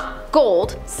 Not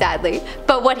gold, sadly,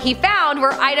 but what he found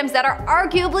were items that are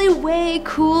arguably way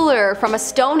cooler from a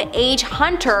Stone Age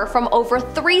hunter from over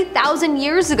 3,000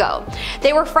 years ago.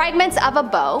 They were fragments of a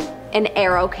bow, an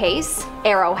arrow case,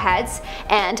 arrowheads,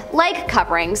 and leg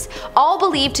coverings, all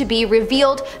believed to be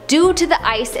revealed due to the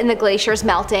ice in the glaciers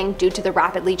melting due to the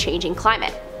rapidly changing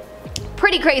climate.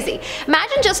 Pretty crazy.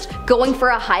 Imagine just going for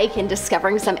a hike and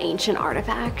discovering some ancient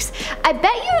artifacts. I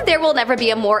bet you there will never be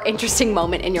a more interesting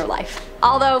moment in your life.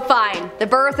 Although fine, the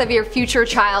birth of your future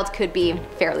child could be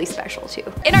fairly special too.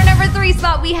 In our number 3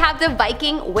 spot, we have the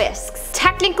Viking whisks.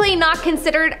 Technically not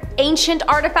considered ancient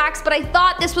artifacts, but I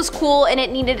thought this was cool and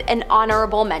it needed an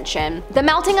honorable mention. The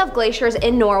melting of glaciers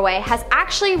in Norway has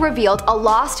actually revealed a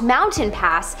lost mountain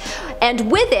pass,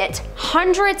 and with it,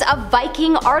 hundreds of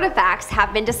Viking artifacts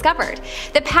have been discovered.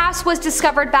 The pass was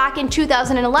discovered back in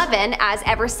 2011, as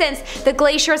ever since, the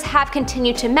glaciers have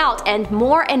continued to melt and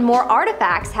more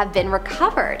artifacts have been recovered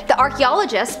recovered. The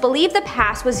archaeologists believe the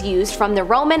pass was used from the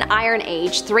Roman Iron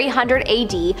Age 300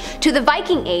 AD to the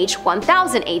Viking Age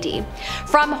 1000 AD.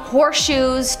 From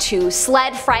horseshoes to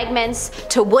sled fragments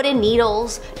to wooden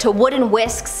needles to wooden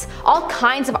whisks, all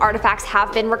kinds of artifacts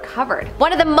have been recovered.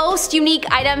 One of the most unique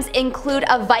items include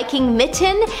a Viking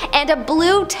mitten and a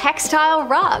blue textile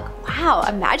rug. Wow,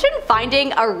 imagine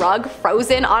finding a rug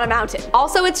frozen on a mountain.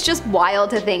 Also, it's just wild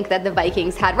to think that the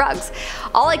Vikings had rugs.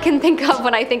 All I can think of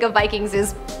when I think of Vikings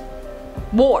is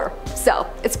war, so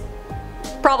it's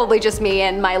probably just me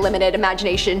and my limited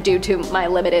imagination due to my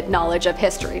limited knowledge of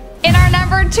history. In our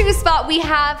number 2 spot, we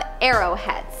have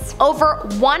arrowheads. Over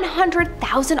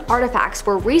 100,000 artifacts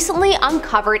were recently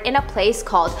uncovered in a place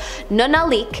called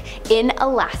Nunalik in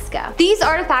Alaska. These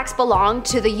artifacts belong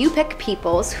to the Yupik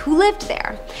peoples who lived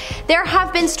there. There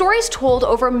have been stories told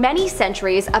over many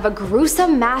centuries of a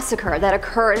gruesome massacre that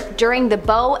occurred during the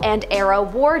bow and arrow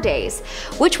war days,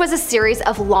 which was a series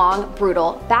of long,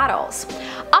 brutal battles.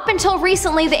 Up until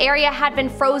recently, the area had been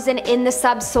frozen in the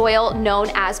subsoil known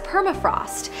as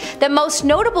permafrost. The most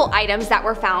notable items that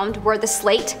were found were the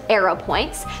slate arrow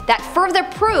points that further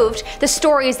proved the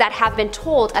stories that have been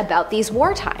told about these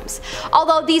war times.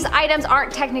 Although these items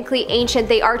aren't technically ancient,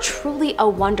 they are truly a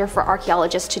wonder for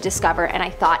archaeologists to discover, and I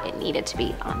thought it needed to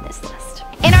be on this list.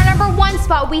 In our number 1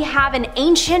 spot, we have an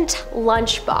ancient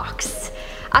lunchbox.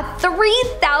 A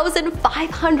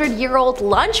 3,500-year-old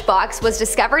lunchbox was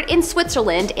discovered in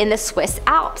Switzerland in the Swiss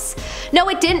Alps. No,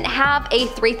 it didn't have a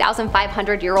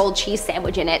 3,500-year-old cheese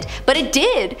sandwich in it, but it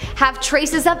did have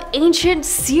traces of ancient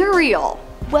cereal.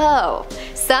 Whoa,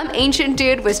 some ancient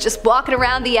dude was just walking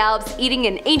around the Alps eating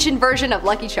an ancient version of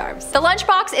Lucky Charms. The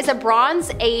lunchbox is a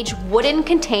Bronze Age wooden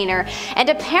container, and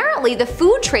apparently the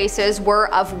food traces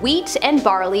were of wheat and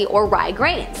barley or rye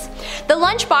grains. The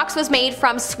lunchbox was made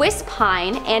from Swiss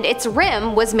pine, and its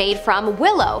rim was made from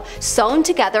willow, sewn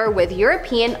together with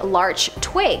European larch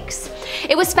twigs.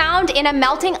 It was found in a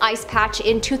melting ice patch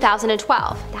in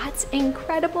 2012. That's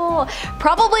incredible.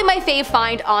 Probably my fave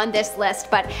find on this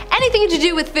list, but anything to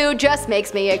do with food just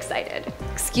makes me excited.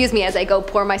 Excuse me as I go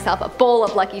pour myself a bowl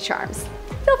of Lucky Charms.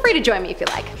 Feel free to join me if you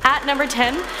like. At number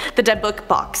 10, the Dead Book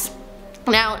Box.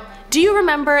 Now, do you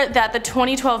remember that the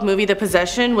 2012 movie The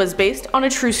Possession was based on a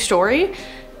true story?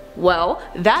 Well,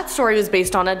 that story was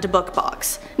based on a Dead Book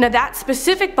box. Now that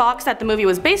specific box that the movie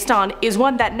was based on is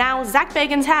one that now Zak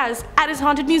Bagans has at his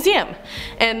haunted museum.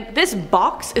 And this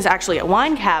box is actually a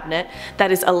wine cabinet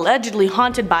that is allegedly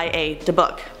haunted by a Dead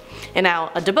Book. And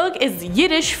now, a Dead Book is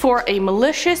Yiddish for a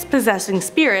malicious possessing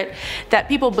spirit that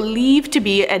people believe to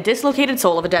be a dislocated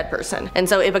soul of a dead person. And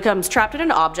so it becomes trapped in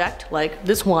an object, like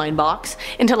this wine box,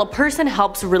 until a person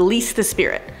helps release the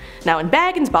spirit. Now in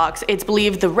Baggins' box, it's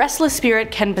believed the restless spirit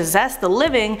can possess the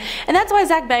living, and that's why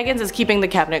Zak Bagans is keeping the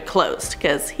cabinet closed,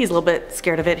 because he's a little bit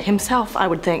scared of it himself, I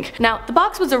would think. Now, the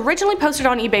box was originally posted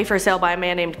on eBay for sale by a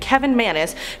man named Kevin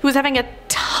Manis, who was having a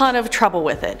ton of trouble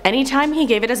with it. Anytime he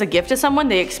gave it as a gift to someone,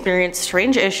 they experienced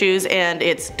strange issues and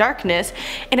its darkness,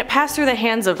 and it passed through the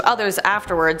hands of others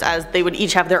afterwards as they would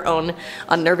each have their own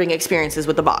unnerving experiences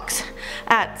with the box.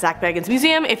 At Zak Bagans'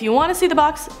 museum, if you want to see the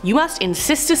box, you must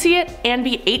insist to see it and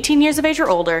be 18 years of age or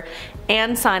older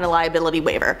and sign a liability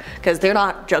waiver, because they're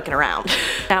not joking around.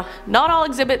 Now, not all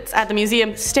exhibits at the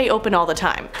museum stay open all the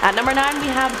time. At number 9, we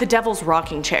have the Devil's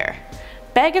Rocking Chair.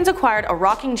 Baggins acquired a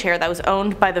rocking chair that was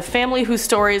owned by the family whose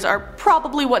stories are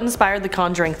probably what inspired The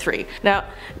Conjuring 3. Now,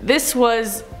 this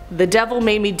was the Devil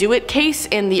Made Me Do It case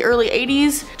in the early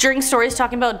 80s. During stories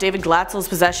talking about David Glatzel's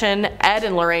possession, Ed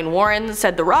and Lorraine Warren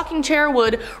said the rocking chair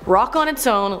would rock on its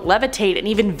own, levitate, and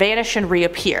even vanish and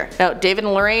reappear. Now, David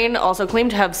and Lorraine also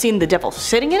claimed to have seen the devil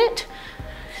sitting in it,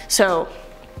 so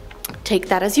take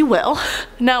that as you will.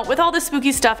 Now, with all this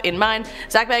spooky stuff in mind,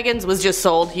 Zak Bagans was just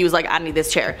sold. He was like, I need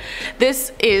this chair.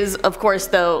 This is, of course,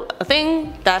 though, a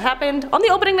thing that happened on the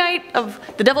opening night of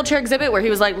the Devil Chair exhibit, where he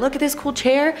was like, look at this cool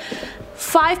chair.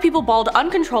 5 people bawled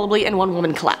uncontrollably and 1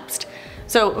 woman collapsed.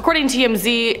 So, according to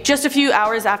TMZ, just a few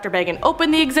hours after Bagans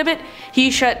opened the exhibit,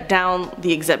 he shut down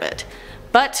the exhibit.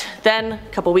 But then, a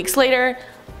couple weeks later,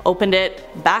 opened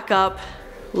it back up,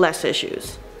 less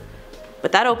issues.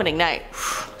 But that opening night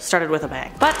started with a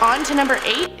bang. But on to number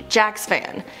 8, Jack's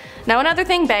van. Now, another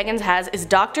thing Bagans has is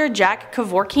Dr. Jack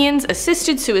Kevorkian's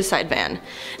assisted suicide van.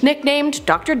 Nicknamed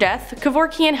Dr. Death,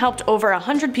 Kevorkian helped over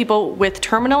 100 people with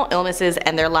terminal illnesses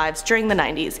end their lives during the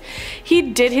 90s. He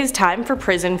did his time for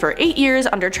prison for 8 years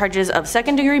under charges of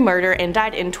second-degree murder and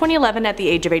died in 2011 at the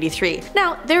age of 83.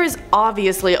 Now, there is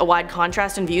obviously a wide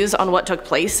contrast in views on what took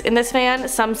place in this van.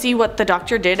 Some see what the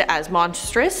doctor did as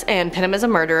monstrous and pin him as a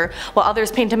murderer, while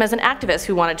others paint him as an activist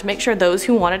who wanted to make sure those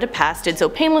who wanted to pass did so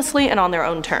painlessly and on their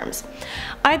own terms. house.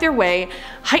 Either way,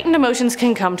 heightened emotions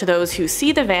can come to those who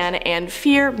see the van, and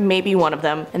fear may be one of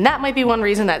them. And that might be one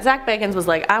reason that Zach Bagans was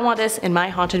like, I want this in my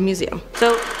haunted museum.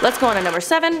 So let's go on to number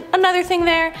 7. Another thing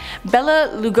there,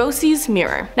 Bela Lugosi's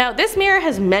mirror. Now this mirror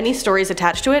has many stories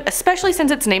attached to it, especially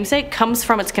since its namesake comes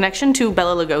from its connection to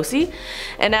Bela Lugosi.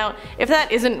 And now, if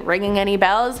that isn't ringing any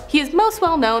bells, he is most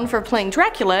well known for playing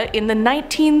Dracula in the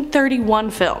 1931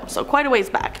 film, so quite a ways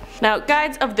back. Now,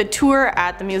 guides of the tour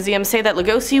at the museum say that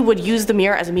Lugosi would use the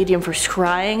mirror as a medium for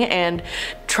scrying and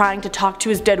trying to talk to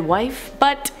his dead wife,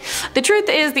 but the truth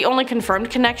is the only confirmed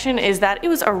connection is that it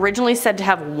was originally said to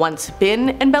have once been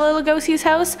in Bela Lugosi's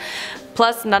house,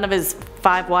 plus none of his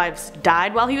 5 wives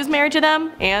died while he was married to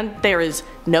them, and there is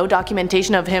no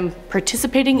documentation of him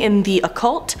participating in the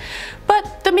occult,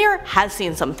 but the mirror has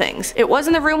seen some things. It was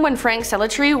in the room when Frank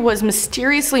Salitre was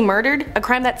mysteriously murdered, a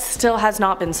crime that still has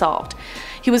not been solved.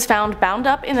 He was found bound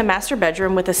up in the master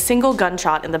bedroom with a single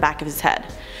gunshot in the back of his head.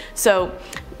 So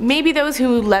maybe those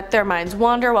who let their minds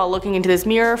wander while looking into this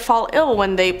mirror fall ill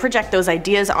when they project those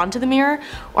ideas onto the mirror,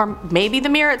 or maybe the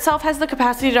mirror itself has the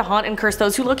capacity to haunt and curse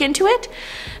those who look into it.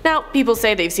 Now, people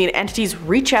say they've seen entities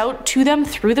reach out to them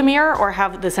through the mirror or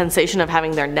have the sensation of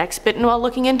having their necks bitten while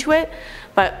looking into it,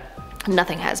 but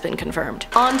nothing has been confirmed.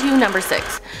 On to number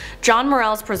 6, John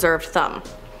Morell's preserved thumb.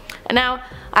 And now,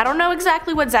 I don't know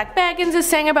exactly what Zach Bagans is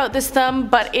saying about this thumb,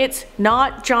 but it's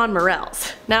not John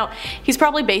Morell's. Now, he's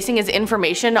probably basing his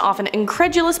information off an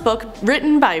incredulous book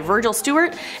written by Virgil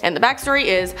Stewart, and the backstory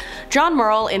is, John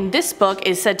Morell in this book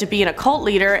is said to be an occult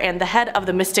leader and the head of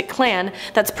the mystic clan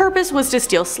that's purpose was to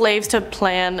steal slaves to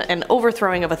plan an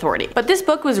overthrowing of authority. But this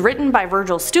book was written by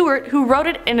Virgil Stewart, who wrote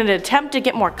it in an attempt to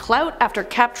get more clout after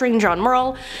capturing John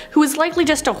Morell, who was likely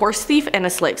just a horse thief and a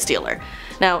slave stealer.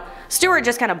 Now, Stewart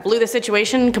just kind of blew the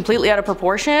situation completely out of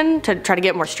proportion to try to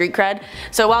get more street cred,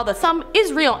 so while the thumb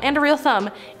is real and a real thumb,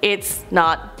 it's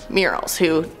not Morell's,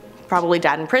 who probably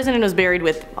died in prison and was buried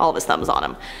with all of his thumbs on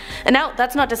him. And now,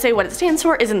 that's not to say what it stands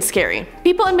for isn't scary.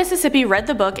 People in Mississippi read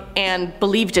the book and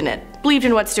believed in it, believed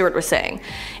in what Stewart was saying.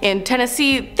 In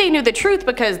Tennessee, they knew the truth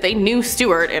because they knew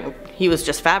Stewart and he was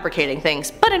just fabricating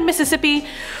things, but in Mississippi,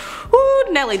 ooh,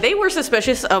 Nelly, they were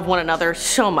suspicious of one another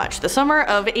so much. The summer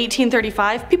of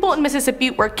 1835, people in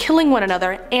Mississippi were killing one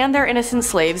another and their innocent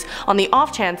slaves on the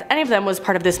off chance any of them was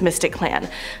part of this mystic clan,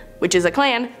 which is a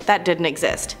clan that didn't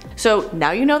exist. So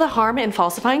now you know the harm in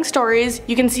falsifying stories,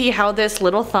 you can see how this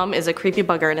little thumb is a creepy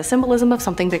bugger and a symbolism of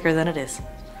something bigger than it is.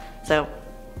 So,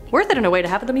 worth it in a way to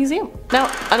have at the museum.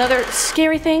 Now, another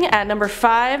scary thing at number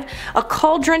 5, a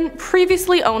cauldron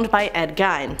previously owned by Ed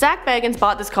Gein. Zach Bagans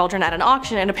bought this cauldron at an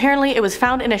auction and apparently it was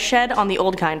found in a shed on the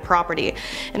Old Gein property.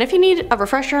 And if you need a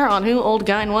refresher on who Old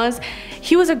Gein was,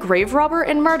 he was a grave robber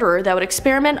and murderer that would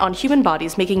experiment on human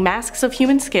bodies, making masks of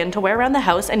human skin to wear around the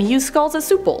house and use skulls as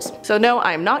soup bowls. So no,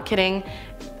 I'm not kidding.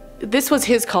 This was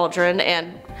his cauldron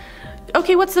and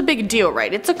okay, what's the big deal,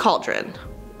 right? It's a cauldron.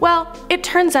 Well, it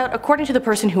turns out, according to the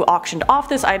person who auctioned off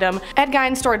this item, Ed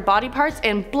Gein stored body parts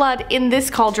and blood in this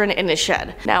cauldron in his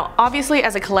shed. Now, obviously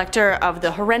as a collector of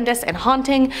the horrendous and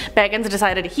haunting, Bagans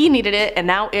decided he needed it and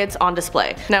now it's on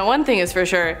display. Now one thing is for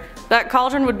sure, that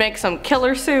cauldron would make some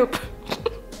killer soup.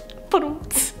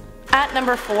 At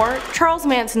number 4, Charles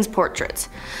Manson's portraits.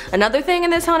 Another thing in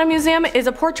this haunted museum is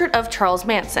a portrait of Charles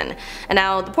Manson. And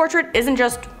now the portrait isn't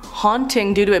just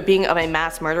haunting due to it being of a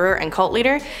mass murderer and cult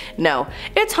leader. No,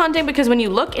 it's haunting because when you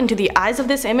look into the eyes of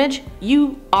this image,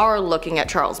 you are looking at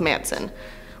Charles Manson.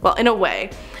 Well, in a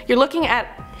way, you're looking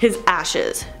at his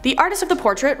ashes. The artist of the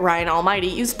portrait, Ryan Almighty,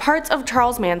 used parts of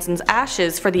Charles Manson's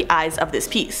ashes for the eyes of this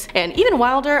piece. And even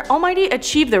wilder, Almighty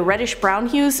achieved the reddish-brown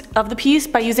hues of the piece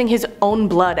by using his own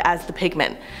blood as the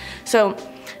pigment. So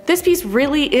this piece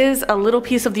really is a little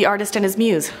piece of the artist and his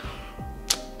muse.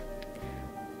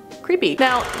 Creepy.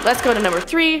 Now, let's go to number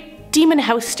 3, Demon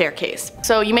House Staircase.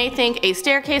 So you may think a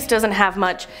staircase doesn't have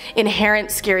much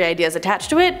inherent scary ideas attached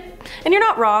to it, and you're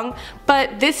not wrong,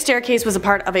 but this staircase was a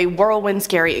part of a whirlwind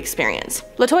scary experience.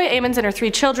 Latoya Ammons and her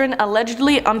 3 children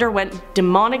allegedly underwent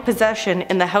demonic possession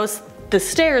in the house the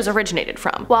stairs originated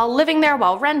from. While living there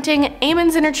while renting,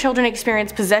 Ammons and her children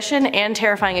experienced possession and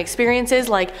terrifying experiences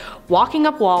like walking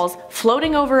up walls,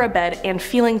 floating over a bed, and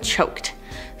feeling choked.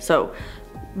 So,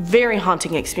 very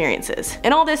haunting experiences.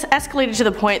 And all this escalated to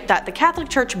the point that the Catholic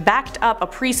Church backed up a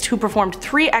priest who performed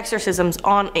 3 exorcisms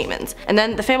on Ammons. And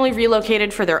then the family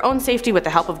relocated for their own safety with the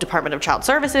help of Department of Child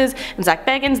Services, and Zach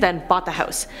Bagans then bought the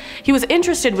house. He was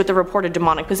interested with the reported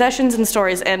demonic possessions and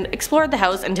stories and explored the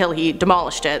house until he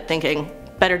demolished it, thinking,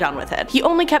 better done with it. He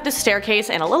only kept a staircase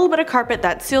and a little bit of carpet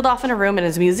that's sealed off in a room in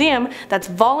his museum that's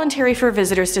voluntary for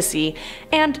visitors to see,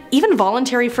 and even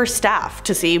voluntary for staff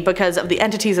to see because of the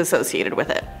entities associated with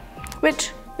it.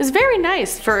 Which is very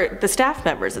nice for the staff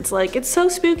members. It's like, it's so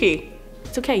spooky.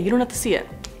 It's okay, you don't have to see it.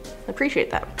 I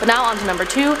appreciate that. But now on to number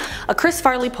 2, a Chris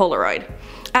Farley Polaroid.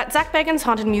 At Zak Bagans'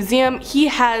 Haunted Museum, he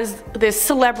has this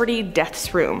celebrity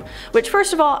deaths room, which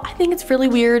first of all, I think it's really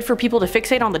weird for people to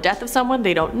fixate on the death of someone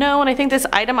they don't know, and I think this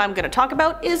item I'm going to talk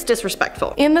about is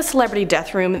disrespectful. In the celebrity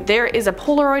death room, there is a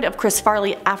Polaroid of Chris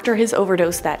Farley after his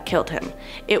overdose that killed him.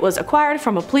 It was acquired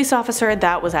from a police officer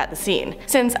that was at the scene.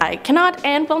 Since I cannot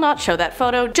and will not show that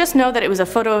photo, just know that it was a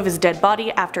photo of his dead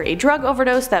body after a drug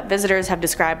overdose that visitors have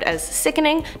described as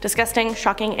sickening, disgusting,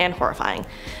 shocking, and horrifying.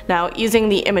 Now, using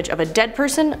the image of a dead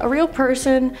person, a real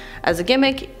person, as a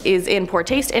gimmick is in poor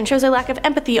taste and shows a lack of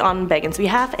empathy on Bagans'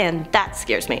 behalf, and that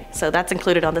scares me, so that's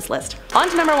included on this list. On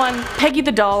to number 1, Peggy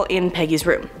the doll in Peggy's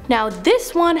room. Now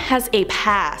this one has a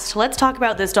past. Let's talk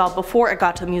about this doll before it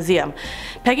got to the museum.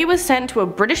 Peggy was sent to a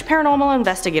British paranormal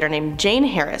investigator named Jane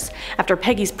Harris after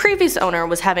Peggy's previous owner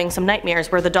was having some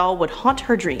nightmares where the doll would haunt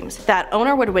her dreams. That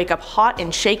owner would wake up hot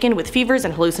and shaken with fevers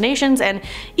and hallucinations, and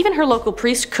even her local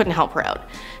priest couldn't help her out.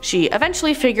 She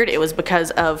eventually figured it was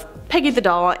because of Peggy the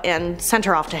doll and sent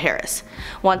her off to Harris.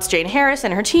 Once Jane Harris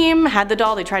and her team had the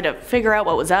doll, they tried to figure out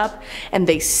what was up, and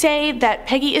they say that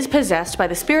Peggy is possessed by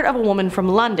the spirit of a woman from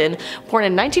London, born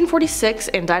in 1946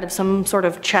 and died of some sort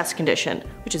of chest condition,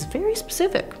 which is very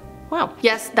specific. Wow.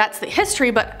 Yes, that's the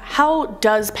history, but how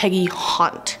does Peggy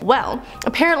haunt? Well,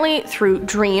 apparently through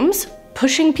dreams,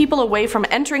 pushing people away from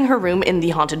entering her room in the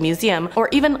haunted museum, or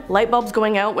even light bulbs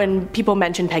going out when people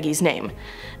mention Peggy's name.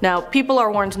 Now, people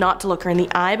are warned not to look her in the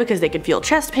eye because they could feel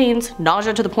chest pains,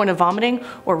 nausea to the point of vomiting,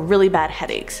 or really bad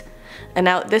headaches. And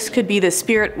now this could be the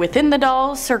spirit within the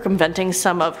doll circumventing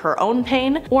some of her own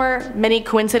pain, or many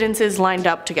coincidences lined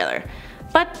up together.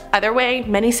 But either way,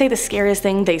 many say the scariest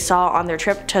thing they saw on their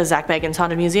trip to Zak Bagans'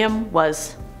 Haunted Museum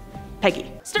was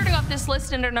Peggy. Starting off this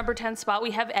list in our number 10 spot,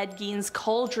 we have Ed Gein's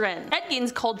cauldron. Ed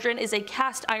Gein's cauldron is a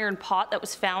cast iron pot that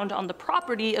was found on the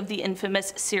property of the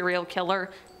infamous serial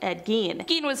killer Ed Gein.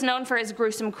 Gein was known for his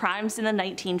gruesome crimes in the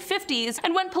 1950s,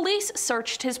 and when police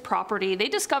searched his property, they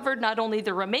discovered not only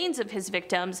the remains of his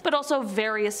victims, but also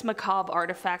various macabre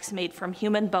artifacts made from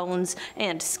human bones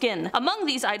and skin. Among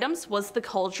these items was the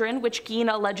cauldron, which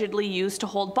Gein allegedly used to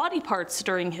hold body parts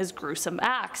during his gruesome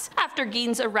acts. After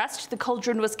Gein's arrest, the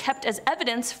cauldron was kept as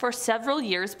evidence for several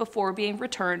years before being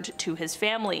returned to his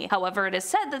family. However, it is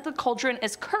said that the cauldron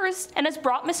is cursed and has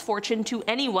brought misfortune to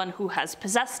anyone who has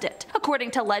possessed it. According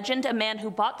to legend, a man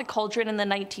who bought the cauldron in the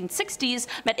 1960s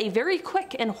met a very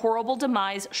quick and horrible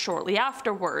demise shortly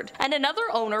afterward, and another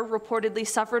owner reportedly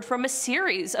suffered from a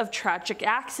series of tragic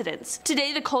accidents.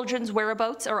 Today, the cauldron's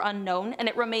whereabouts are unknown, and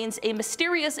it remains a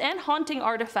mysterious and haunting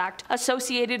artifact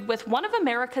associated with one of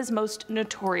America's most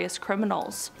notorious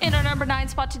criminals. In our number 9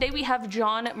 spot today, we have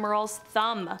John Murrell's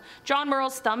thumb. John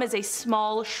Murrell's thumb is a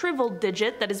small, shriveled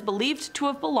digit that is believed to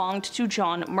have belonged to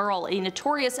John Murrell, a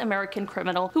notorious American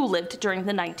criminal who lived during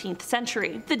the 19th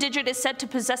century. The digit is said to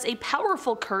possess a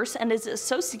powerful curse and is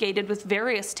associated with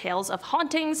various tales of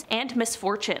hauntings and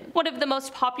misfortune. One of the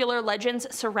most popular legends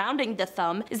surrounding the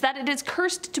thumb is that it is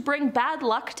cursed to bring bad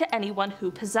luck to anyone who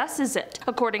possesses it.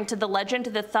 According to the legend,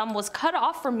 the thumb was cut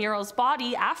off from Murrell's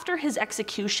body after his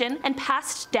execution and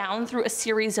passed down through a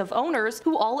series of owners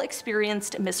who all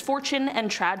experienced misfortune and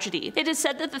tragedy. It is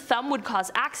said that the thumb would cause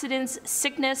accidents,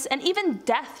 sickness, and even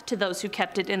death to those who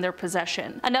kept it in their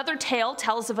possession. Another tale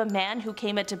tells of a man who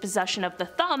came into possession of the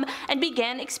thumb and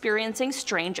began experiencing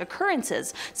strange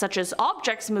occurrences, such as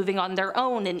objects moving on their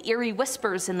own and eerie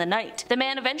whispers in the night. The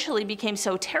man eventually became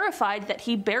so terrified that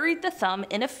he buried the thumb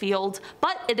in a field,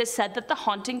 but it is said that the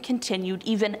haunting continued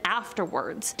even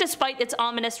afterwards. Despite its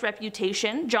ominous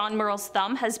reputation, John Murrell's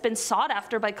thumb has been sought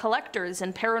after by collectors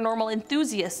and paranormal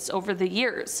enthusiasts over the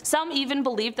years. Some even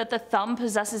believe that the thumb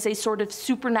possesses a sort of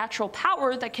supernatural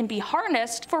power that can be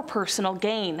harnessed for personal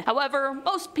gain. However,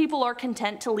 most people are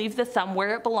content to leave the thumb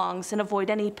where it belongs and avoid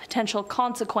any potential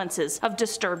consequences of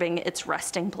disturbing its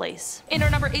resting place. In our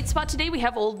number 8 spot today, we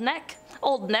have Old Nick.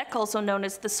 Old Nick, also known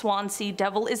as the Swansea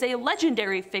Devil, is a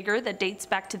legendary figure that dates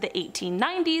back to the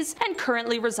 1890s and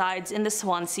currently resides in the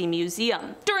Swansea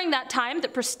Museum. During that time, the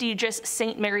prestigious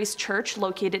St. Mary's Church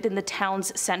located in the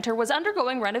town's centre was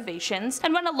undergoing renovations,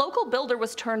 and when a local builder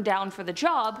was turned down for the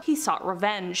job, he sought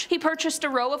revenge. He purchased a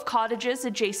row of cottages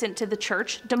adjacent to the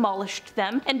church, demolished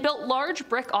them, and built large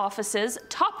brick offices,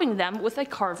 topping them with a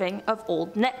carving of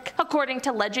Old Nick. According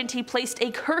to legend, he placed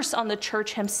a curse on the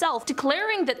church himself,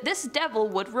 declaring that this devil devil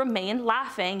would remain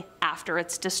laughing after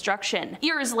its destruction.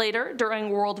 Years later, during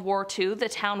World War II, the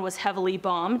town was heavily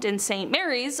bombed and St.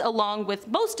 Mary's, along with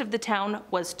most of the town,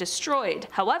 was destroyed.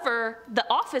 However, the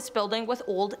office building with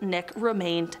Old Nick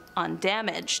remained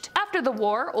undamaged. After the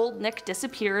war, Old Nick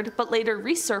disappeared but later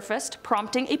resurfaced,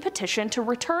 prompting a petition to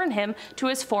return him to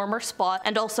his former spot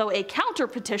and also a counter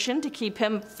petition to keep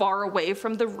him far away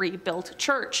from the rebuilt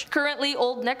church. Currently,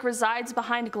 Old Nick resides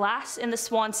behind glass in the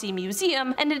Swansea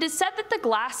Museum, and it is said that the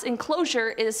glass enclosure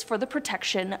is for the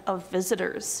protection of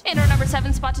visitors. In our number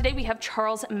 7 spot today, we have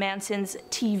Charles Manson's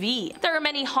TV. There are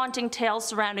many haunting tales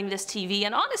surrounding this TV,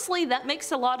 and honestly that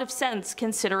makes a lot of sense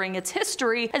considering its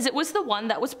history, as it was the one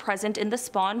that was present in the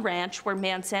Spawn Ranch where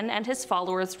Manson and his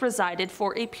followers resided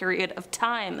for a period of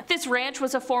time. This ranch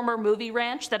was a former movie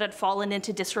ranch that had fallen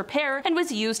into disrepair and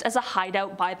was used as a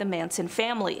hideout by the Manson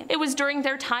family. It was during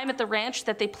their time at the ranch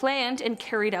that they planned and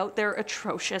carried out their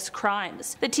atrocious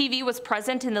crimes. The TV was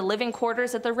present in the living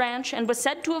quarters at the ranch and was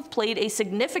said to have played a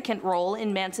significant role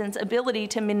in Manson's ability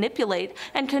to manipulate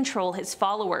and control his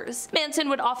followers. Manson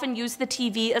would often use the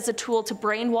TV as a tool to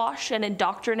brainwash and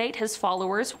indoctrinate his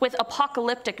followers with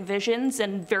apocalyptic visions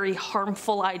and very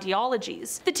harmful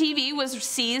ideologies. The TV was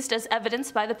seized as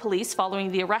evidence by the police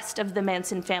following the arrest of the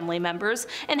Manson family members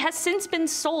and has since been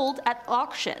sold at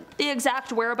auction. The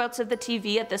exact whereabouts of the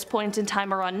TV at this point in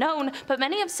time are unknown, but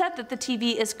many have said that the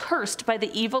TV is cursed by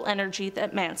the evil energy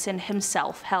that Manson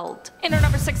himself held. In our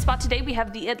number 6 spot today, we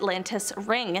have the Atlantis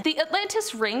Ring. The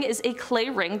Atlantis Ring is a clay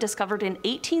ring discovered in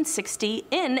 1860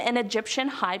 in an Egyptian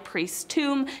high priest's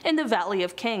tomb in the Valley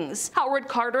of Kings. Howard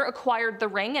Carter acquired the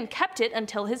ring and kept it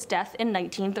until his death in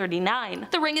 1939.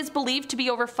 The ring is believed to be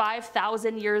over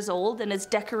 5,000 years old and is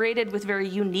decorated with very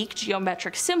unique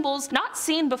geometric symbols not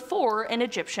seen before in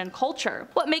Egyptian culture.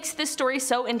 What makes this story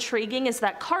so intriguing is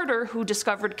that Carter, who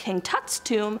discovered King Tut's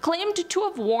tomb, claimed to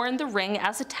have worn the ring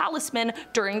as a talisman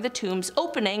during the tomb's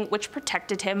opening, which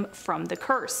protected him from the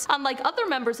curse. Unlike other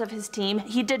members of his team,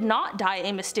 he did not die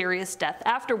a mysterious death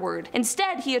afterward.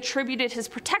 Instead, he attributed his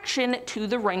protection to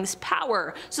the ring's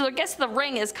power. So I guess the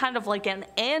ring is kind of like an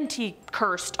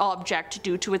anti-cursed object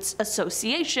due to its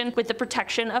association with the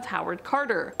protection of Howard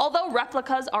Carter. Although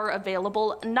replicas are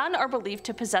available, none are believed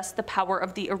to possess the power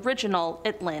of the original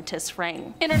Atlantis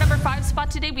ring. In our number 5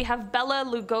 spot today, we have Bela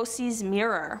Lugosi's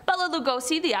mirror. Bela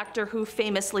Lugosi, the actor who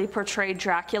famously portrayed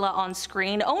Dracula on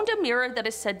screen, owned a mirror that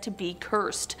is said to be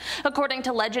cursed. According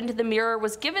to legend, the mirror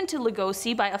was given to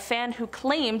Lugosi by a fan who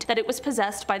claimed that it was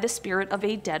possessed by the spirit of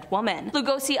a dead woman.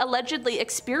 Lugosi allegedly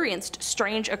experienced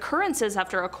strange occurrences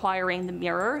after acquiring the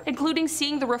mirror, including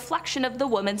seeing the reflection of the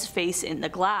woman's face in the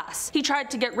glass. He tried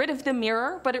to get rid of the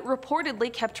mirror, but it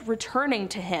reportedly kept returning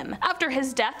to him. After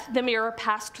his death, the mirror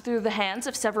passed through the hands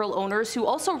of several owners who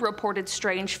also reported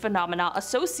strange phenomena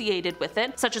associated with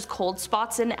it, such as cold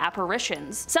spots and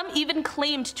apparitions. Some even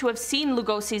claimed to have seen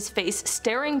Lugosi's face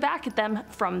staring back at them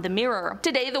from the mirror.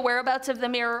 Today, the whereabouts of the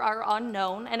mirror are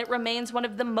unknown, and it remains one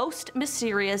of the most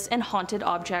mysterious and haunted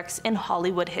objects in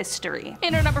Hollywood history.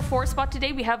 In our number 4 spot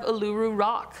today, we have Uluru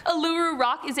Rock. Uluru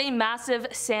Rock is a massive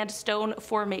sandstone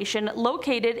formation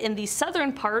located in the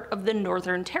southern part of the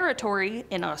Northern Territory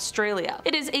in Australia.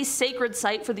 It is a sacred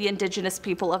site for the indigenous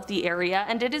people of the area,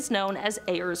 and it is known as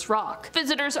Ayers Rock.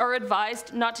 Visitors are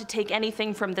advised not to take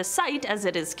anything from the site as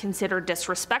it is considered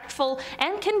disrespectful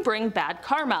and can bring bad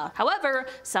karma. However,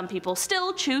 some people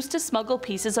still choose to smuggle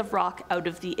pieces of rock out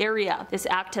of the area. This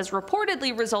act has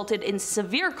reportedly resulted in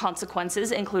severe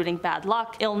consequences, including bad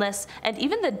luck, illness, and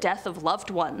even the death of loved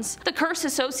ones. The curse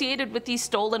associated with these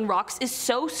stolen rocks is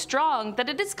so strong that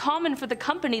it is common for the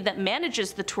company that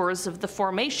manages the tours of the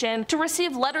formation to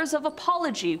receive letters of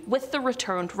apology with the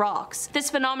returned rocks. This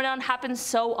phenomenon happens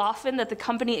so often that the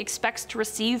company expects to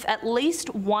receive at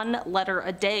least one letter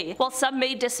a day. While some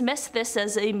may dismiss this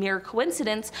as a mere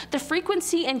coincidence, the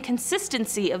frequency and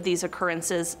consistency of these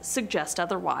occurrences suggest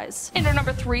otherwise. In our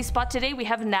number 3 spot today, we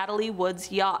have Natalie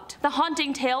Wood's yacht. The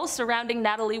haunting tales surrounding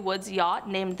Natalie Wood's yacht,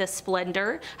 named the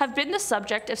Splendor, have been the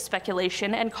subject of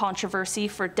speculation and controversy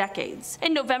for decades.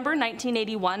 In November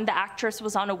 1981, the actress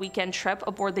was on a weekend trip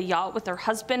aboard the yacht with her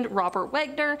husband Robert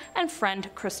Wagner and friend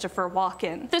Christopher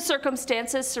Walken. The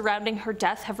circumstances surrounding her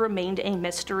death have remained a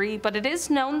mystery, but it is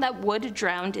known that Wood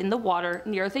drowned in the water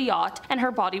near the yacht and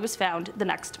her body was found the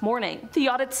next morning. The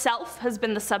yacht itself has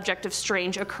been the subject of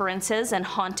strange occurrences and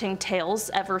haunting tales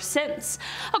ever since.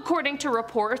 According to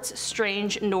reports,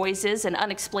 strange noise noises and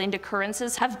unexplained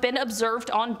occurrences have been observed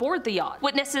on board the yacht.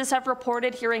 Witnesses have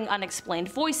reported hearing unexplained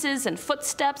voices and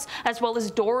footsteps, as well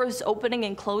as doors opening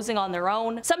and closing on their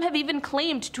own. Some have even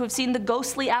claimed to have seen the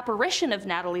ghostly apparition of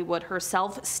Natalie Wood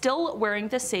herself, still wearing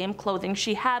the same clothing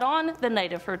she had on the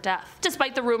night of her death.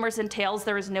 Despite the rumors and tales,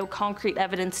 there is no concrete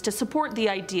evidence to support the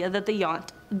idea that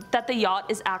the yacht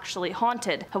is actually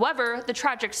haunted. However, the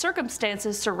tragic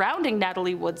circumstances surrounding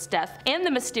Natalie Wood's death and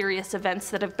the mysterious events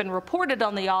that have been reported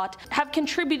on the yacht have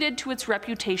contributed to its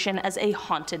reputation as a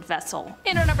haunted vessel.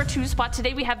 In our number 2 spot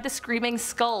today, we have the Screaming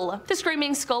Skull. The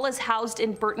Screaming Skull is housed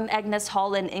in Burton Agnes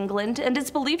Hall in England and is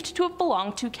believed to have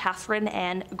belonged to Catherine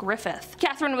Anne Griffith.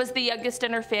 Catherine was the youngest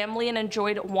in her family and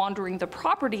enjoyed wandering the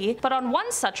property, but on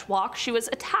one such walk she was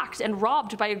attacked and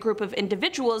robbed by a group of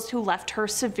individuals who left her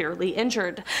severely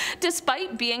injured.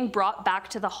 Despite being brought back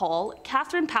to the hall,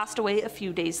 Catherine passed away a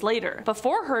few days later.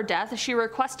 Before her death, she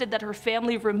requested that her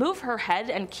family remove her head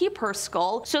and keep her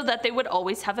skull so that they would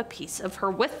always have a piece of her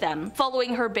with them.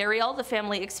 Following her burial, the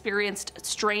family experienced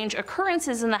strange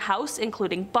occurrences in the house,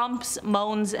 including bumps,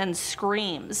 moans, and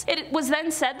screams. It was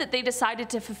then said that they decided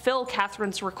to fulfill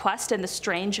Catherine's request and the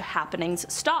strange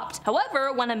happenings stopped.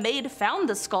 However, when a maid found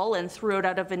the skull and threw it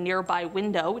out of a nearby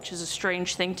window, which is a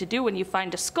strange thing to do when you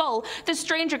find a skull, the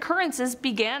strange occurrences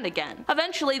began again.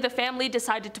 Eventually, the family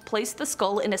decided to place the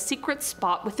skull in a secret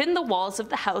spot within the walls of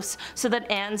the house so that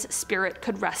Anne's spirit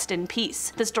could rest in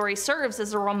peace. The story serves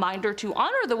as a reminder to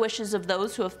honor the wishes of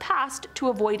those who have passed to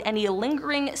avoid any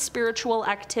lingering spiritual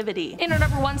activity. In our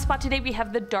number 1 spot today, we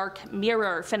have the Dark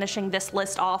Mirror, finishing this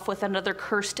list off with another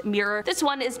cursed mirror. This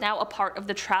one is now a part of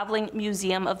the Traveling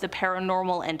Museum of the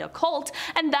Paranormal and Occult,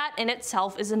 and that in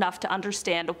itself is enough to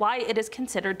understand why it is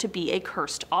considered to be a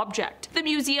cursed object. The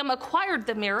museum acquired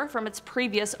the mirror from its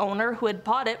previous owner, who had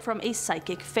bought it from a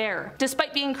psychic fair.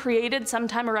 Despite being created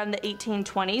sometime around the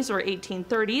 1820s or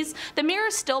 1830s, the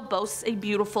mirror still boasts a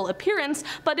beautiful appearance,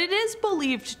 but it is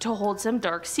believed to hold some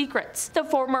dark secrets. The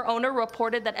former owner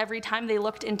reported that every time they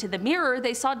looked into the mirror,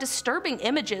 they saw disturbing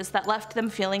images that left them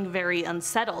feeling very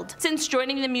unsettled. Since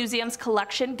joining the museum's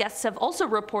collection, guests have also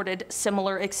reported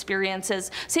similar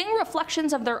experiences, seeing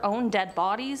reflections of their own dead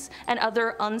bodies and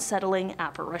other unsettling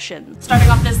apparitions. Starting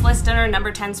off this list in our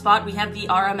number 10 spot, we have the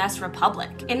RMS Republic.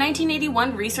 In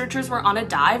 1981, researchers were on a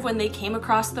dive when they came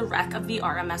across the wreck of the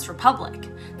RMS Republic.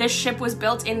 This ship was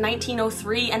built in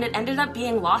 1903 and it ended up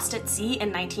being lost at sea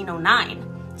in 1909.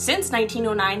 Since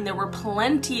 1909, there were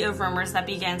plenty of rumors that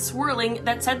began swirling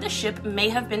that said the ship may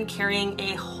have been carrying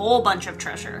a whole bunch of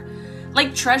treasure.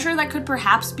 Like treasure that could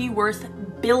perhaps be worth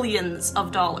billions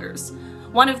of dollars.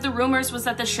 One of the rumors was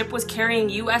that the ship was carrying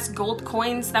US gold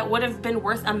coins that would have been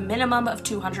worth a minimum of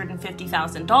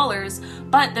 $250,000,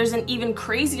 but there's an even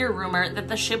crazier rumor that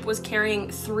the ship was carrying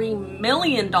 $3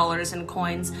 million in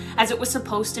coins, as it was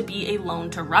supposed to be a loan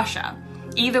to Russia.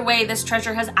 Either way, this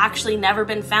treasure has actually never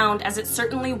been found, as it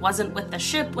certainly wasn't with the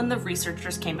ship when the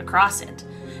researchers came across it.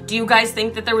 Do you guys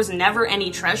think that there was never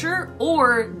any treasure,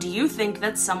 or do you think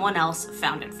that someone else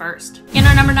found it first? In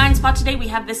our number 9 spot today, we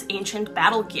have this ancient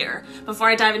battle gear. Before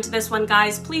I dive into this one,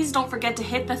 guys, please don't forget to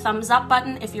hit the thumbs up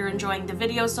button if you're enjoying the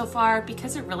video so far,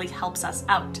 because it really helps us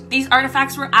out. These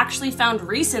artifacts were actually found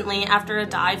recently after a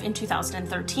dive in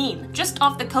 2013. Just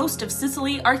off the coast of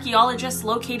Sicily, archaeologists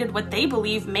located what they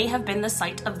believe may have been the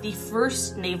site of the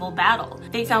first naval battle.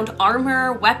 They found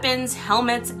armor, weapons,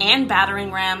 helmets, and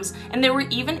battering rams, and they were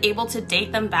even able to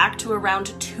date them back to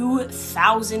around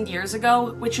 2,000 years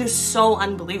ago, which is so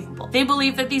unbelievable. They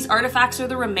believe that these artifacts are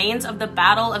the remains of the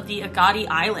Battle of the Agadi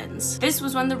Islands. This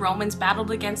was when the Romans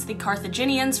battled against the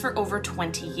Carthaginians for over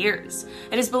 20 years.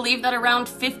 It is believed that around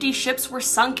 50 ships were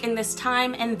sunk in this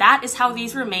time, and that is how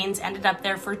these remains ended up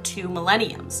there for 2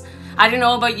 millenniums. I don't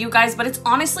know about you guys, but it's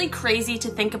honestly crazy to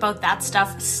think about that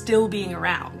stuff still being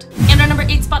around. In our number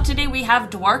 8 spot today, we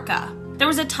have Dwarka. There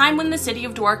was a time when the city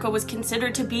of Dwarka was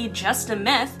considered to be just a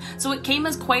myth, so it came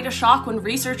as quite a shock when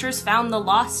researchers found the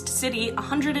lost city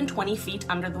 120 feet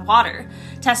under the water.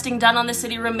 Testing done on the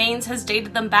city remains has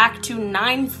dated them back to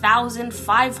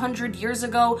 9,500 years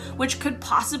ago, which could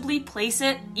possibly place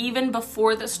it even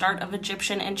before the start of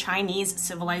Egyptian and Chinese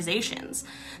civilizations.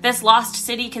 This lost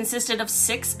city consisted of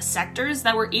 6 sectors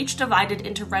that were each divided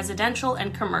into residential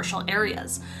and commercial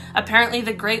areas. Apparently,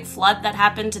 the Great Flood that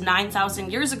happened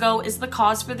 9,000 years ago is the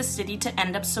cause for the city to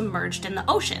end up submerged in the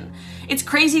ocean. It's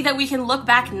crazy that we can look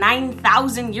back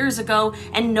 9,000 years ago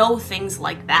and know things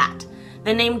like that.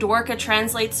 The name Dwarka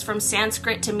translates from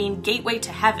Sanskrit to mean gateway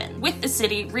to heaven. With the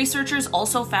city, researchers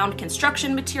also found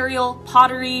construction material,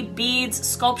 pottery, beads,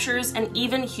 sculptures, and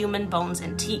even human bones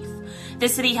and teeth. The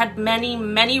city had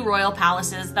many royal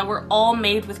palaces that were all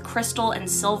made with crystal and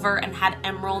silver and had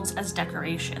emeralds as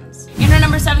decorations. In our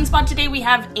number 7 spot today, we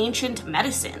have ancient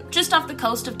medicine. Just off the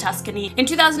coast of Tuscany, in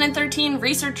 2013,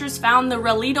 researchers found the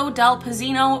Relito del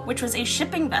Pizzino, which was a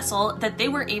shipping vessel that they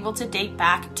were able to date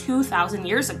back 2,000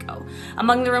 years ago.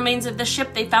 Among the remains of the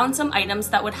ship, they found some items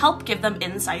that would help give them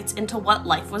insights into what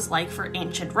life was like for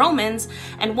ancient Romans,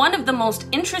 and one of the most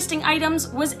interesting items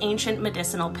was ancient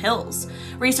medicinal pills.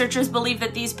 Researchers believe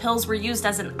that these pills were used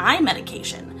as an eye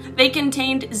medication. They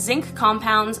contained zinc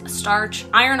compounds, starch,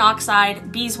 iron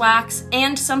oxide, beeswax,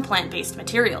 and some plant-based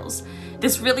materials.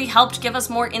 This really helped give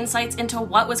us more insights into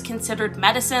what was considered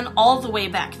medicine all the way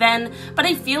back then, but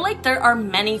I feel like there are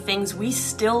many things we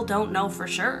still don't know for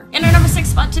sure. In our number 6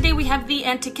 spot today, we have the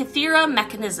Antikythera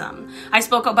mechanism. I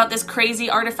spoke about this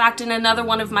crazy artifact in another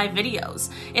one of my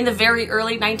videos. In the very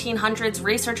early 1900s,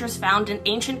 researchers found an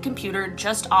ancient computer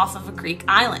just off of a Greek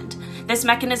island. This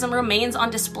mechanism remains on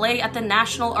display at the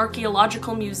National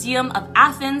Archaeological Museum of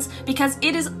Athens because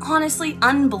it is honestly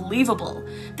unbelievable.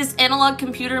 This analog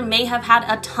computer may have had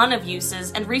a ton of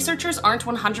uses, and researchers aren't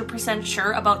 100%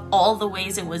 sure about all the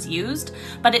ways it was used,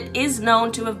 but it is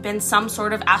known to have been some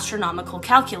sort of astronomical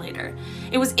calculator.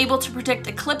 It was able to predict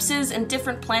eclipses and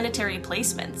different planetary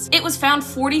placements. It was found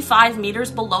 45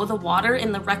 meters below the water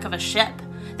in the wreck of a ship.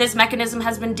 This mechanism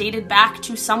has been dated back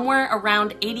to somewhere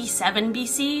around 87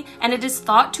 BC, and it is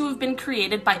thought to have been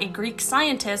created by a Greek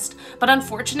scientist, but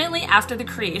unfortunately after the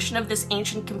creation of this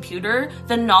ancient computer,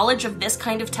 the knowledge of this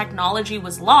kind of technology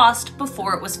was lost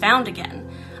before it was found again.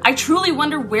 I truly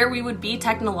wonder where we would be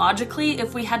technologically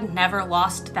if we had never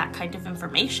lost that kind of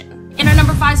information. In our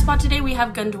number 5 spot today, we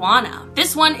have Gondwana.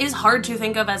 This one is hard to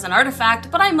think of as an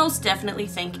artifact, but I most definitely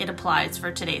think it applies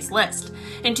for today's list.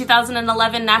 In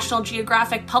 2011, National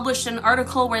Geographic published an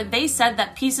article where they said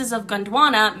that pieces of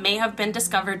Gondwana may have been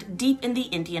discovered deep in the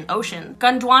Indian Ocean.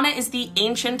 Gondwana is the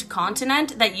ancient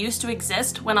continent that used to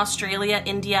exist when Australia,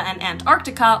 India, and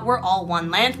Antarctica were all one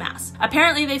landmass.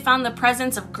 Apparently, they found the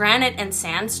presence of granite and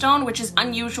sandstone, which is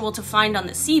unusual to find on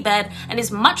the seabed and is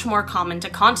much more common to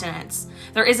continents.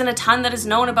 There isn't a ton that is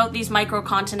known about these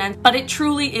microcontinents, but it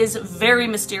truly is very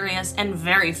mysterious and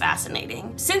very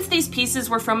fascinating. Since these pieces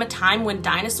were from a time when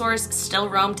dinosaurs still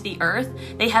roamed the earth,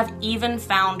 they have even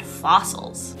found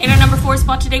fossils. In our number 4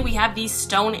 spot today, we have these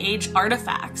Stone Age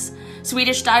artifacts.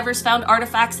 Swedish divers found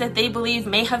artifacts that they believe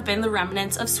may have been the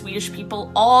remnants of Swedish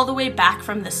people all the way back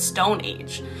from the Stone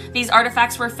Age. These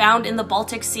artifacts were found in the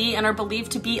Baltic Sea and are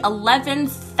believed to be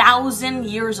 11,000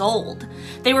 years old.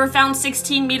 They were found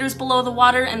 16 meters below the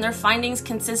water, and their findings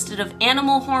consisted of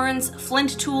animal horns,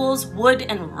 flint tools, wood,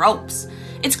 and ropes.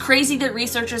 It's crazy that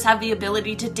researchers have the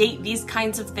ability to date these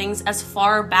kinds of things as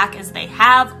far back as they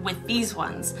have with these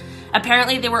ones.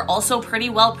 Apparently, they were also pretty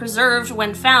well preserved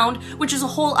when found, which is a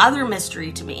whole other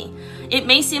mystery to me. It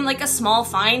may seem like a small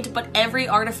find, but every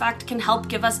artifact can help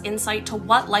give us insight to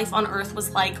what life on Earth was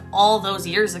like all those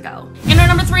years ago. In our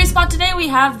number 3 spot today, we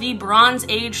have the Bronze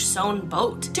Age sewn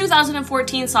boat.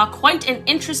 2014 saw quite an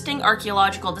interesting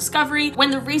archaeological discovery when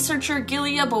the researcher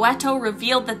Gilia Boeto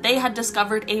revealed that they had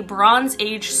discovered a Bronze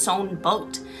Age sewn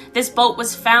boat. This boat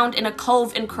was found in a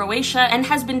cove in Croatia and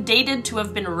has been dated to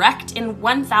have been wrecked in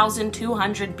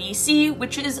 1200 BC,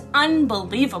 which is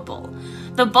unbelievable.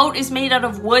 The boat is made out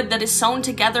of wood that is sewn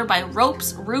together by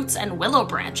ropes, roots, and willow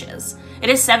branches. It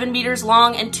is 7 meters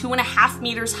long and 2.5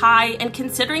 meters high, and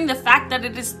considering the fact that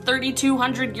it is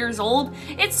 3,200 years old,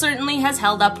 it certainly has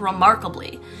held up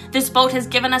remarkably. This boat has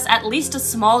given us at least a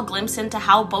small glimpse into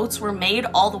how boats were made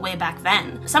all the way back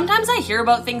then. Sometimes I hear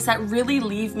about things that really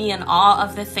leave me in awe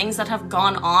of the things that have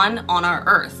gone on our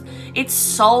Earth. It's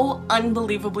so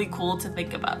unbelievably cool to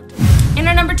think about. In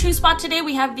our number 2 spot today,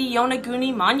 we have the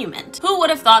Yonaguni Monument. Who would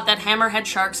have thought that hammerhead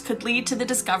sharks could lead to the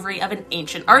discovery of an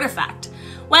ancient artifact?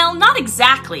 Well, not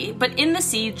exactly, but in the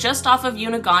sea just off of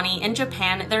Yonaguni in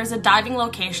Japan, there is a diving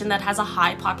location that has a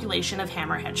high population of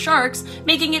hammerhead sharks,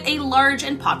 making it a large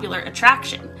and popular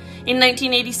attraction. In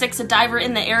 1986, a diver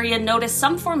in the area noticed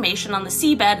some formation on the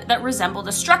seabed that resembled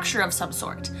a structure of some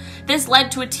sort. This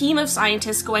led to a team of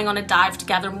scientists going on a dive to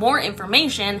gather more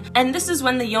information, and this is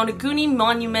when the Yonaguni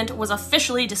Monument was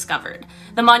officially discovered.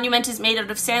 The monument is made out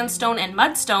of sandstone and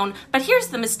mudstone, but here's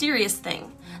the mysterious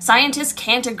thing. Scientists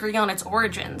can't agree on its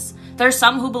origins. There are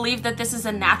some who believe that this is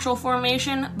a natural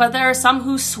formation, but there are some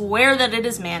who swear that it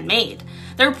is man-made.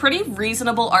 There are pretty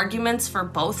reasonable arguments for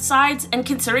both sides, and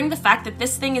considering the fact that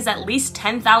this thing is at least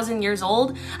 10,000 years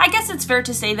old, I guess it's fair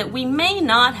to say that we may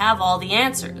not have all the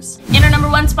answers. In our number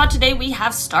 1 spot today, we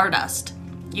have Stardust.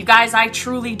 You guys, I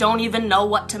truly don't even know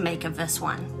what to make of this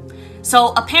one.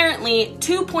 So apparently,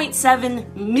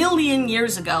 2.7 million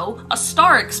years ago, a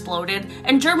star exploded,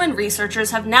 and German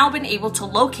researchers have now been able to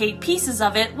locate pieces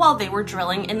of it while they were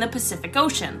drilling in the Pacific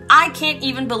Ocean. I can't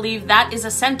even believe that is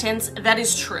a sentence that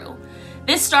is true.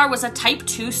 This star was a Type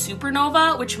 2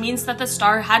 supernova, which means that the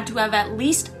star had to have at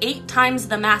least 8 times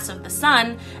the mass of the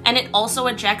Sun, and it also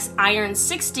ejects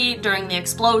iron-60 during the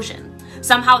explosion.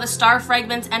 Somehow the star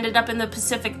fragments ended up in the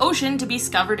Pacific Ocean to be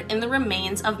discovered in the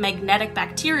remains of magnetic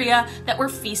bacteria that were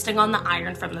feasting on the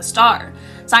iron from the star.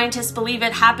 Scientists believe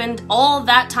it happened all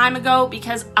that time ago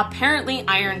because apparently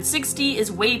iron-60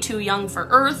 is way too young for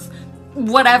Earth,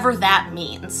 whatever that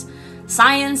means.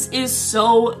 Science is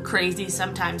so crazy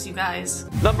sometimes, you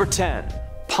guys. Number 10.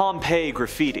 Pompeii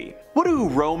graffiti. What do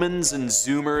Romans and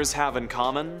Zoomers have in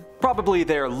common? Probably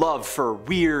their love for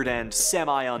weird and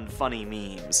semi-unfunny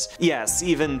memes. Yes,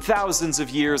 even thousands of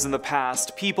years in the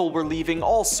past, people were leaving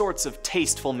all sorts of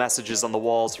tasteful messages on the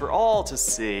walls for all to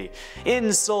see.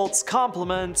 Insults,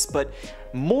 compliments, but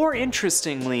more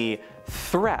interestingly,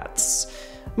 threats.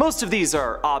 Most of these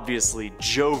are obviously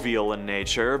jovial in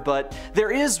nature, but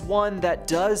there is one that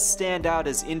does stand out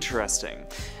as interesting.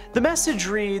 The message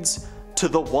reads, "To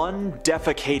the one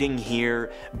defecating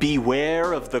here,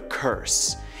 beware of the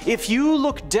curse. If you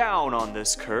look down on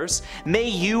this curse, may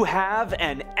you have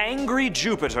an angry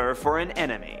Jupiter for an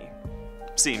enemy."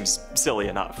 Seems silly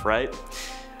enough, right?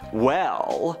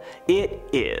 Well, it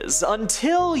is,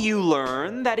 until you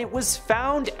learn that it was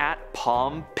found at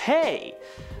Pompeii,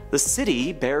 the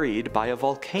city buried by a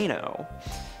volcano.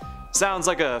 Sounds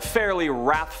like a fairly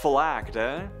wrathful act,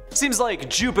 eh? Seems like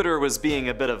Jupiter was being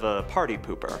a bit of a party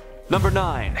pooper. Number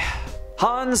 9.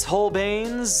 Hans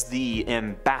Holbein's The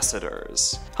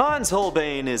Ambassadors. Hans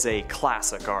Holbein is a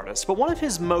classic artist, but one of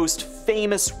his most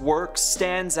famous works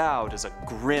stands out as a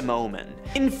grim omen.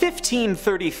 In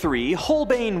 1533,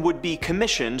 Holbein would be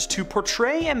commissioned to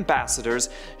portray ambassadors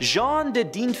Jean de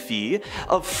Dinfy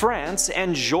of France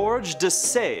and Georges de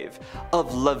Sèvres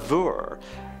of Lavaur.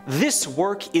 This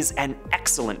work is an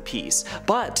excellent piece,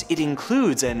 but it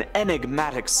includes an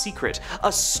enigmatic secret,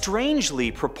 a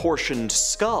strangely proportioned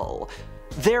skull.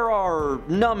 There are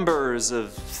numbers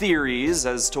of theories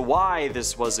as to why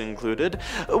this was included,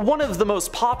 one of the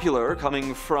most popular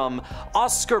coming from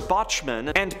Oscar Bachmann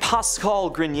and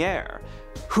Pascal Grenier,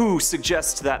 who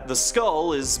suggest that the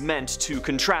skull is meant to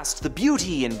contrast the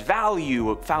beauty and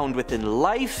value found within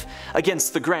life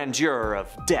against the grandeur of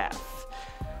death.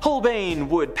 Holbein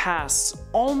would pass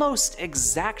almost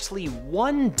exactly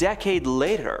 1 decade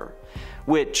later,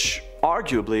 which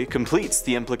arguably completes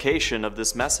the implication of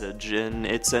this message in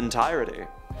its entirety.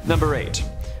 Number 8.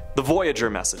 The Voyager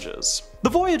messages. The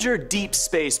Voyager deep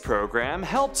space program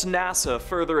helped NASA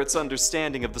further its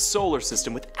understanding of the solar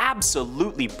system with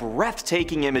absolutely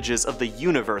breathtaking images of the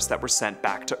universe that were sent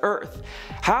back to Earth.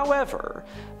 However,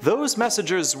 those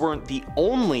messages weren't the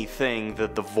only thing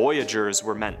that the Voyagers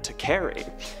were meant to carry.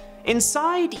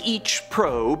 Inside each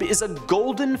probe is a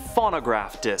golden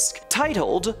phonograph disc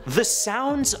titled The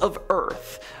Sounds of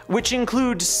Earth, which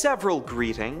include several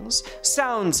greetings,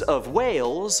 sounds of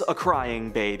whales, a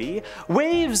crying baby,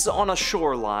 waves on a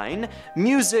shoreline,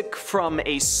 music from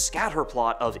a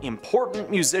scatterplot of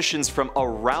important musicians from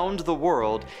around the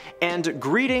world, and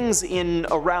greetings in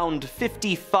around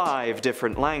 55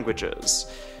 different languages.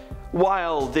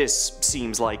 While this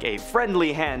seems like a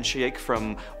friendly handshake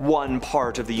from one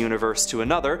part of the universe to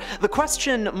another, the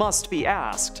question must be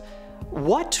asked,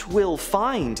 what will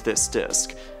find this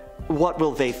disc? What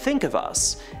will they think of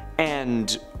us?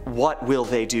 And what will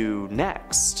they do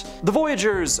next? The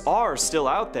Voyagers are still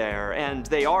out there, and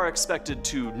they are expected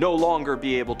to no longer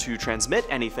be able to transmit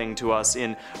anything to us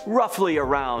in roughly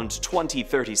around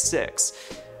 2036.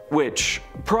 Which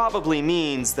probably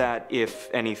means that if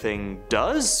anything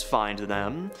does find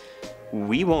them,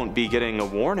 we won't be getting a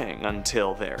warning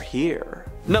until they're here.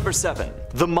 Number 7.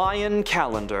 The Mayan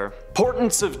calendar.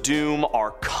 Portents of doom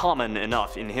are common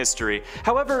enough in history.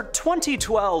 However,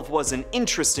 2012 was an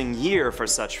interesting year for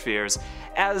such fears,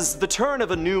 as the turn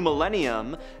of a new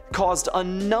millennium caused a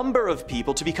number of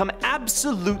people to become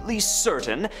absolutely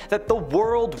certain that the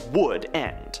world would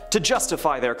end. To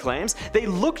justify their claims, they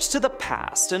looked to the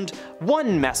past, and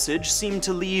one message seemed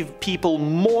to leave people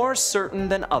more certain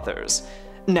than others.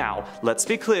 Now, let's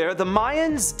be clear, the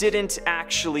Mayans didn't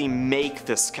actually make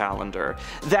this calendar.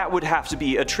 That would have to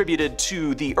be attributed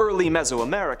to the early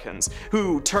Mesoamericans,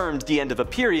 who termed the end of a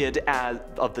period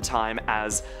of the time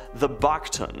as the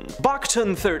Baktun.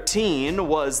 Baktun 13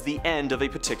 was the end of a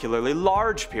particularly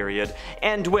large period,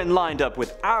 and when lined up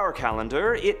with our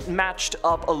calendar, it matched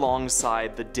up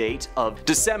alongside the date of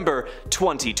December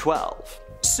 2012.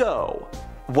 So,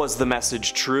 was the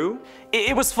message true?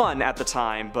 It was fun at the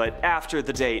time, but after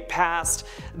the date passed,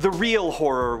 the real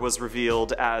horror was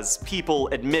revealed as people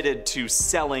admitted to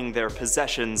selling their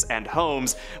possessions and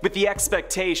homes with the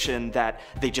expectation that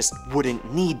they just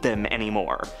wouldn't need them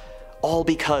anymore. All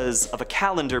because of a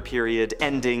calendar period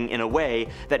ending in a way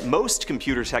that most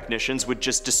computer technicians would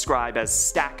just describe as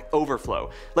stack overflow.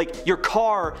 Like, your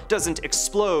car doesn't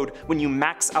explode when you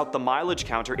max out the mileage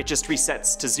counter, it just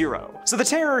resets to 0. So the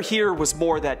terror here was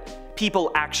more that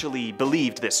people actually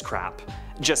believed this crap,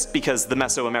 just because the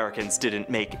Mesoamericans didn't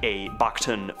make a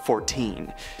Baktun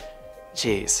 14.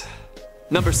 Jeez.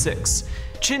 Number 6.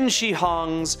 Qin Shi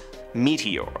Huang's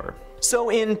meteor.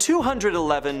 So in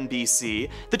 211 BC,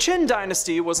 the Qin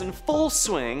dynasty was in full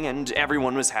swing and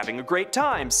everyone was having a great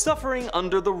time, suffering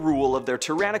under the rule of their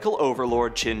tyrannical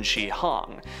overlord Qin Shi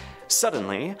Huang.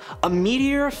 Suddenly, a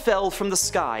meteor fell from the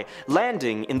sky,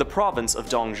 landing in the province of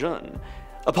Dongjun.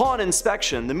 Upon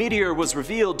inspection, the meteor was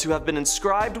revealed to have been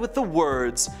inscribed with the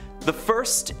words, "The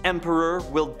first emperor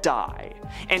will die,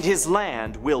 and his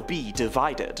land will be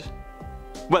divided."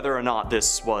 Whether or not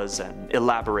this was an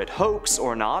elaborate hoax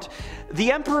or not,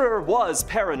 the emperor was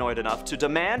paranoid enough to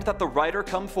demand that the writer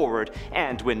come forward,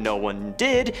 and when no one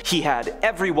did, he had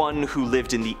everyone who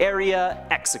lived in the area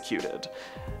executed.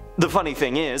 The funny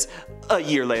thing is, a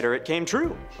year later it came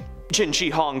true. Qin Shi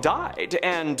Huang died,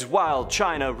 and while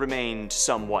China remained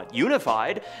somewhat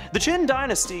unified, the Qin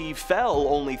dynasty fell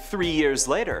only 3 years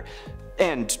later.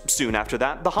 And soon after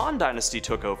that, the Han dynasty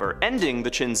took over, ending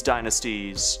the Qin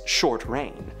dynasty's short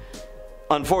reign.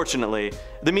 Unfortunately,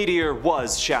 the meteor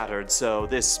was shattered, so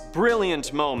this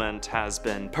brilliant moment has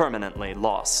been permanently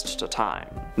lost to time.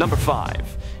 Number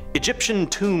 5. Egyptian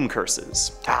tomb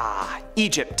curses.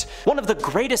 Egypt. One of the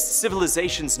greatest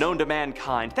civilizations known to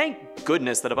mankind. Thank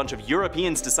goodness that a bunch of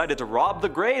Europeans decided to rob the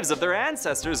graves of their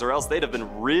ancestors, or else they'd have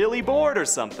been really bored or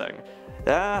something.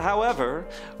 However,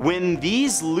 when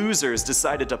these losers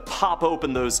decided to pop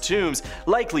open those tombs,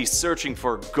 likely searching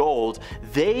for gold,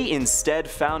 they instead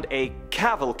found a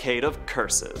cavalcade of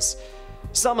curses.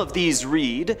 Some of these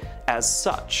read as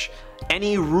such: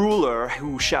 "Any ruler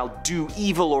who shall do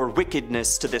evil or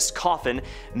wickedness to this coffin,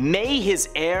 may his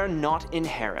heir not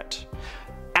inherit.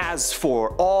 As for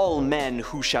all men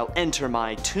who shall enter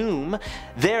my tomb,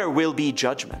 there will be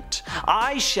judgment.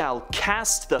 I shall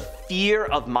cast the fear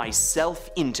of myself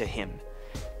into him.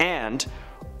 And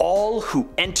all who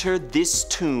enter this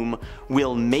tomb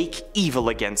will make evil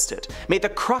against it. May the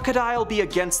crocodile be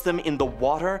against them in the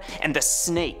water, and the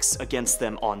snakes against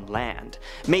them on land.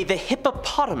 May the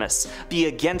hippopotamus be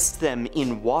against them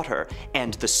in water,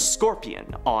 and the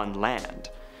scorpion on land."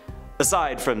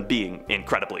 Aside from being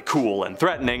incredibly cool and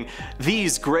threatening,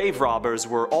 these grave robbers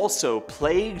were also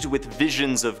plagued with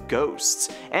visions of ghosts,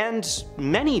 and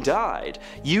many died,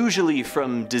 usually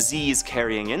from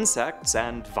disease-carrying insects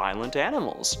and violent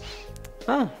animals.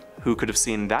 Who could have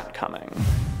seen that coming?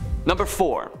 Number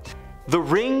 4. The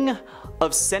Ring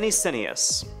of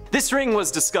Senesenius. This ring was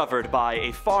discovered by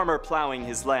a farmer plowing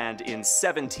his land in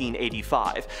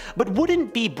 1785, but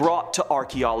wouldn't be brought to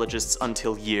archaeologists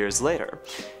until years later.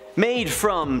 Made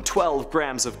from 12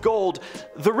 grams of gold,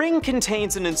 the ring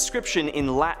contains an inscription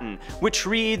in Latin which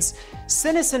reads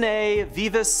 "Senescene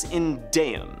vivus in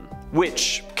Deum,"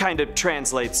 which kind of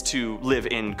translates to "live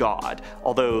in God,"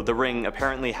 although the ring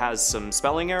apparently has some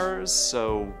spelling errors,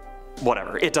 so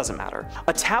whatever, it doesn't matter.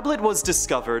 A tablet was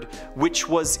discovered which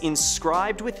was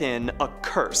inscribed within a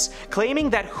curse, claiming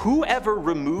that whoever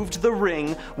removed the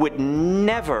ring would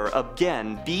never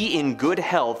again be in good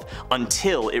health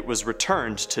until it was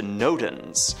returned to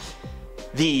Nodens.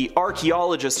 The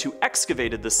archaeologist who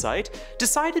excavated the site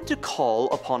decided to call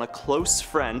upon a close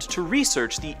friend to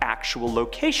research the actual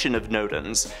location of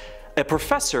Nodens, a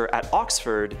professor at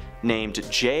Oxford named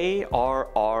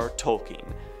J.R.R. Tolkien.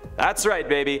 That's right,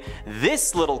 baby.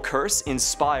 This little curse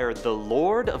inspired the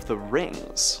Lord of the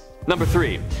Rings. Number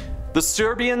 3. The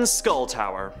Serbian Skull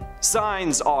Tower.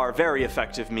 Signs are very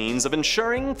effective means of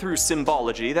ensuring through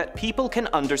symbology that people can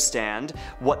understand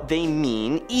what they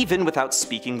mean even without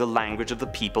speaking the language of the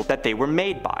people that they were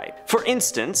made by. For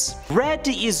instance, red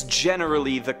is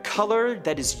generally the color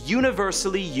that is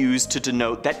universally used to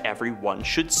denote that everyone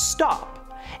should stop.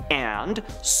 And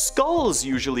skulls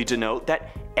usually denote that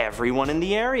everyone in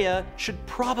the area should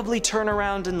probably turn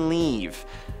around and leave.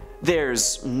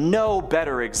 There's no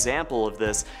better example of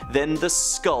this than the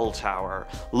Skull Tower,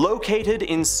 located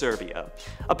in Serbia.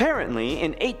 Apparently,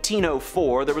 in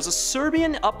 1804 there was a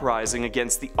Serbian uprising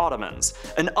against the Ottomans,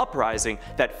 an uprising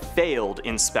that failed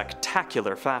in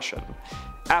spectacular fashion.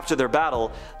 After their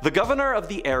battle, the governor of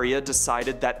the area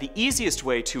decided that the easiest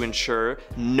way to ensure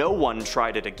no one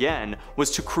tried it again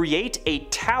was to create a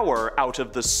tower out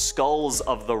of the skulls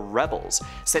of the rebels,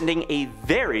 sending a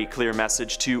very clear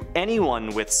message to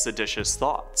anyone with seditious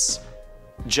thoughts.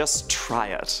 Just try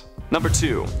it. Number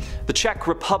 2. The Czech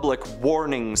Republic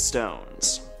Warning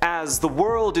Stones. As the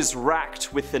world is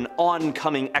racked with an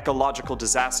oncoming ecological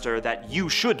disaster that you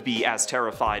should be as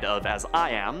terrified of as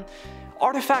I am,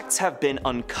 artifacts have been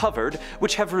uncovered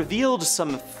which have revealed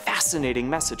some fascinating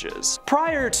messages.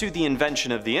 Prior to the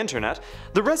invention of the internet,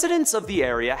 the residents of the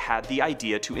area had the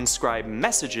idea to inscribe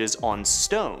messages on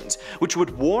stones, which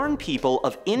would warn people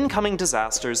of incoming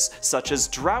disasters such as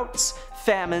droughts,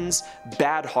 famines,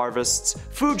 bad harvests,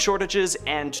 food shortages,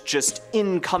 and just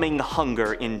incoming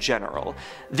hunger in general.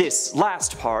 This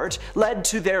last part led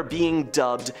to their being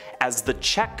dubbed as the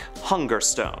Czech Hunger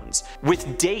Stones,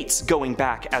 with dates going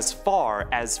back as far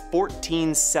as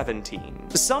 1417.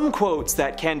 Some quotes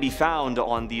that can be found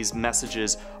on these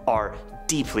messages are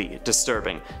deeply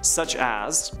disturbing, such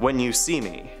as, "When you see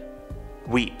me,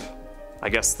 weep." I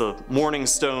guess the Warning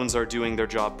Stones are doing their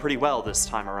job pretty well this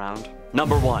time around.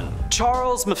 Number 1.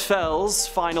 Charles Maffel's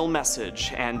final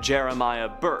message and Jeremiah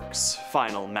Burke's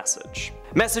final message.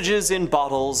 Messages in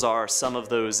bottles are some of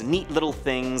those neat little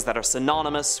things that are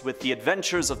synonymous with the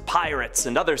adventures of pirates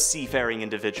and other seafaring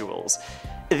individuals.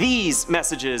 These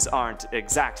messages aren't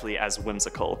exactly as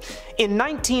whimsical. In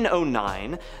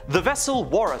 1909, the vessel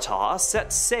Waratah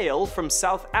set sail from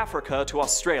South Africa to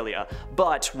Australia,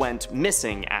 but went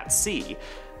missing at sea.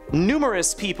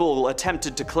 Numerous people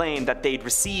attempted to claim that they'd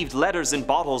received letters in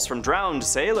bottles from drowned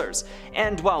sailors,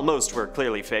 and while most were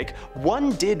clearly fake,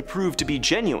 one did prove to be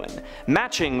genuine,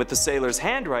 matching with the sailor's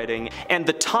handwriting and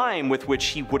the time with which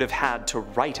he would have had to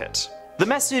write it. The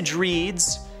message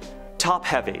reads, "Top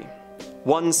heavy,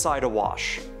 one side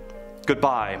awash.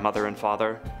 Goodbye, mother and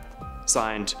father."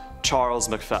 Signed, Charles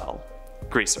Mafell,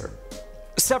 Greaser.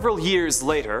 Several years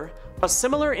later, a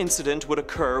similar incident would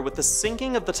occur with the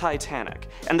sinking of the Titanic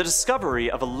and the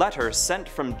discovery of a letter sent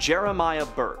from Jeremiah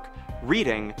Burke,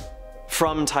 reading,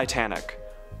 "From Titanic,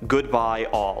 goodbye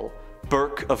all,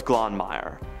 Burke of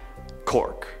Glanmire,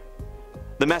 Cork."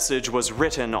 The message was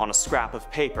written on a scrap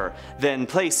of paper, then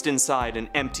placed inside an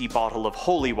empty bottle of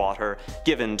holy water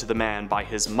given to the man by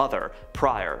his mother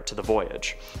prior to the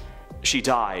voyage. She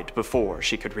died before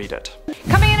she could read it.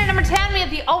 Coming in at number 10, we have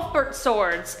the Ulfbert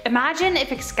swords. Imagine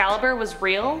if Excalibur was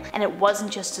real and it wasn't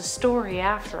just a story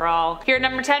after all. Here at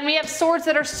number 10, we have swords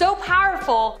that are so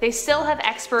powerful, they still have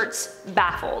experts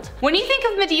baffled. When you think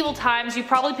of medieval times, you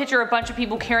probably picture a bunch of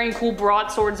people carrying cool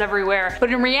broadswords everywhere,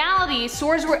 but in reality,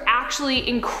 swords were actually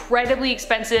incredibly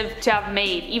expensive to have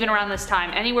made, even around this time,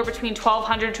 anywhere between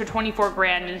 1200 to 24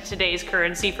 grand in today's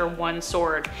currency for one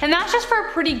sword. And that's just for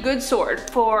a pretty good sword.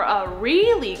 For a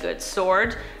really good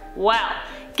sword, well,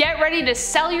 get ready to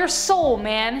sell your soul,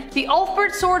 man. The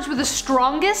Ulfbert swords were the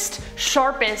strongest,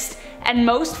 sharpest, and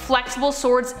most flexible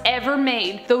swords ever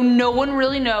made, though no one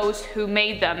really knows who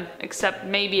made them, except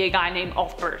maybe a guy named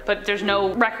Ulfbert, but there's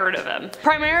no record of him.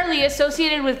 Primarily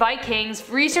associated with Vikings,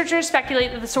 researchers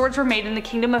speculate that the swords were made in the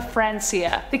Kingdom of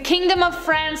Francia. The Kingdom of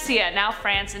Francia, now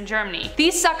France and Germany.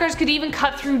 These suckers could even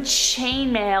cut through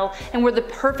chainmail and were the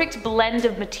perfect blend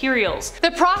of materials. The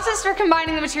process for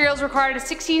combining the materials required a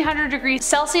 1600 degrees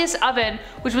Celsius oven,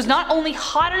 which was not only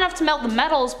hot enough to melt the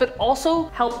metals, but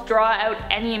also helped draw out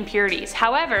any impurities.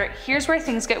 However, here's where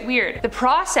things get weird. The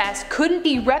process couldn't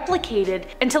be replicated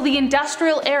until the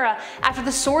industrial era, after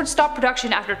the sword stopped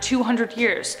production after 200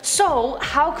 years. So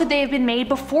how could they have been made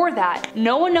before that?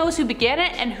 No one knows who began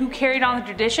it and who carried on the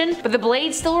tradition, but the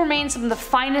blade still remains some of the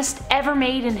finest ever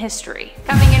made in history.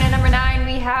 Coming in at number 9,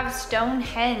 we have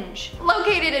Stonehenge.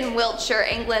 Located in Wiltshire,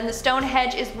 England, the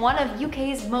Stonehenge is one of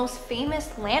UK's most famous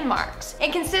landmarks.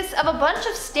 It consists of a bunch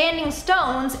of standing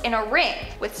stones in a ring,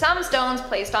 with some stones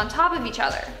placed on top of each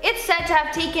other. It's said to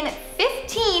have taken 15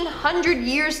 1,500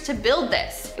 years to build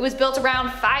this. It was built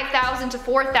around 5,000 to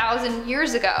 4,000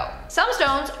 years ago. Some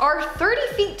stones are 30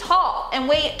 feet tall and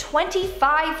weigh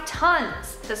 25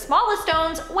 tons. The smallest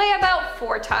stones weigh about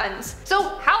 4 tons. So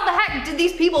how the heck did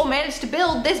these people manage to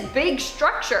build this big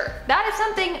structure? That is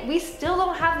something we still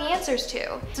don't have the answers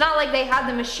to. It's not like they had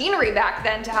the machinery back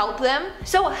then to help them.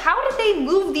 So how did they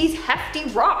move these hefty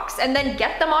rocks and then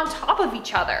get them on top of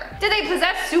each other? Did they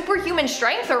possess superhuman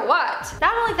strength or what?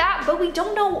 Not only that, but we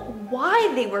don't know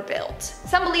why they were built.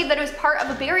 Some believe that it was part of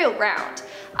a burial ground.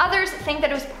 Others think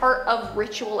that it was part of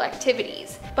ritual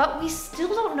activities, but we still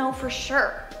don't know for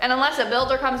sure. And unless a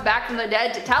builder comes back from the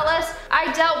dead to tell us,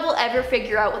 I doubt we'll ever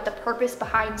figure out what the purpose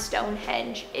behind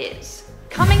Stonehenge is.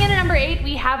 Coming in at number 8,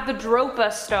 we have the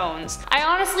Dropa stones. I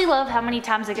honestly love how many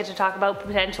times I get to talk about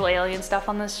potential alien stuff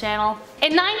on this channel.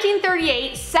 In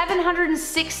 1938,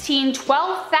 716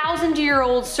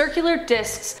 12,000-year-old circular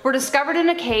discs were discovered in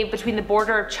a cave between the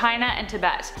border of China and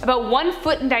Tibet. About 1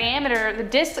 foot in diameter, the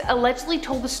discs allegedly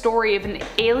told the story of an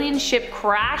alien ship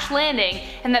crash landing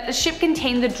and that the ship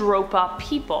contained the Dropa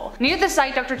people. Near the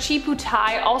site, Dr. Chipu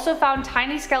Tai also found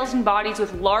tiny skeleton bodies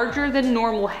with larger than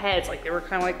normal heads, like they were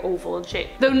kind of like oval in shape,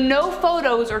 though no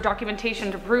photos or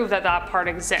documentation to prove that that part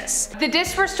exists. The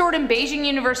discs were stored in Beijing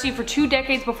University for 2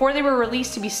 decades before they were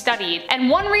released to be studied, and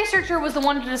one researcher was the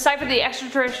one to decipher the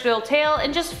extraterrestrial tale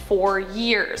in just 4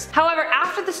 years. However,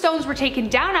 after the stones were taken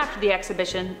down after the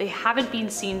exhibition, they haven't been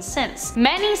seen since.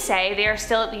 Many say they are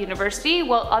still at the university,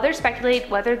 while others speculate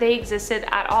whether they existed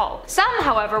at all. Some,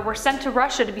 however, were sent to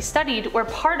Russia to be studied, where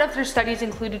part of their studies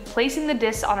included placing the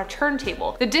discs on a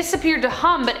turntable. The discs appeared to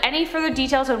hum, but any further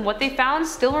details on what they found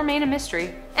still remain a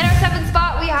mystery. In our 7th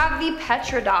spot, we have the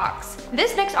Petrodox.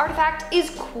 This next artifact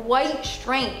is quite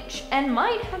strange and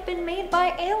might have been made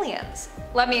by aliens.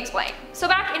 Let me explain. So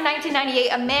back in 1998,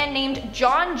 a man named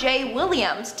John J.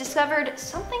 Williams discovered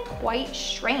something quite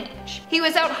strange. He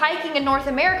was out hiking in North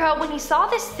America when he saw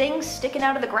this thing sticking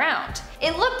out of the ground.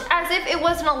 It looked as if it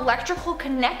was an electrical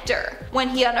connector. When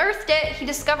he unearthed it, he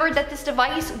discovered that this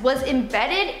device was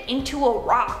embedded into a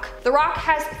rock. The rock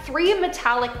has 3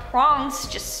 metallic prongs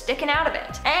just sticking out of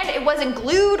it, and it wasn't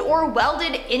glued or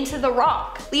welded into the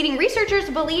rock, leading researchers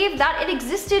to believe that it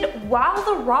existed while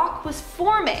the rock was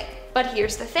forming. But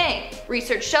here's the thing,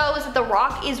 research shows that the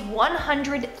rock is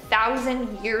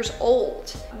 100,000 years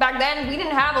old. Back then, we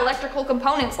didn't have electrical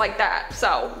components like that,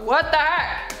 so what the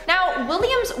heck? Now,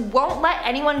 Williams won't let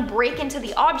anyone break into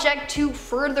the object to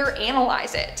further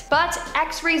analyze it, but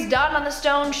x-rays done on the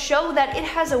stone show that it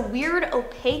has a weird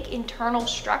opaque internal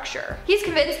structure. He's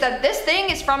convinced that this thing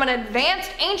is from an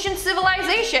advanced ancient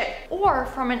civilization, or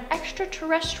from an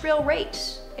extraterrestrial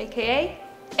race, aka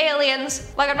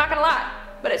aliens. Like, I'm not gonna lie,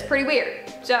 but it's pretty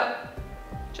weird, so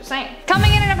just saying.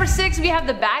 Coming in at number 6, we have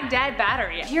the Baghdad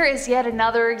Battery. Here is yet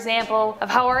another example of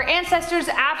how our ancestors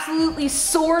absolutely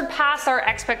soared past our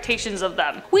expectations of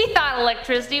them. We thought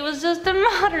electricity was just a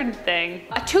modern thing.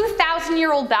 A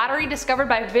 2,000-year-old battery discovered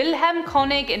by Wilhelm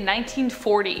Koenig in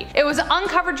 1940. It was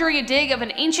uncovered during a dig of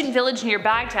an ancient village near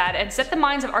Baghdad and set the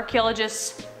minds of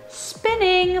archaeologists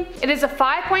spinning. It is a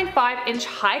 5.5-inch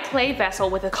high clay vessel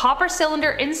with a copper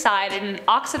cylinder inside and an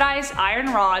oxidized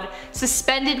iron rod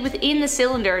suspended within the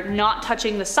cylinder, not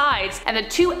touching the sides, and the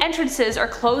 2 entrances are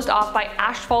closed off by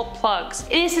asphalt plugs.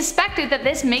 It is suspected that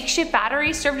this makeshift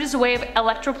battery served as a way of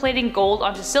electroplating gold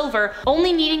onto silver,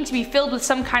 only needing to be filled with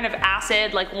some kind of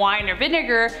acid like wine or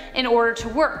vinegar in order to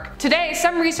work. Today,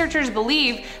 some researchers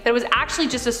believe that it was actually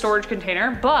just a storage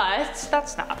container, but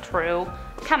that's not true.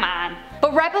 Come on.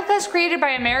 But replicas created by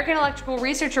American electrical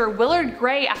researcher Willard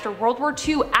Gray after World War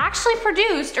II actually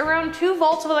produced around 2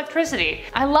 volts of electricity.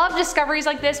 I love discoveries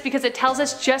like this because it tells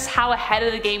us just how ahead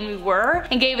of the game we were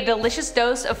and gave a delicious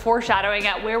dose of foreshadowing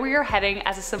at where we are heading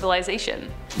as a civilization.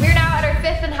 We're now at our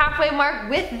 5th and halfway mark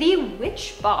with the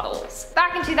witch bottles.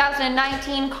 Back in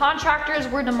 2019, contractors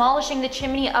were demolishing the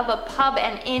chimney of a pub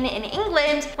and inn in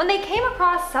England when they came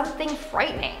across something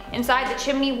frightening. Inside the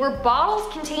chimney were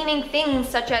bottles containing things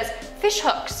such as fish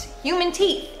hooks, human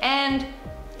teeth, and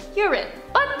urine.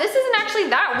 But this isn't actually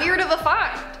that weird of a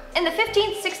find. In the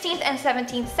 15th, 16th, and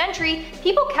 17th century,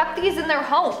 people kept these in their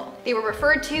home. They were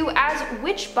referred to as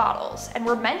witch bottles and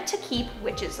were meant to keep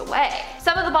witches away.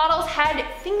 Some of the bottles had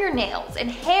fingernails and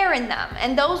hair in them,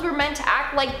 and those were meant to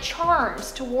act like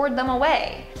charms to ward them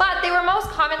away. But they were most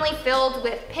commonly filled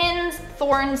with pins,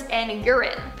 thorns, and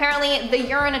urine. Apparently, the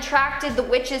urine attracted the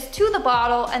witches to the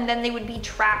bottle, and then they would be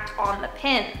trapped on the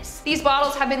pins. These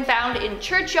bottles have been found in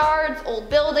churchyards, old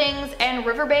buildings, and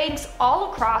riverbanks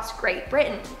all across Great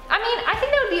Britain. I mean, I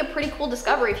think that would be a pretty cool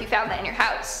discovery if you found that in your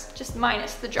house, just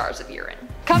minus the jars jars of urine.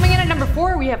 Coming in at number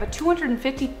 4, we have a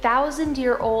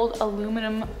 250,000-year-old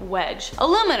aluminum wedge.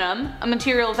 Aluminum, a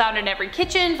material found in every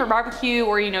kitchen for barbecue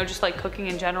or just like cooking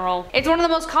in general. It's one of the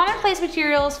most commonplace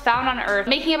materials found on Earth,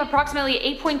 making up approximately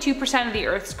 8.2% of the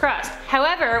Earth's crust.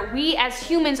 However, we as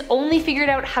humans only figured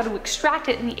out how to extract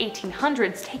it in the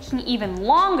 1800s, taking even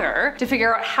longer to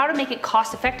figure out how to make it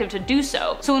cost effective to do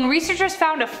so. So when researchers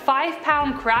found a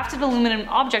 5-pound crafted aluminum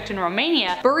object in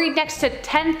Romania, buried next to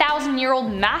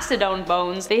 10,000-year-old mastodon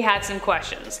bones, they had some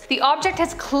questions. The object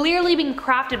has clearly been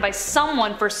crafted by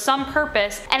someone for some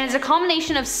purpose and is a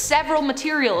combination of several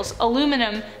materials,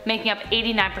 aluminum making up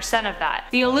 89% of that.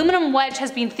 The aluminum wedge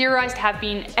has been theorized to have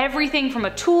been everything from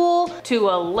a tool to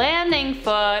a landing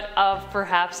foot of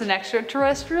perhaps an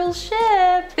extraterrestrial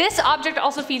ship. This object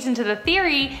also feeds into the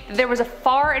theory that there was a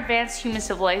far advanced human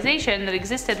civilization that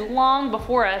existed long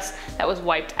before us that was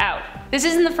wiped out. This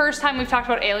isn't the first time we've talked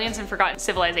about aliens and forgotten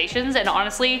civilizations, and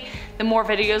honestly, the more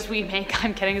videos we make,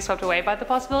 I'm getting swept away by the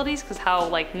possibilities, because how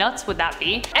like nuts would that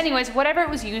be? Anyways, whatever it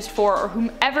was used for or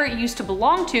whomever it used to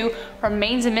belong to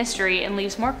remains a mystery and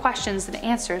leaves more questions than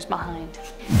answers behind.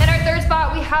 In our third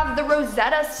spot, we have the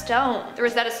Rosetta Stone. The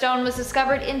Rosetta Stone was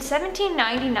discovered in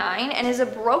 1799 and is a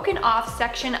broken off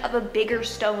section of a bigger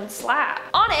stone slab.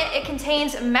 On it, it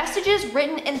contains messages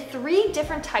written in 3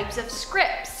 different types of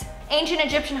scripts: ancient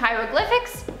Egyptian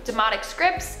hieroglyphics, Demotic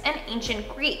scripts, and ancient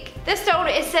Greek. This stone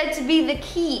is said to be the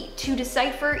key to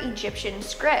decipher Egyptian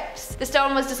scripts. The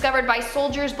stone was discovered by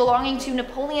soldiers belonging to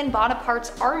Napoleon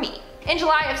Bonaparte's army. In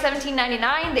July of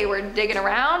 1799, they were digging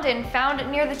around and found it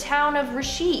near the town of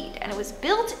Rashid, and it was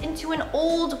built into an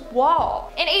old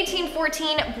wall. In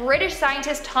 1814, British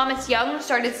scientist Thomas Young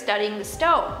started studying the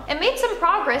stone and made some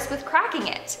progress with cracking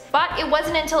it. But it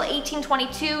wasn't until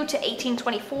 1822 to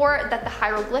 1824 that the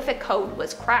hieroglyphic code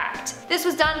was cracked. This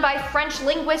was done by French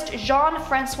linguist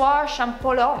Jean-François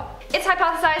Champollion. It's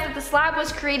hypothesized that the slab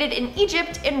was created in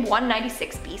Egypt in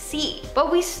 196 BC,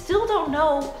 but we still don't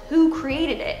know who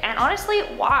created it, and honestly,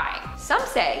 why. Some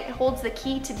say it holds the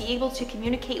key to be able to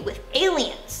communicate with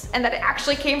aliens, and that it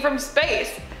actually came from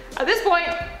space. At this point,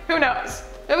 who knows?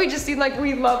 We just seem like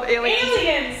we love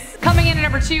aliens. Coming in at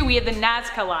number 2, we have the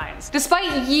Nazca lines.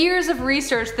 Despite years of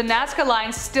research, the Nazca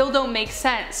lines still don't make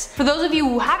sense. For those of you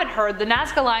who haven't heard, the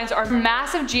Nazca lines are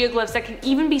massive geoglyphs that can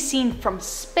even be seen from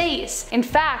space. In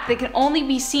fact, they can only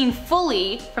be seen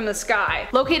fully from the sky.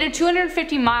 Located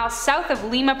 250 miles south of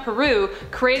Lima, Peru,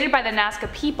 created by the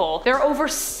Nazca people, there are over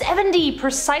 70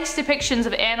 precise depictions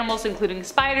of animals including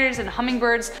spiders and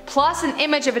hummingbirds, plus an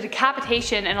image of a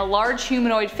decapitation and a large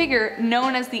humanoid figure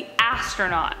known as the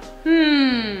astronaut.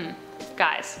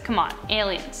 Guys, come on,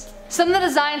 aliens. Some of the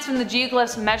designs from the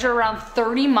geoglyphs measure around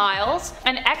 30 miles,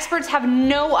 and experts have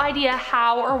no idea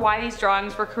how or why these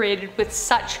drawings were created with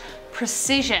such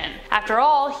precision. After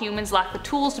all, humans lack the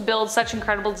tools to build such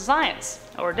incredible designs.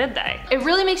 Or did they? It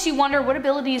really makes you wonder what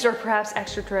abilities or perhaps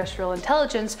extraterrestrial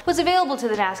intelligence was available to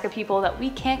the Nazca people that we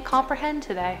can't comprehend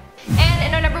today. And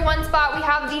in our number 1 spot, we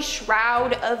have the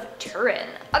Shroud of Turin,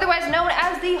 otherwise known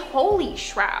as the Holy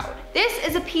Shroud. This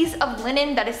is a piece of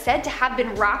linen that is said to have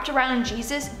been wrapped around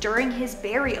Jesus during his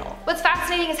burial. What's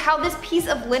fascinating is how this piece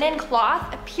of linen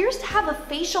cloth appears to have a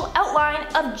facial outline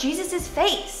of Jesus'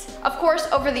 face. Of course,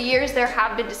 over the years there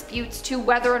have been disputes to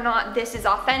whether or not this is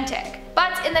authentic.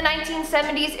 But in the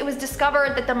 1970s, it was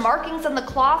discovered that the markings on the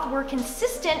cloth were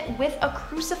consistent with a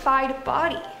crucified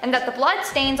body, and that the blood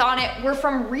stains on it were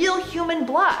from real human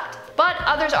blood. But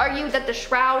others argue that the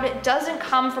shroud doesn't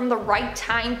come from the right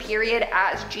time period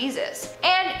as Jesus.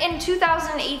 And in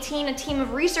 2018, a team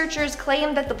of researchers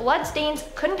claimed that the bloodstains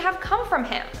couldn't have come from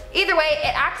him. Either way,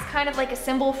 it acts kind of like a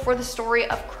symbol for the story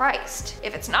of Christ.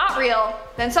 If it's not real,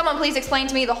 then someone please explain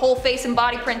to me the whole face and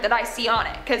body print that I see on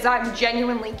it, because I'm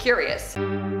genuinely curious.